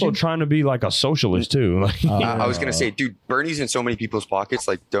Bernie's also trying to be like a socialist too. I was gonna say, dude, Bernie's in so many people's pockets.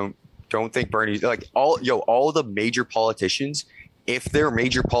 Like, don't think Bernie's like all the major politicians. If they're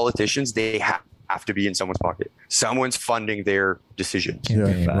major politicians, they have to be in someone's pocket. Someone's funding their decisions.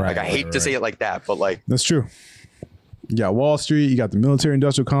 Yeah, like I hate to say it like that, but like that's true. You got Wall Street, you got the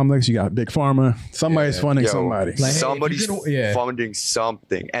military-industrial complex, you got Big Pharma. Somebody's funding somebody. Like, somebody's funding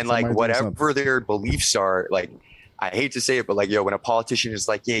something, and like whatever their beliefs are. Like, I hate to say it, but like when a politician is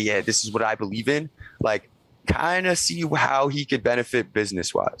like, yeah, this is what I believe in. Like, kind of see how he could benefit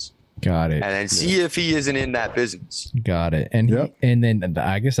business-wise. Got it. And then see if he isn't in that business. Got it. And and then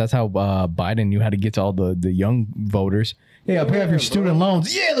I guess that's how Biden knew how to get to all the young voters. Yeah, pay off your student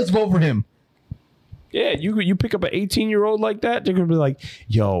loans. Yeah, let's vote for him. Yeah, you pick up an 18-year-old like that, they're gonna be like,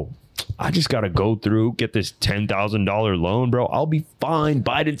 yo, I just gotta go through, get this $10,000 loan, bro. I'll be fine.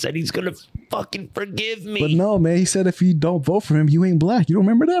 Biden said he's gonna fucking forgive me. But no, man, he said if you don't vote for him, you ain't black. You don't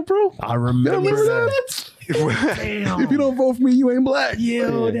remember that, bro? I remember that. Damn. If you don't vote for me, you ain't black.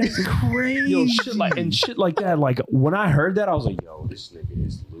 Yo, that's crazy. Yo, shit like that. Like when I heard that, I was like, yo, this nigga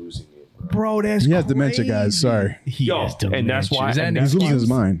is losing it. Bro, that's he has dementia, guys. Sorry. He has dementia. And that's why he's losing his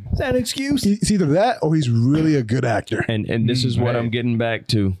mind. Is that an excuse? It's either that or he's really a good actor. And this is what I'm getting back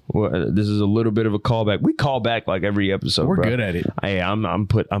to. This is a little bit of a callback. We call back like every episode. We're bro. good at it. Hey, I'm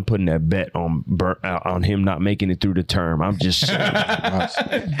putting that bet on him not making it through the term. I'm just saying,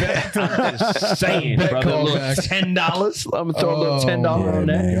 brother. $10. I'm gonna throw a little $10 on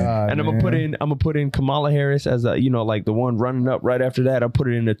that, God, and I'm gonna put in Kamala Harris as a like the one running up right after that. I'll put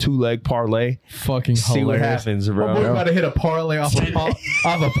it in a 2-leg parlay. Fucking see hilarious. What happens, bro. We're about to hit a parlay off of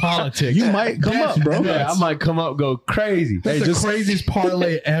politics. You might come up, bro. Yeah, I might come up, go crazy. That's the craziest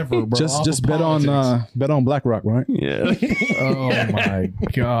parlay ever, bro. Just bet on BlackRock, right? Yeah. Oh my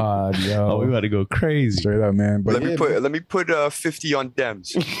god, yo. Oh, we about to go crazy. Straight up, man. But let me put 50 on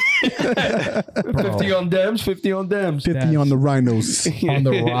Dems. 50 on Dems. 50 on Dems. 50 on the Rhinos. On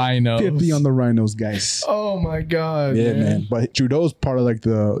the Rhinos. 50 on the Rhinos, guys. Oh my god. Yeah, man. But Trudeau's part of like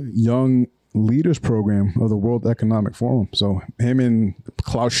the Young Leaders program of the World Economic Forum. So him and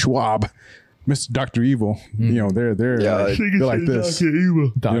Klaus Schwab, Mr. Dr. Evil, they're like this. Dr. Evil.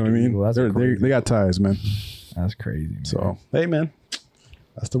 You know what I mean? That's they got ties, man. That's crazy. Man. So hey, man,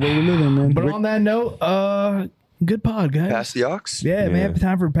 that's the way we're living, man. But on that note, good pod, guys. Pass the aux. Yeah, man.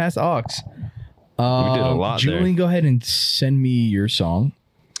 Time for Pass the Aux. We did a lot Julian, there. go ahead and send me your song.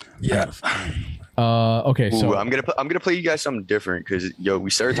 Yeah. Okay, so I'm gonna play you guys something different because we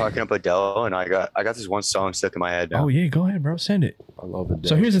started talking about Adele and I got this one song stuck in my head now. Oh yeah, go ahead, bro. Send it. I love Adele.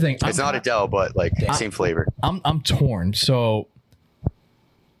 So here's the thing. It's not Adele, but like same flavor. I'm torn. So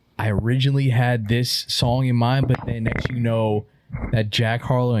I originally had this song in mind, but then next that Jack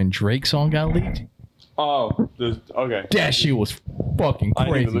Harlow and Drake song got leaked. Oh, okay. That shit was fucking I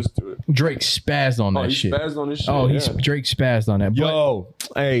didn't crazy. even listen to it. Drake spazzed on that shit. Spazzed on this shit. Oh, Drake spazzed on that. Yo,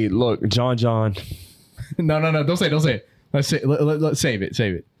 hey, look, John. No, don't say it. Let's save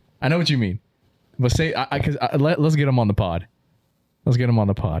it. I know what you mean, but let's get him on the pod.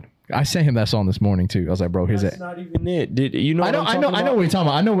 I sent him that song this morning too. I was like, bro, here's That's not even it. Did you know? I know what you're talking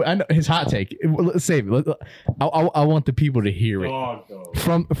about. I know his hot take. Let's save it. I want the people to hear it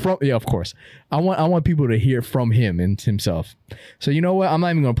from yeah, of course. I want people to hear from him and himself. So you know what? I'm not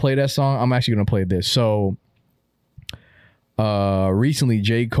even gonna play that song. I'm actually gonna play this. So recently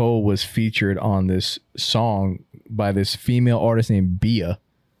J. Cole was featured on this song by this female artist named Bia.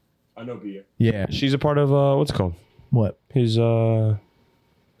 I know Bia. Yeah, she's a part of what's it called? What? His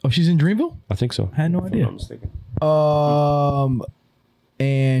Oh, she's in Dreamville? I think so. I had no idea. If I'm mistaken.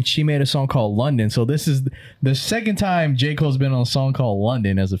 And she made a song called London. So this is the second time J. Cole's been on a song called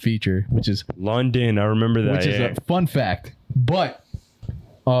London as a feature, which is London. I remember that. Which is a fun fact. But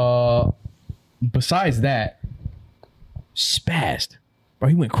besides that, spazzed. Bro,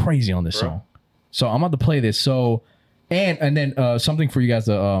 he went crazy on this song. So I'm about to play this. So and then something for you guys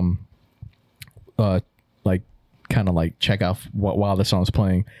to like kind of like check out while the song's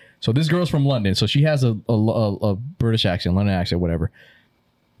playing. So this girl's from London, so she has a British accent, London accent, whatever.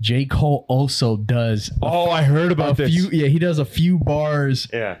 J. Cole also does. I heard about this. He does a few bars.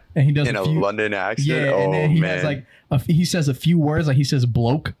 Yeah, and he does in a few, London accent. Yeah, and then he has like he says a few words, like he says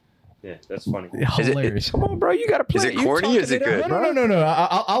bloke. Yeah, that's funny. Hilarious. Come on, bro, you gotta play. Is it corny? Is it good? No.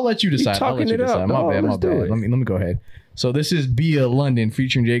 I'll let you decide. I'll let you decide. My bad. Let me go ahead. So this is Bia London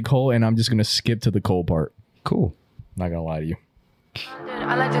featuring J. Cole, and I'm just gonna skip to the Cole part. Cool. Not gonna lie to you.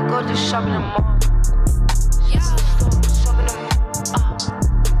 I like to go to shop in the mall. Shop in the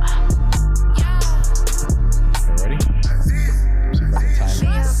Ready?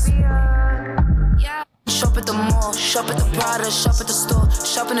 Shop at the mall, shop at the Prada, shop at the store,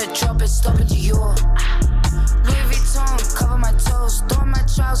 shop in the drop it, stop at Dior. Louis Vuitton, cover my toes, throw in my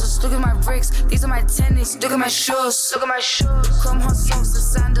trousers, look at my bricks, these are my tennis, look at my shoes, Chrome hot socks and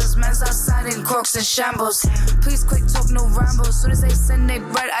sandals, man's outside in Crocs and shambles. Please quick talk, no rambles, soon as they send they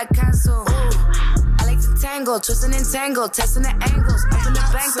bread, I cancel. I like to tangle, twisting and tangle, testing the angles, up in the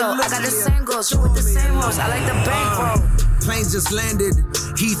bank though, I got the same goals, you with the same rolls, I like the bankroll. Plane just landed,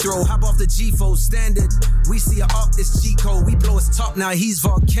 Heathrow, hop off the G4 standard. We see a up, it's G-code, we blow his top, now he's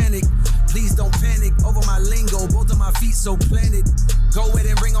volcanic. Please don't panic, over my lingo, both of my feet so planted. Go with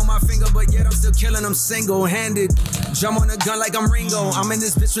it, ring on my finger, but yet I'm still killing them single-handed. Jump on a gun like I'm Ringo, I'm in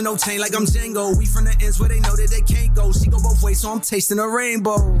this bitch with no chain like I'm Django. We from the ends where they know that they can't go. She go both ways, so I'm tasting a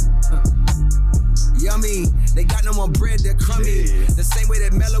rainbow. Yummy, they got no more bread, they're crummy. The same way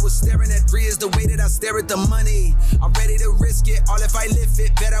that Mello was staring at Riri is the way that I stare at the money. I'm ready to risk it, all if I lift it,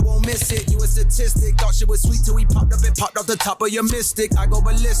 bet I won't miss it. You a statistic, thought shit was sweet till we popped up and popped off the top of your mystic. I go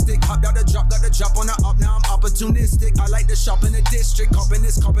ballistic, hopped out the drop, got the drop on the up, now I'm opportunistic. I like to shop in the district, copping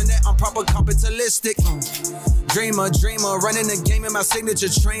this, copping that, I'm proper capitalistic. Dreamer, running the game in my signature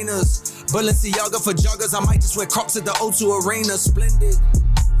trainers. Balenciaga for joggers, I might just wear Crocs at the O2 Arena, splendid.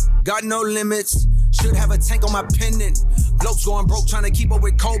 Got no limits, should have a tank on my pendant. Blokes going broke trying to keep up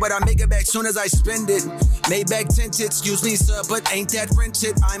with Cole, but I make it back soon as I spend it. Maybach tinted, excuse me sir, but ain't that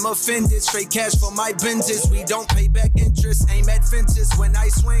rented? I'm offended, straight cash for my Benzes. We don't pay back interest, aim at fences when I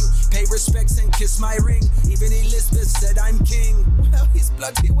swing. Pay respects and kiss my ring. Even Elizabeth said I'm king. Well, he's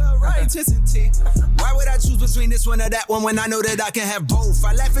bloody well righteous, isn't he? Why would I choose between this one or that one when I know that I can have both?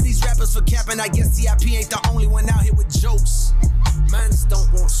 I laugh at these rappers for capping, I guess TIP ain't the only one out here with jokes. Mans don't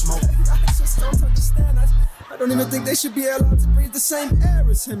want smoke. I just don't understand. I don't even think they should be allowed to breathe the same air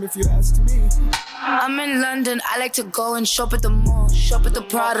as him, if you ask me. I'm in London, I like to go and shop at the mall, shop at the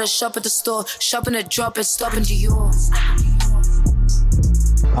Prada, shop at the store, shop in the drop it, stop in Dior.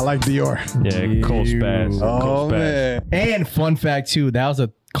 I like Dior. Yeah, Cole spaz. Oh, man. And fun fact too, that was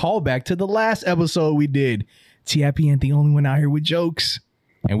a callback to the last episode we did. TIP ain't the only one out here with jokes.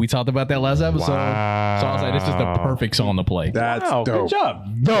 And we talked about that last episode. Wow. So I was like, this is the perfect song to play. That's dope. Good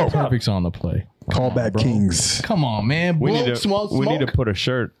job. Dope. Perfect song to play. Callback Kings. Come on, man. We need to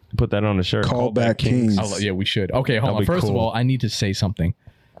put that on a shirt. Callback Kings. Yeah, we should. Okay, hold on. First cool. of all, I need to say something.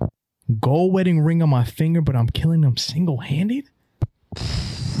 Gold wedding ring on my finger, but I'm killing them single-handed?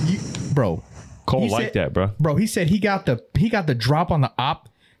 Bro. Cole like that, bro. Bro, he said he got the drop on the op.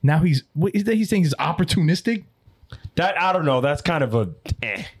 Now he's saying he's opportunistic? That, I don't know. That's kind of a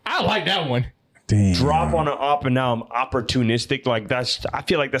I like that one. Damn. Drop on an up and now I'm opportunistic. Like I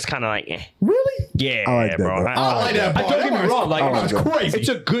feel like that's kind of like Really? Yeah, I like that, bro. I like that bar. Don't get me wrong. Like it's crazy. It's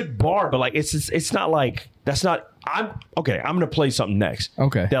a good bar, but like it's not like that's not. I'm gonna play something next.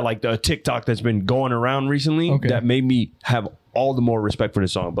 Okay. That like the TikTok that's been going around recently. Okay. That made me have all the more respect for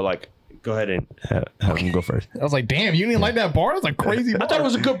this song. But like Go ahead and have him go first. I was like, damn, you didn't like that bar? It's like crazy bar. I thought it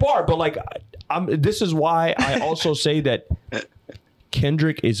was a good bar, but like, this is why I also say that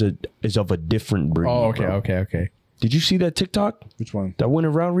Kendrick is of a different breed. Oh, okay, bro. okay. Did you see that TikTok? Which one? That went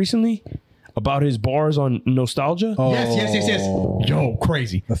around recently about his bars on Nostalgia? Oh, Yes. Yo,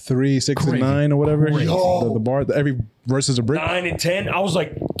 crazy. A 3, 6, and 9 or whatever. The bar. Every verse is a brick. 9 and 10. I was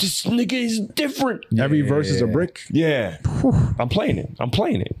like, this nigga is different. Every verse is a brick. Yeah. I'm playing it.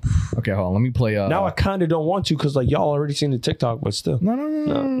 Okay, hold on. Let me play. Now I kind of don't want to because like y'all already seen the TikTok, but still.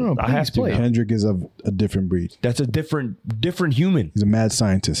 No. I have to. play. Kendrick is of a different breed. That's a different human. He's a mad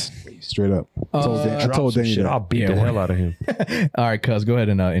scientist. Straight up. I told Danny Shit, that. I'll beat the hell out of him. All right, cuz, go ahead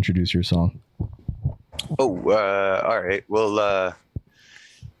and introduce your song. Oh, all right. Well,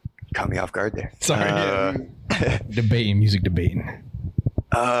 caught me off guard there. Sorry. Music debating.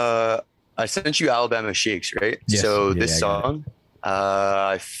 I sent you Alabama Shakes, right? Yes. So Yeah, this I got song,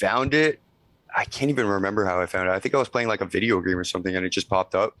 I found it. I can't even remember how I found it. I think I was playing like a video game or something and it just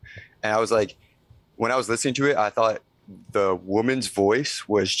popped up. And I was like, when I was listening to it, I thought the woman's voice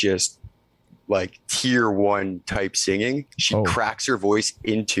was just like tier 1 type singing. She cracks her voice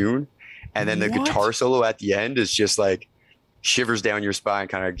in tune. And then the guitar solo at the end is just like shivers down your spine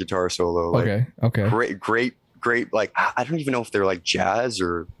kind of guitar solo. Like, Okay. Great. Like, I don't even know if they're like jazz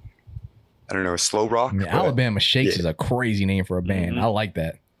or I don't know, slow rock. I mean, Alabama Shakes is a crazy name for a band. I like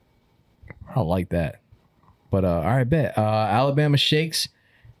that. But all right, bet. Alabama Shakes,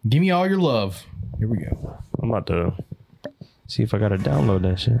 give me all your love. Here we go. I'm about to see if I gotta download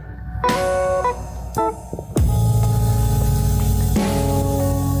that shit.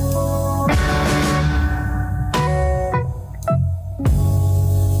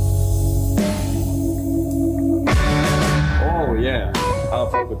 Oh yeah, I'll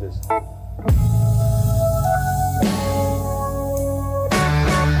fuck with this.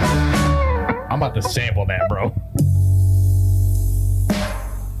 I'm about to sample that, bro.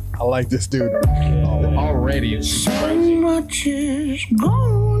 I like this dude. Already. It's So much is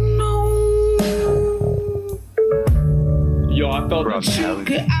going on. Yo, I felt Bro, You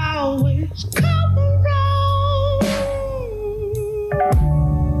can always come around.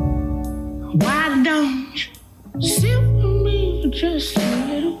 Why don't you sit with me for just a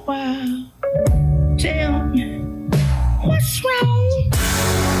little while? Tell me what's wrong.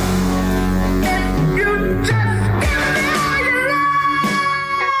 If you just give me all your love.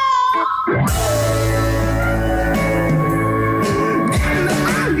 Give me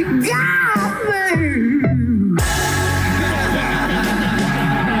all you got, babe.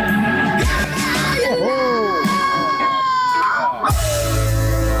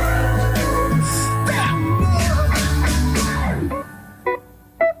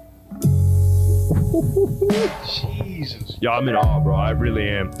 Jesus. Yo, I'm in awe, bro. I really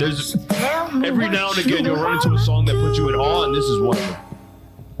am. There's every now and again you'll run into a song that puts you in awe, and this is one of them.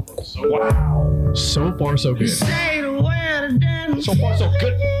 So, wow. so far so good. Say the word and So far, so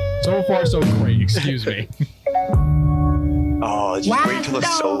good. So far so great. Excuse me. Oh, just wait till the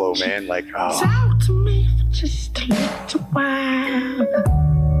solo, man. Like, talk to me for just a little while.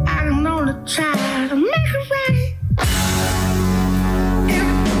 I can only try to make it right. If you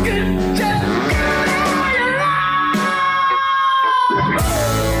could just give me all your love.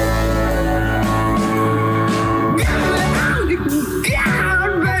 Give me all you got,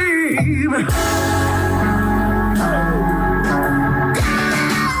 baby.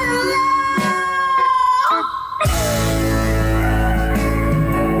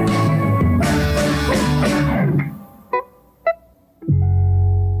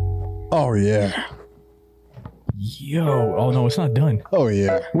 Oh yeah. Yo. Oh, no, it's not done. Oh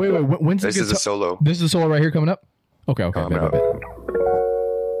yeah. Wait. When's this the is a solo. This is the solo right here coming up? Okay. Bet.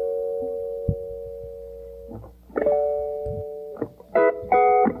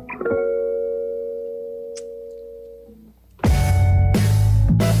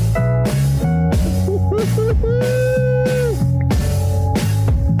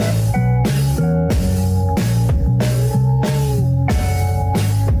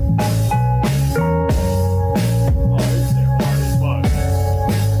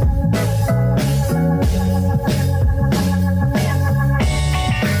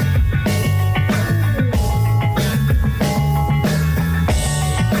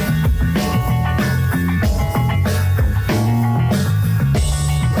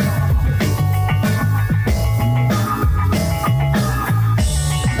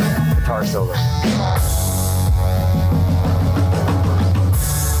 Guitar solo.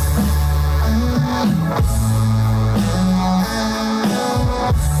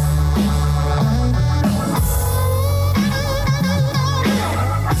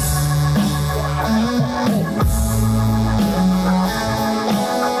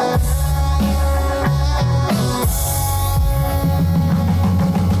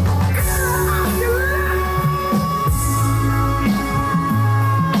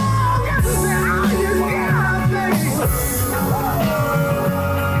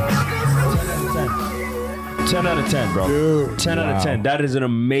 out of 10, bro. Dude, 10 out of 10. That is an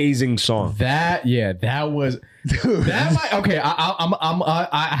amazing song. That was. That might, okay,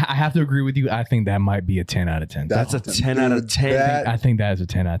 I have to agree with you. I think that might be a 10 out of 10. That's a 10 out of 10. I think that is a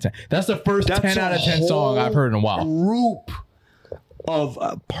 10 out of 10. That's the first 10 out of 10 song I've heard in a while. Group of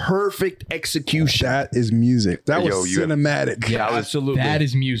perfect execution. That is music. That was cinematic. Yeah, absolutely. That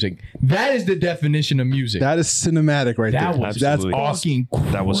is music. That is the definition of music. That is cinematic right that there. Was That's fucking crazy.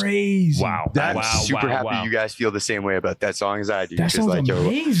 That was Wow. I'm super happy you guys feel the same way about that song as I do. That song's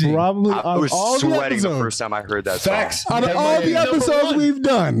amazing. Probably I was sweating the first time I heard that Facts. song. Out of all the episodes we've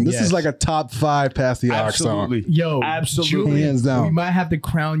done, this is like a top 5 Past the Aux song. Yo, absolutely. Julian, hands down. we might have to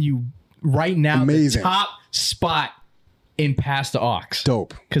crown you right now Amazing. the top spot in Past the Aux.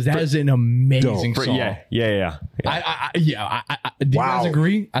 Dope. Because that is an amazing Dope. song. Yeah. Do you guys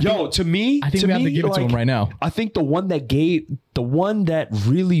agree? To me, I think we have to give it to him right now. I think the one that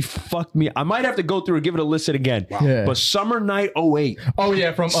really fucked me. I might have to go through and give it a listen again. Wow. Yeah. But Summer Night 08. Oh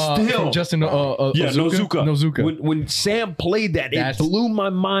yeah, from Justin Nozuka. When Sam played that, it blew my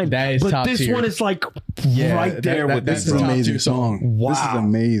mind. That is top this tier. one is like right there with This this. is an amazing song. Wow. This is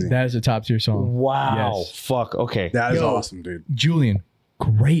amazing. That is a top tier song. Wow. Yes. Fuck. Okay. That is awesome, dude. Julian,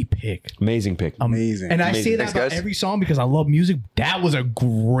 great pick. Amazing pick. Amazing. And I Amazing. say that Thanks, about guys. every song because I love music. That was a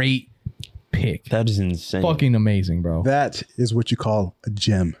great pick. That is insane. Fucking amazing, bro. That is what you call a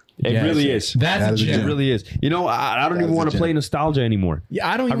gem. It Yes. really is. That's That a is a gem. It really is. You know, I don't That even is want a to play gem. nostalgia anymore. Yeah,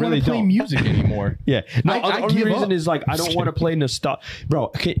 I don't even really want to play don't. music anymore. Yeah. No, I the only give reason up. is like I don't want to play nostalgia. Bro,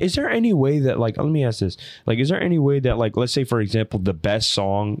 okay, is there any way that like let me ask this. Like, is there any way that like let's say for example the best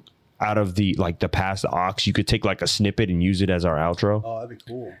song out of the Past the Aux, you could take like a snippet and use it as our outro? Oh, that'd be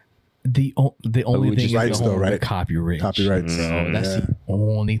cool. The only we thing just is rights the, though, whole, right? the copyright. Copyright. So that's the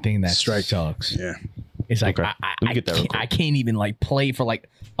only thing that Strike. sucks. Yeah. It's like Okay. Let me get that real quick. I can't even like play for like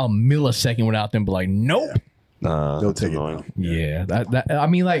a millisecond without them. But like, nope. They'll That's take annoying. it. Yeah, that I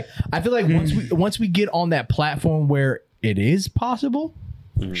mean, like, I feel like once we get on that platform where it is possible,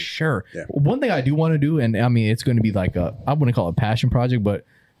 sure. Yeah. One thing I do want to do, and I mean, it's going to be like I wouldn't call it a passion project, but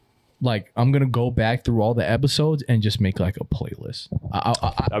like I'm gonna go back through all the episodes and just make like a playlist.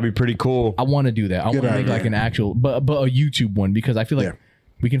 That'd be pretty cool. I want to do that. I want to make like an actual, but a YouTube one because I feel like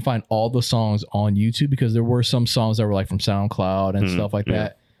we can find all the songs on YouTube because there were some songs that were like from SoundCloud and stuff like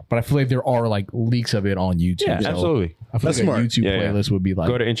that. But I feel like there are like leaks of it on YouTube. Yeah, so absolutely. I feel That's like smart. a YouTube Yeah, yeah. playlist would be like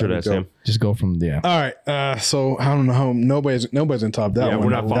Go to intro that, Sam. just go from there. All right. So I don't know how nobody's on top of that Yeah, one.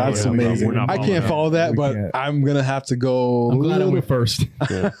 we're not following That's that, bro. amazing. We're not I following can't that. follow that, We but can't. I'm gonna have to go. I'm glad I went first.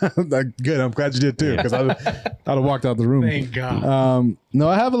 Good. I'm glad you did too, because I'd have walked out the room. Thank God. No,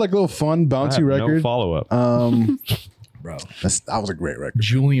 I have a like little fun bouncy record. No follow up. Bro. That was a great record.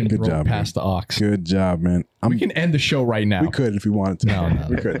 Julian Good broke job, past the aux. Good job, man. We can end the show right now. We could if we wanted to. No,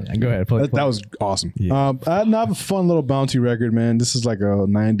 we could. Go ahead. Play. That was awesome. Yeah. I have a fun little bouncy record, man. This is like a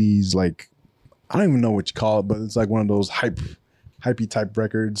 90s, like, I don't even know what you call it, but it's like one of those hypey type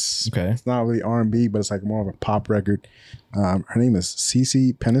records. Okay. It's not really R&B, but it's like more of a pop record. Her name is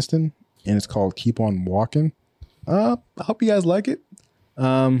Cece Peniston, and it's called Keep On Walking. I hope you guys like it. I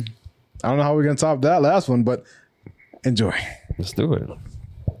don't know how we're going to top that last one, but enjoy. Let's do it.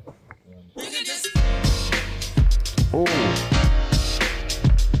 Oh.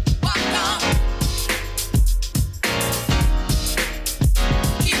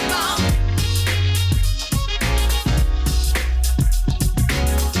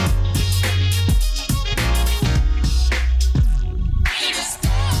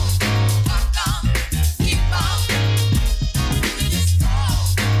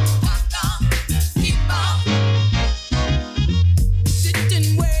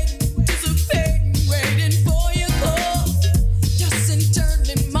 Sitting, waiting, anticipating, waiting for your call.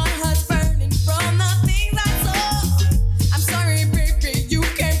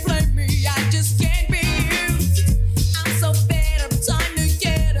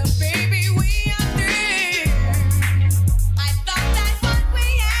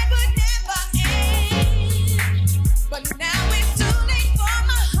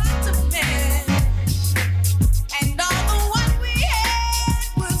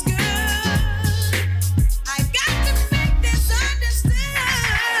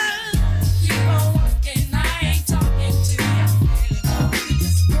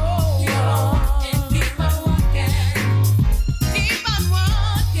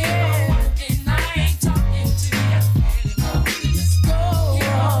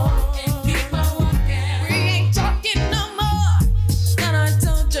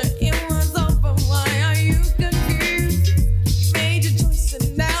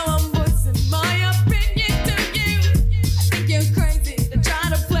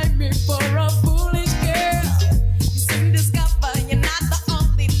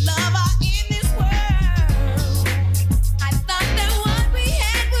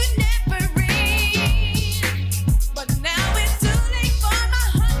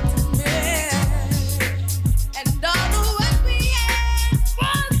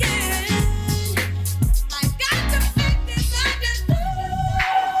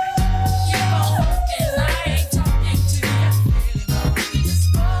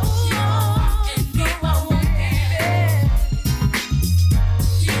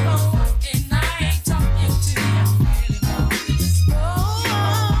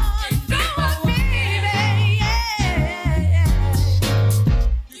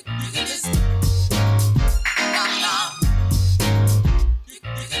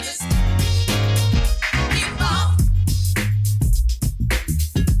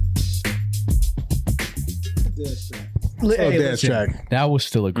 Hey, dance track. That was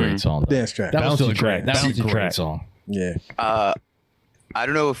still a great song. Though. Dance track. That was still a Bouncy great. track. That was a Bouncy great track. song. Yeah. I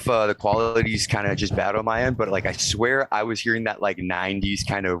don't know if the quality's kind of just bad on my end, but like I swear I was hearing that like 90s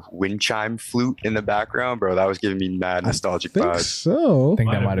kind of wind chime flute in the background, bro. That was giving me mad nostalgic think vibes. so. I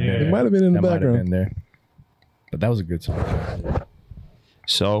think that might have been. It might have been in the That might have background. been there. But that was a good song.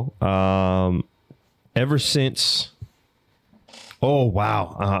 So, ever since, oh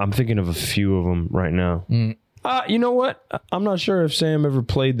wow, I'm thinking of a few of them right now. You know what? I'm not sure if Sam ever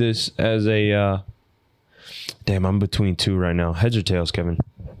played this as a. Damn, I'm between two right now. Heads or tails, Kevin?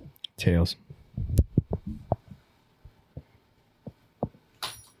 Tails.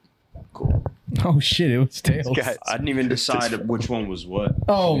 Cool. Oh shit! It was tails. Guys, I didn't even decide which one was what.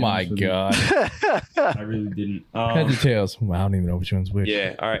 Oh my god! I really didn't. Heads or tails? Well, I don't even know which one's which.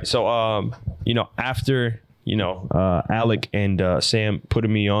 Yeah. All right. So, after Alec and Sam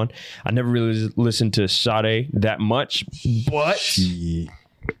putting me on, I never really listened to Sade that much, but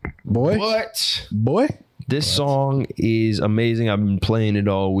Boy. this song is amazing. I've been playing it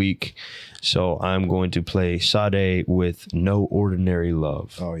all week, so I'm going to play Sade with "No Ordinary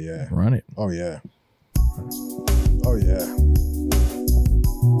Love." Oh yeah. Run it. Oh yeah. Oh yeah.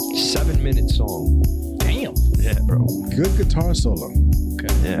 7-minute song. Damn. Yeah, bro. Good guitar solo.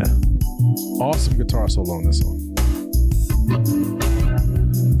 Yeah. Awesome guitar solo on this song.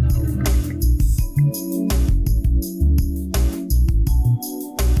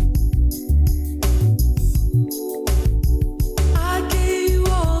 I gave you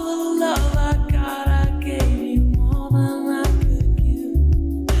all the love I got. I gave you more than I could give.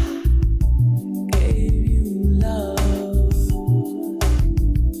 Gave you love.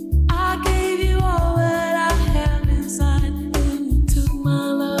 I gave you all that I have inside. And you took my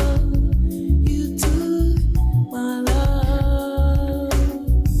love. You took my love.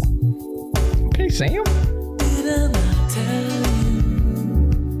 Okay, Sam. Didn't I tell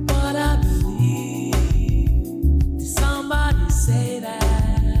you what I believe? Did somebody say that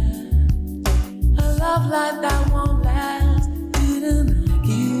a love like that won't last? Didn't I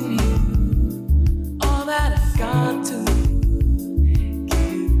give you all that I got to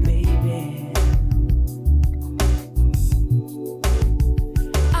give, baby?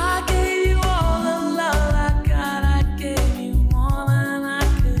 I gave you all the love I got. I gave you more than I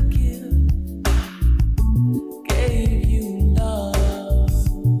could give. Gave you love.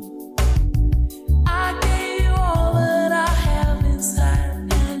 I gave you all that I have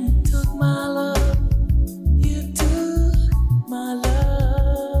inside, and you took my love. You took my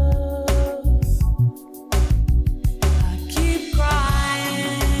love. I keep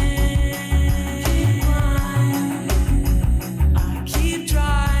crying. I keep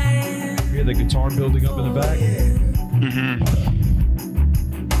trying. You hear the guitar building up in the back?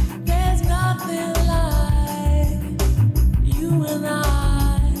 There's nothing like you and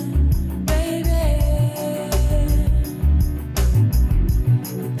I, baby.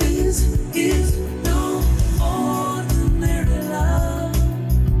 This is no ordinary love.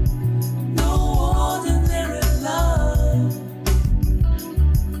 No ordinary love.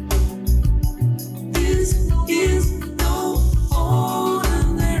 This is no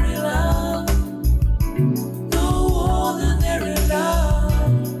ordinary love. No ordinary love.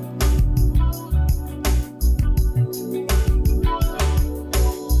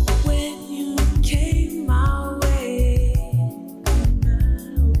 When you came my way,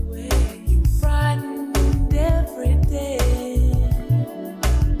 you brightened every day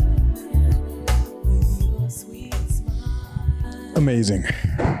with your sweet smile. Amazing.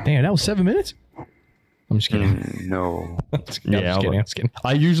 Damn, that was 7 minutes. I'm just kidding. No. I'm just kidding.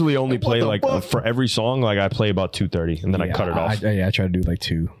 I usually only play like for every song, like I play about 2:30 and then I cut it off. I try to do like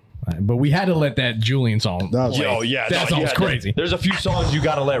 2. But we had to let that Julian song. That was- play. Yo, yeah, that song's crazy. There's a few songs you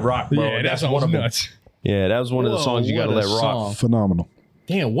gotta let rock, bro. Yeah, that's one of them. nuts. Yeah, that was one of the Whoa, songs you gotta what let a rock. song. Phenomenal.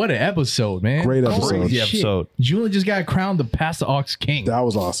 Damn, what an episode, man. Great episode. Crazy Shit. episode. Julian just got crowned the Pass the Aux King. That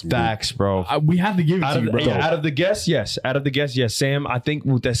was awesome. dude. Facts, bro. We have to give it Out to of, you, bro. out of the guests, yes. Out of the guests, yes. Sam, I think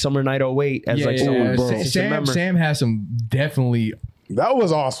with that Summer Night 08 as like someone, bro. Sam has some definitely. That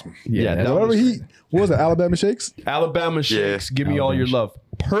was awesome. Yeah, that Whatever was- what was it? Alabama Shakes? Alabama Shakes, Give Me All Your Love.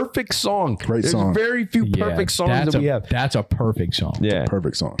 Perfect song. Great There's song. very few perfect songs that we have. That's a perfect song. Yeah.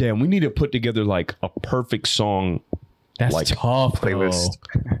 Perfect song. Damn, we need to put together like a perfect song, That's like, tough. Playlist.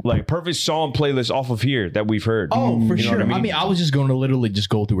 like perfect song playlist off of here that we've heard. Oh, for You know sure. what I mean, I was just going to literally just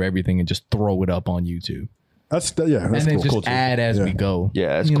go through everything and just throw it up on YouTube. That's And then cool. just Cool too. add as Yeah. we go. Yeah,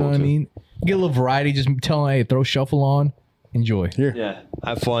 that's you cool know what too. I mean? Get a little variety. Just tell them, hey, throw shuffle on. Enjoy. Here. Yeah,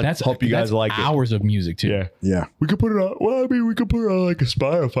 have fun. That's Hope you guys that's like it. hours of music too. Yeah. We could put it on. Well, I mean, we could put it on like a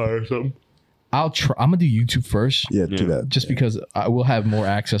Spotify or something. I'll try. I'm gonna do YouTube first. Yeah, do that. Just because I will have more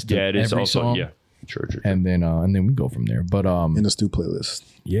access to it is every also song. True. And then we go from there. But in the Stew playlist.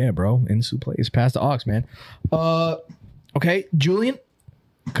 yeah, bro, in the Stew playlist, past the aux, man. Okay, Julian,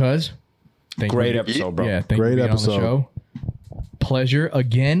 cuz Great episode, bro. Yeah, thank Great you for being episode. on the show. Pleasure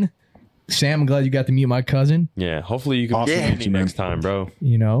again. Sam, I'm glad you got to meet my cousin. Yeah, hopefully you can Awesome. meet Yeah. Danny next time, bro.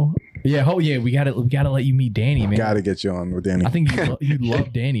 You know, yeah, we gotta let you meet Danny, man. Gotta get you on with Danny. I think you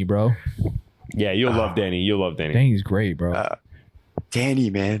love Danny, bro. Yeah, you'll love Danny. You'll love Danny. Danny's great, bro. Danny,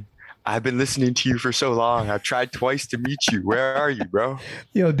 man, I've been listening to you for so long. I've tried twice to meet you. Where are you, bro?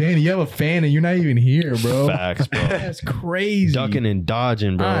 Yo, Danny, you have a fan and you're not even here, bro. Facts, bro. That's crazy. Ducking and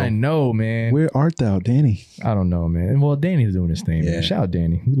dodging, bro. I know, man. Where art thou, Danny? I don't know, man. Well, Danny's doing his thing, Yeah. man. Shout out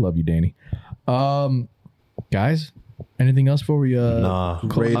Danny. We love you, Danny. Guys, anything else before we Nah.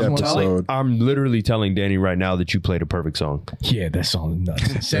 close Great this one out? episode. I'm literally telling Danny right now that you played a perfect song. Yeah, that song is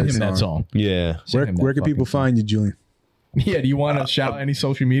nuts. Send him that song. Yeah. Where Send him can that people fucking find you, Julian? song. Yeah, do you want to shout any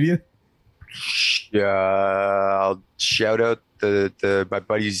social media? Yeah, I'll shout out the my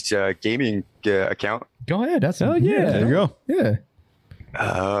buddy's gaming account. Go ahead. That's Oh, yeah. There you go. Yeah.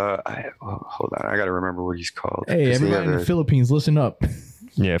 Hold on, I gotta remember what he's called. Hey, 'Cause they everybody in have the a- Philippines, listen up.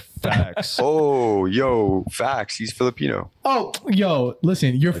 Yeah, facts. Oh, yo, facts. He's Filipino. Oh, yo,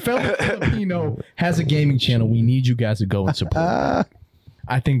 listen, your fellow Filipino has a gaming channel. We need you guys to go and support.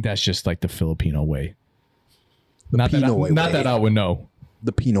 I think that's just like the Filipino way. Not Pinoy way. that I would know.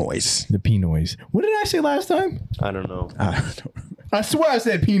 The Pinoys. The Pinoys. What did I say last time? I don't know. I swear I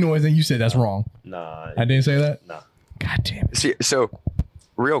said Pinoys and you said that's wrong. Nah. I didn't say that? Nah. God damn it. See, so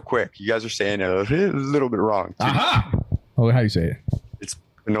real quick, you guys are saying a little bit wrong. too. Aha! Oh, how you say it? It's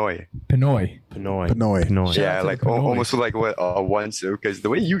Pinoy. Pinoy. Pinoy. Pinoy. Pinoy. Yeah, to like the Pinoy. almost like what one so because the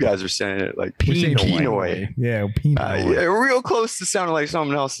way you guys are saying it, like We say Pinoy. Yeah, Pinoy. Yeah, real close to sounding like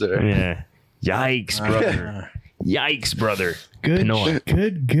something else there. Yeah. Yikes, brother. Yikes, brother. Good,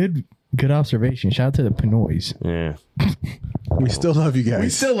 Pinoy. good observation. Shout out to the Pinoys. Yeah. We still love you guys. We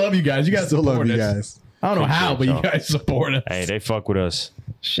still love you guys. You guys still love support you us. guys. I don't know how, but you y'all. guys support us. Hey, they fuck with us.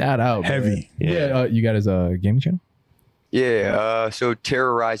 Shout out, man. Heavy. Yeah, you got his gaming channel. Yeah, so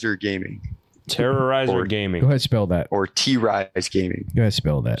Terrorizer Gaming Terrorizer Or- Go Gaming. ahead, spell that. or T-Rise Gaming. Go ahead,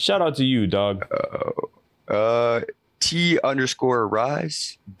 spell that. Shout out to you, dog.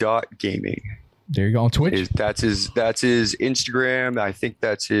 T_rise.gaming. There you go on Twitch. That's his Instagram. I think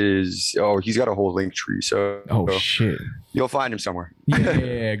that's his. Oh, he's got a whole link tree, so Oh shit. you'll find him somewhere.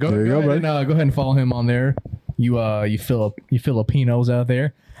 Yeah, go, There you go go, ahead and, go ahead and follow him on there. You Filipinos out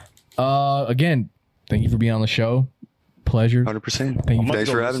there. Again, thank you for being on the show. Pleasure. 100%. Thank you. Thanks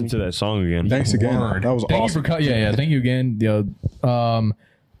for having Listen me. to that song again. Thanks again. Word. That was Thank awesome. you for yeah. Thank you again. So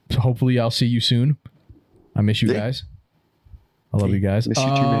hopefully I'll see you soon. I miss you Yeah. guys. I love you guys. Miss you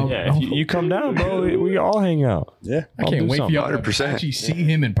too, man. Yeah, if you come down, bro, we all hang out. Yeah. I I'll can't do wait for something. y'all to 100%. actually see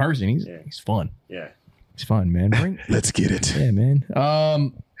him in person. He's fun. Yeah. He's fun, man. Bring, Let's get it. yeah,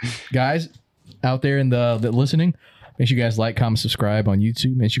 man. Guys out there in the listening, make sure you guys like, comment, subscribe on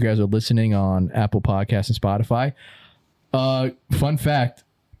YouTube. Make sure you guys are listening on Apple Podcasts and Spotify. Fun fact: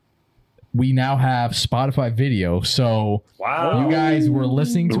 we now have Spotify video, so Wow. you guys were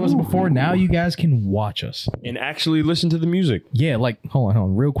listening to us before. Now you guys can watch us. And actually listen to the music. Yeah, like hold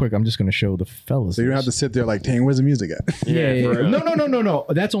on, real quick. I'm just gonna show the fellas. So you don't have to sit there like, dang, where's the music at? Yeah. for real. No.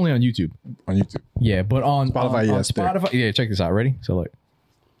 That's only on YouTube. On YouTube. Yeah, but on Spotify, on, yeah, on it's there. Spotify. Yeah, check this out. Ready? So look,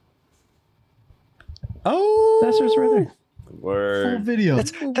 Oh. that's us right there. Full Word. video.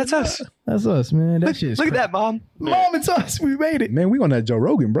 That's us. That's us, man. That shit. Look at that, Mom. Mom. It's us. We made it, Man, we on that Joe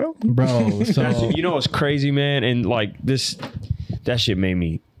Rogan, bro. bro. So You know what's crazy, man? And like that shit made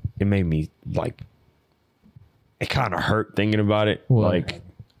me like, it kind of hurt thinking about it. What? Like,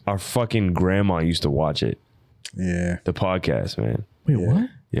 our fucking grandma used to watch it, Yeah. the podcast, man. wait, what?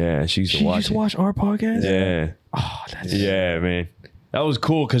 Yeah, she used to She watch just it. watched our podcast. Yeah. Oh, that's Yeah, man. That was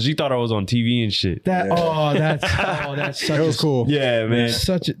cool because she thought I was on TV and shit. that. Oh, that's such. It was cool. Yeah, man.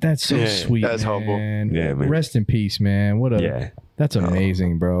 Such a, that's so Yeah, sweet. that's humble. man. Yeah, man. Rest in peace, man. What a. Yeah. That's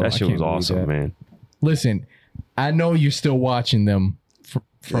amazing, bro. I That shit can't was believe awesome, that. man. Listen, I know you're still watching them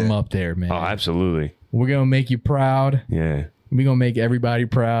from Yeah. up there, man. Oh, absolutely. We're gonna make you proud. Yeah. We're gonna make everybody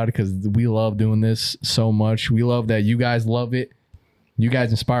proud because we love doing this so much. We love that you guys love it. You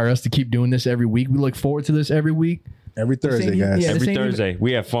guys inspire us to keep doing this every week. We look forward to this every week. Every Thursday, ain't- guys. yeah, this Every ain't even- Thursday,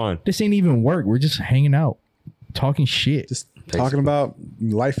 we have fun. This ain't even work. We're just hanging out, talking shit. Just talking about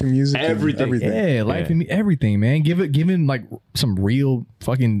life and music. and Everything. everything. Yeah, life and everything, man. Give him like some real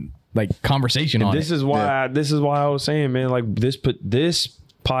fucking like conversation on This it. is why I was saying, man, like this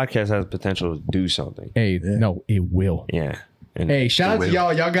podcast has potential to do something. Hey, no, it will. Yeah. Hey, shout out to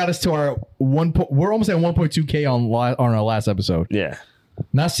y'all. Y'all got us to our we're almost at 1.2K on our last episode. Yeah.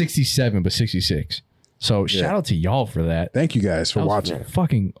 Not 67, but 66. So shout out to y'all for that. Thank you guys for watching.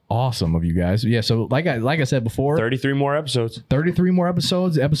 Fucking awesome of you guys. Yeah. So like I said before, 33 more episodes. 33 more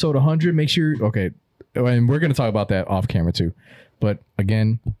episodes. Episode 100. Make sure. Okay, and we're gonna talk about that off camera too. But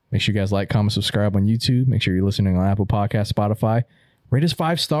again, make sure you guys like, comment, subscribe on YouTube. Make sure you're listening on Apple Podcasts, Spotify. Rate us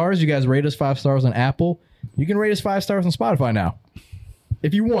 5 stars. You guys rate us 5 stars on Apple. You can rate us 5 stars on Spotify now,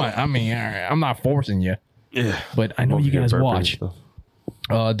 if you want. I mean, I'm not forcing you. Yeah. But I know you guys watch.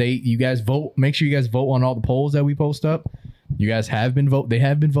 You guys vote. Make sure you guys vote on all the polls that we post up. You guys have been They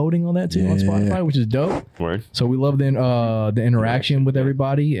have been voting on that too on Spotify, which is dope. Word. So we love the interaction with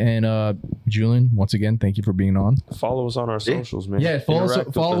everybody. And Julian, once again, thank you for being on. Follow us on our socials, man. Yeah,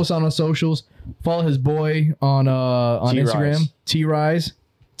 follow us on our socials. Follow his boy on Instagram,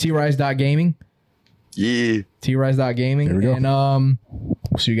 trise.gaming. Yeah. trise.gaming. There we go. And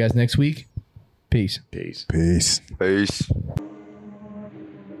we'll see you guys next week. Peace. Peace. Peace.